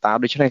ស់យើងតើ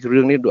ដូច្នេះ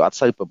រឿងនេះដូចអត់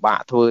សូវពិបាក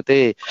ធ្វើ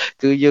ទេ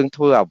គឺយើង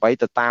ធ្វើអ្វី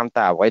ទៅតាម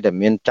តែអ្វីដែល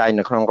មានចែង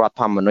នៅក្នុងរដ្ឋ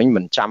ធម្មនុញ្ញ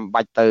មិនចាំ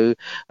បាច់ទៅ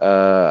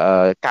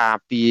ការ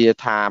ពារ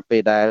ថាពេ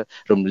លដែល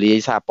រំលាយ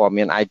សារព័ត៌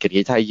មានឯករា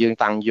ជ្យហើយយើង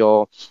តាំងយក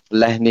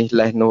លេសនេះ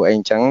លេសនោះអី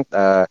ចឹង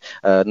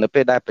នៅ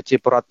ពេលដែលប្រជា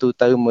ពលរដ្ឋទូ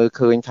ទៅមើល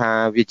ឃើញថា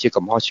វាជា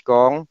កំហុសឆ្គ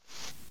ង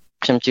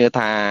ខ្ញុំជឿ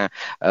ថា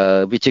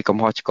វាជាកំ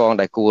ហុសឆ្គង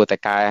ដែលគួរតែ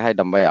កែឲ្យ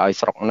ដើម្បីឲ្យ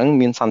ស្រុកហ្នឹង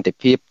មានសន្តិ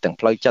ភាពទាំង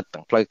ផ្លូវចិត្ត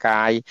ទាំងផ្លូវ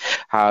កាយ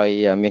ហើយ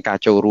មានការ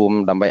ចូលរួម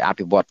ដើម្បីអ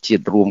ភិវឌ្ឍជា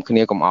តិរួមគ្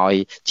នាកុំឲ្យ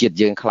ជាតិ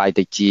យើងคล้าย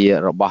ទៅជា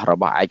របស់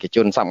ឯកជ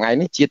នសប្តាហ៍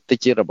នេះជាតិទៅ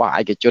ជារបស់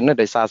ឯកជន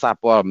ដោយសារសារ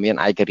ព័ត៌មាន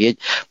ឯករាជ្យ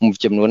មួយ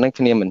ចំនួនហ្នឹង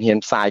គ្នាមិនហ៊ាន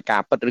ផ្សាយកា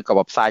រពិតឬក៏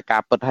ផ្សាយកា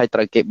រពិតឲ្យត្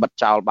រូវគេបិទ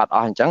ចោលបាត់អ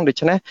ស់អញ្ចឹងដូ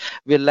ច្នេះ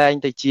វាលែង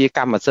ទៅជាក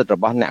ម្មសិទ្ធិរ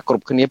បស់អ្នកគ្រ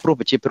ប់គ្នាព្រោះ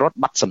ប្រជាពលរដ្ឋ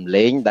បាត់សម្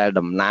លេងដែល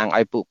តំណាង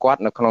ឲ្យពួកគា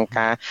ត់នៅក្នុង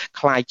ការ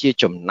คล้ายជា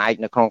ចំណែក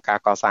នៅក្នុងការ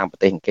កសាងប្រ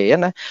ទេសគេ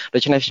ណាដូ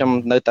ច្នេះខ្ញុំ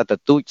នៅតែទ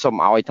ទូចសូម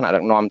ឲ្យថ្នាក់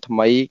ដឹកនាំថ្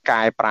មី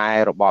កែប្រែ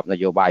របបន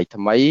យោបាយ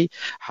ថ្មី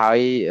ហើយ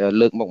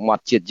លើកមុខមា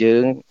ត់ជាតិយើ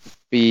ង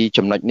ពី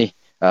ចំណុចនេះ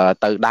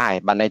ទៅដែរ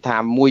បានន័យថា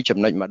មួយចំ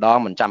ណុចម្ដង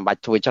មិនចាំបា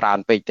ច់ធ្វើច្រើន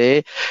ពេកទេ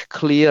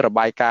clear រ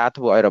បាយការណ៍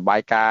ធ្វើឲ្យរបា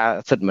យការណ៍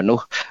សិទ្ធិមនុ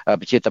ស្ស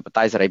ប្រជាធិប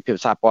តេយ្យសេរីភាព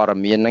សារព័ត៌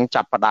មាននឹង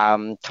ចាប់ផ្ដើម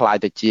ឆ្លើយ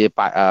ទៅជា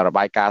រ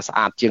បាយការណ៍ស្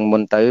អាតជាងមុ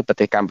នទៅប្រ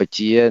ទេសកម្ពុ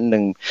ជានឹ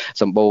ង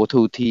សម្បូរ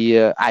ធូរធា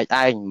រ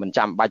ឯងមិន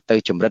ចាំបាច់ទៅ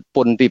ចម្រិតព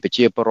ន្ធពីប្រ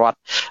ជាពលរដ្ឋ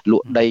ល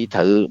ក់ដីត្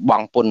រូវប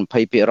ង់ពន្ធ 20%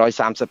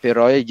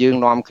 30% យើង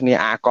នាំគ្នា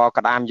អាក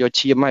ក្តាមយក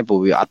ឈាមហើយព្រោះ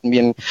វាអត់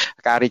មាន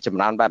ការរីកចម្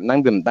រើនបែបហ្នឹង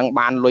វាមិនដឹង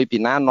បានលុយពី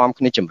ណានាំ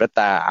គ្នាចម្រិត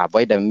តែអ្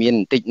វីដែលមាន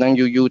បន្តិចហ្នឹង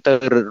យូរទៅ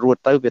រ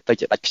ត់ទៅវាទៅ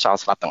ជាដាច់ខ្យល់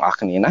ស្លាប់ទាំងអស់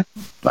គ្នាណា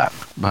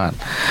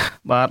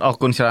បាទអរ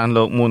គុណច្រើន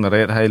លោកមូន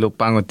រ៉េតហើយលោក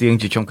ប៉ាងទៀង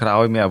ជាចុងក្រោ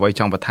យមានអ្វី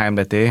ចង់បន្ថែម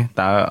ដែរទេ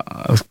តើ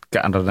ក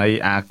រណី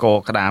អាក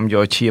ក្តាមយ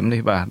កឈាម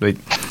នេះបាទដូច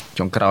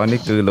ចុងក្រោយនេះ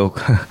គឺលោ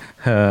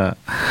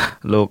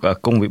ក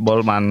គង់វិបុល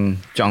បាន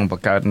ចង់ប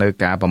ង្កើតនៅ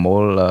ការប្រមូ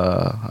ល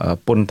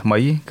ពន្ធថ្មី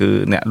គឺ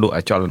អ្នកលក់អ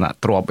ចលន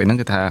ទ្រព្យអីហ្នឹង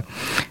គឺថា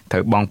ត្រូ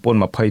វបង់ពន្ធ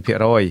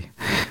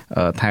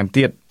 20% ថែម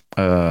ទៀត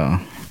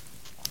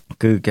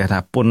គឺគេថា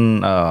ពន្ធ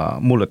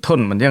មូលធន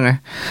មិនអញ្ចឹងណា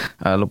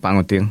លោកប៉ាង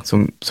ទៀង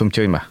សូម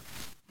ជួយបាទ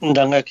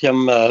ដឹងហើយខ្ញុំ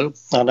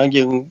អានោះ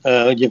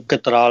យើងគិ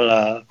តដល់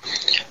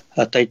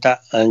អតីត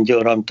នាយក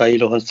រដ្ឋមន្ត្រី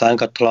លោកហ៊ុនសែន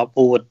ក៏ធ្លាប់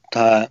អួត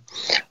ថា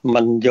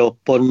มันយក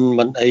ពន្ធ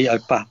มันអីឲ្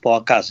យប៉ះពា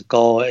ល់កសិក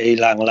រអី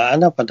ឡើង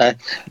ណាប៉ុន្តែ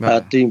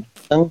ទី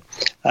ហ្នឹង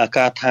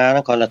ការថាហ្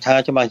នឹងគ្រាន់តែថា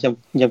ខ្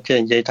ញុំចេះ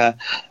និយាយថា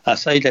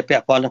ស្អីដែលពា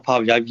ក់ព័ន្ធនឹងផល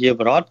ប្រយោជន៍ជា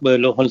បរដ្ឋបើ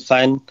លោកហ៊ុន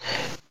សែន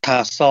ថា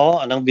ស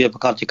អាហ្នឹងវាប្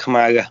រកាសជាខ្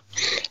មៅ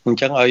អញ្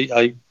ចឹងឲ្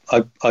យ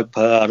ប្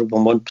រើរូប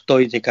មន្តផ្ទុ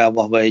យទៅការ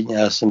វាស់វែង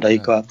សម្ដី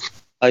គាត់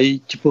ហើយ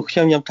ចំពោះខ្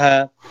ញុំថា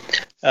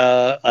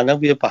អានោះ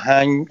វាបង្ហា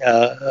ញ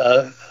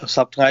ស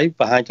ប្តាហ៍ថ្ងៃ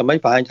បង្ហាញ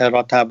ថារ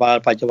ដ្ឋាភិបាល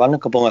បច្ចុប្បន្ន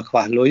កំពុងតែខ្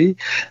វះលុយ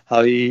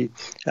ហើយ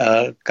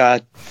ការ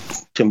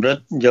ជំរិត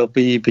យក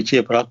ពីប្រជា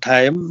ពលរដ្ឋ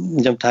ថែម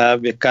ខ្ញុំថា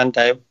វាកាន់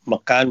តែម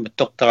កកើនបន្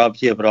ទុកទៅដល់ប្រ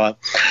ជាពលរដ្ឋ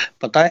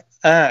ប៉ុន្តែ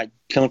អាច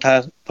ខ្ញុំថា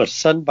ប្រ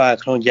សិនបើ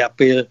ក្នុងរយៈ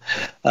ពេល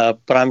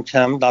5ឆ្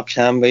នាំ10ឆ្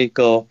នាំឬ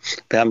ក៏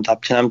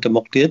5-10ឆ្នាំទៅ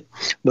មុខទៀត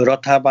បើរ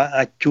ដ្ឋាភិបាល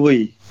អាចជួយ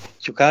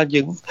ជួនកាល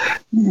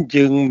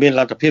យើងមាន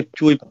លទ្ធភាព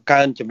ជួយបង្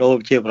កើនចំណូល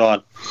ប្រជាពលរដ្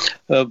ឋ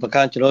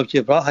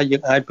ហើយយើ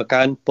ងអាចបង្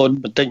កើនពន្ធ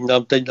បន្តិចម្ដ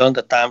ងទៅ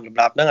តាមលំ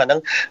ដាប់ហ្នឹងអាហ្នឹង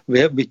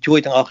វាជួយ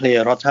ទាំងអស់គ្នា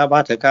រដ្ឋាភិបា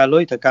លត្រូវការលុ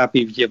យត្រូវការពី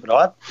ប្រជាពលរ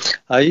ដ្ឋ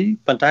ហើយ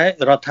ប៉ុន្តែ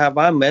រដ្ឋាភិ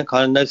បាលមិនមែនគ្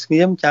រាន់តែនៅស្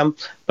ងៀមចាំ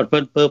ប្រព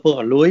ន្ធពើពុក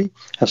អលួយ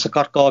សក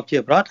ត់កប្រជា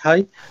ពលរដ្ឋហើយ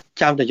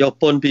ចាំតែយក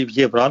ពន្ធពីប្រ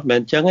ជាពលរដ្ឋមិន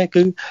អញ្ចឹងទេ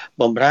គឺ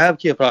បំរើប្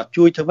រជាពលរដ្ឋ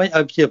ជួយធ្វើម៉េច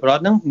ឲ្យប្រជាពលរដ្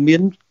ឋហ្នឹងមា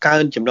នកើ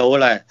នចំណូល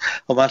ដែរ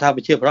ប្រហែលថា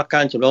ប្រជាពលរដ្ឋ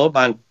កើនចំណូល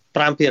បាន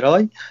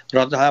5% រ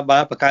ដ្ឋាភិបា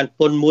លបង្កើន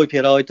ពន្ធ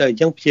 1% ទៅអញ្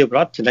ចឹងប្រជាពលរ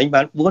ដ្ឋចំណេញ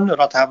បាន4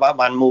រដ្ឋាភិបាល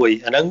បាន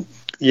1អាហ្នឹង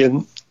យើង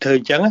ធ្វើ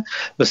អញ្ចឹង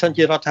បើសិន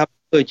ជារដ្ឋាភិបា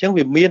លធ្វើអញ្ចឹង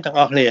វាមានទាំង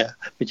អស់គ្នា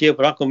ប្រជាព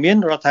លរដ្ឋក៏មាន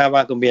រដ្ឋាភិ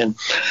បាលក៏មាន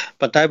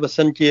ប៉ុន្តែបើ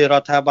សិនជារ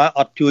ដ្ឋាភិបាល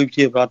អត់ជួយប្រ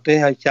ជាពលរដ្ឋទេ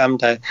ហើយចាំ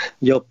តែ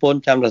យកពន្ធ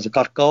ចាំតែសក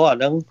ត់កអា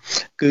ហ្នឹង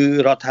គឺ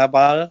រដ្ឋាភិ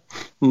បាល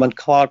មិន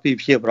ខ្វល់ពី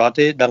ប្រជាពលរដ្ឋ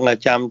ទេដឹងតែ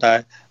ចាំតែ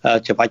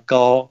ច្បាច់ក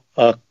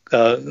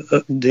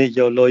យ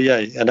កលុយហើ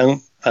យអាហ្នឹង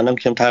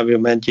ខ្ញុំថាវា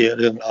មិនមែនជា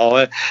រឿងល្អ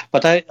ទេប៉ុ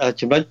ន្តែ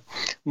ចំណុច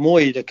មួ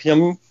យដែលខ្ញុំ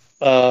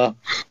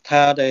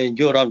ថាដែល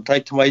យុរដ្ឋមន្ត្រី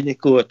ថ្មីនេះ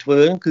គួរធ្វើ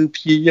គឺ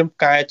ព្យាយាម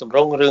កែតម្រ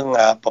ង់រឿង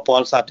ប្រព័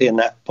ន្ធសាធារ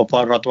ណៈប្រព័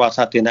ន្ធរដ្ឋបាល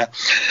សាធារណៈ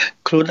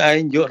ខ្លួនឯង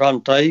យុរដ្ឋម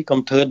ន្ត្រីកុំ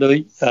ធ្វើដោយ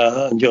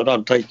យុរដ្ឋម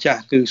ន្ត្រីចាស់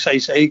គឺស្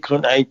អីខ្លួ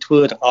នឯងធ្វើ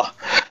ទាំងអស់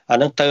អា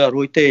នឹងទៅ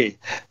រួចទេ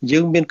យើ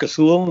ងមានក្រ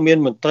សួងមាន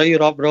មន្ត្រី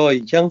រាប់រយ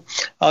អញ្ចឹង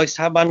ឲ្យស្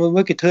ថាប័ន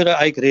មួយគេធ្វើដោយ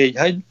ឯករាជ្យ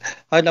ហើយ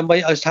ដើម្បី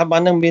ឲ្យស្ថាប័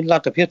ននឹងមានល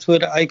ទ្ធភាពធ្វើ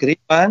ដោយឯករាជ្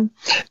យបាន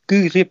គឺ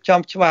រៀបចំ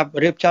ច្បាប់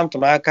រៀបចំ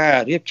ដំណើរការ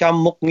រៀបចំ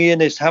មុខងារ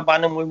នៃស្ថាប័ន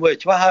នឹងមួយ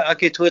ច្បាស់ឲ្យ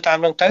គេធ្វើតាម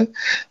នឹងទៅ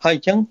ហើយអ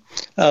ញ្ចឹង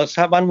ស្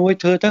ថាប័នមួយ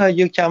ធ្វើទៅហើយ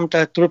យើងចាំ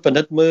តែត្រួតពិ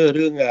និត្យមើល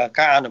រឿង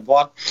ការអនុវ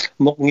ត្ត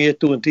មុខងារ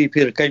ទូនទី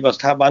ភារកិច្ចរបស់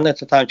ស្ថាប័នទៅ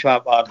តាមច្បា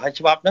ប់អត់ហើយ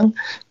ច្បាប់ហ្នឹង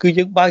គឺ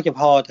យើងបើកចំ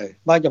ហទៅ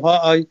បើកចំហ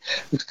ឲ្យ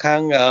ខា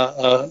ង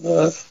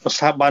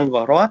ស្ថាប័ន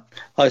រដ្ឋ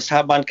ហើយស្ថា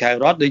ប័នក្រៅរ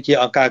ដ្ឋដូចជា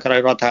អង្គការក្រៅរ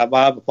ដ្ឋាភិ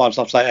បាលប្រព័ន្ធផ្ស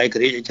ព្វផ្សាយឯក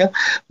រាជ្យអញ្ចឹង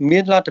មា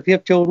នលទ្ធភាព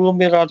ចូលរួម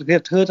មានលទ្ធភាព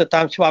ធ្វើទៅ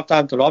តាមច្បាប់តា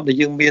មទម្លាប់ដែល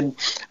យើងមាន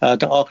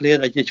ទាំងអស់គ្នា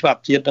ដែលជាច្បាប់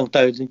ជាតិហ្នឹង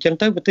ទៅអញ្ចឹង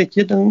ទៅប្រទេស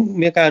ជាតិនឹង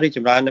មានការរីកច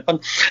ម្រើនប៉ុន្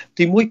តែ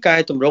ទីមួយកែ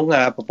តម្រង់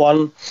ប្រព័ន្ធ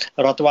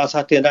រដ្ឋបាល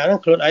សាធារណៈហ្នឹង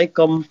ខ្លួនឯង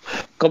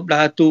កុំ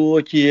ដើរតួ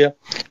ជា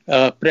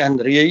ព្រះន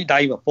រាយដៃ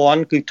ប្រព័ន្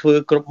ធគឺធ្វើ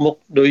គ្រប់មុខ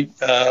ដោយ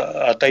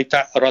អតីត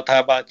រដ្ឋា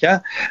ភិបាលចាស់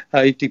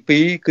ហើយទី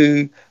2គឺ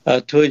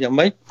ធ្វើយ៉ាង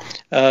ម៉េច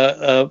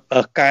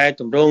កែ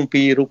តម្រង់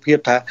ពីរូបភាព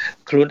ថា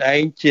ខ្លួនឯ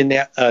ងជាអ្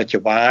នកច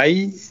វាយ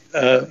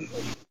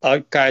ឲ្យ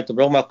កែត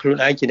ម្រង់មកខ្លួន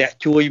ឯងជាអ្នក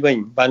ជួយវិញ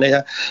បាទន័យ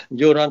ថា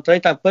យុរដ្ឋមន្ត្រី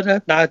តាមពិត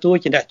ដើរតួ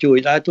ជាអ្នកជួយ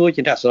ដើរតួ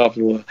ជាអ្នកសម្របស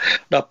ម្រួល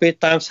ដល់ពេល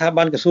តាមស្ថា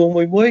ប័នក្រសួង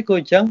មួយក៏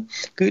អញ្ចឹង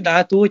គឺដើ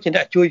រតួជាអ្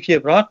នកជួយជា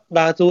ប្រវត្តិ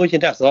ដើរតួជា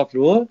អ្នកសម្របសម្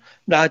រួល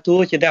ដើរតួ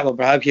ជាអ្នកប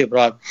ម្រើជាប្រ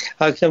វត្តិ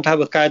ហើយខ្ញុំថា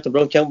បើកែតម្រ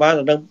ង់ចឹងបាន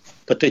ដល់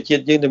ប្រទេសជា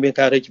តិយើងនឹងមាន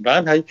ការរីកចម្រើ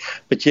នហើយ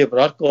ប្រជាពល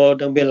រដ្ឋក៏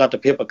នឹងមានលទ្ធ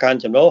ភាពបង្កើន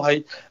ចំណូលហើយ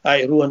អាច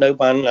រស់នៅ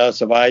បាន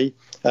សុវ័យ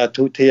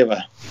ទូធា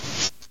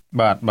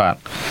បាទបា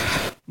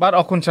ទអ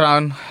រគុណច្រើ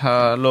ន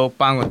លោក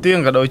ប៉ាងវទៀង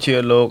ក៏ដូចជា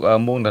លោក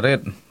មួងតារ៉េត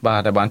បាទ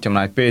ដែលបានចំ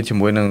ណាយពេលជា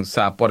មួយនឹង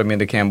សារព័ត៌មាន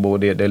The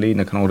Cambodia Daily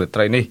នៅក្នុងរាត្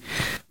រីនេះ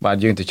បាទ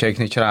យើងទៅជែក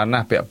គ្នាច្រើនណា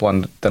ស់ពាក់ព័ន្ធ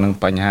ទៅនឹង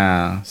បញ្ហា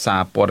សា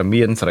រព័ត៌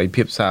មានសេរី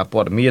ភាពសារ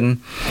ព័ត៌មាន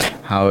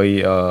ហើយ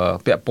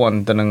ពាក់ព័ន្ធ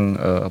ទៅនឹង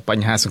ប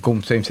ញ្ហាសង្គម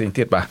ផ្សេងៗ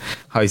ទៀតបាទ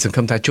ហើយសង្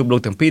ឃឹមថាជួបលោក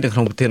ទាំងពីរនៅក្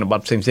នុងប្រធានប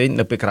ទផ្សេងៗ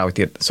នៅពេលក្រោយ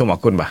ទៀតសូមអរ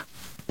គុណបាទ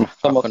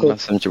សូមអរគុណ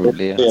សូមជម្រាប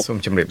លាសូម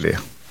ជម្រាបលា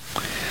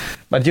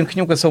បាទយើងខ្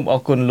ញុំក៏សូមអ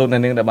រគុណលោកអ្ន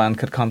កនាងដែលបាន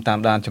ខិតខំតាម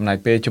ដានចំណាយ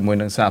ពេលជាមួយ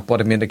នឹងសារព័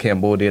ត៌មាន The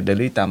Cambodia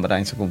Daily តាមបណ្ដា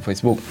ញសង្គម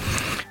Facebook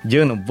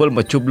យើងនឹងវិលម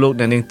កជួបលោក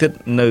អ្នកនាងទៀត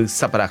នៅ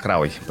សប្តាហ៍ក្រោ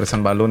យប្រសិន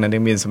បើលោកអ្នកនា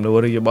ងមានសំណួរ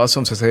ឬយោបល់សូ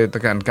មសរសេរទៅ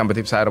កាន់កម្មវិ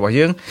ធីផ្សាយរបស់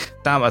យើង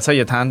តាមអាស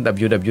យដ្ឋាន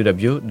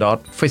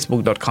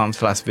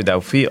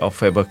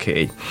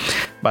www.facebook.com/vidalfi_favor.kh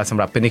បាទស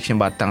ម្រាប់ពេលនេះខ្ញុំ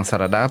បាទតាំងសា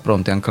រ៉ាដាព្រម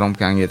ទាំងក្រុម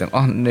ការងារទាំងអ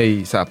ស់នៃ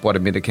សារព័ត៌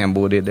មាន The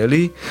Cambodia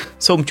Daily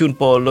សូមជូន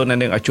ពរលោកអ្នក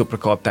នាងឲ្យជួបប្រ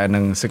កបតែនឹ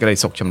ងសេចក្តី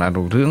សុខចម្រើន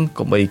រុងរឿង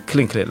កុំបីឃ្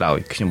លៀងឃ្លាតឡើយ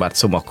ខ្ញុំបាទ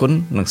សូមអរគុណ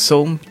និងសូ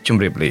មជ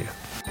ម្រាបលា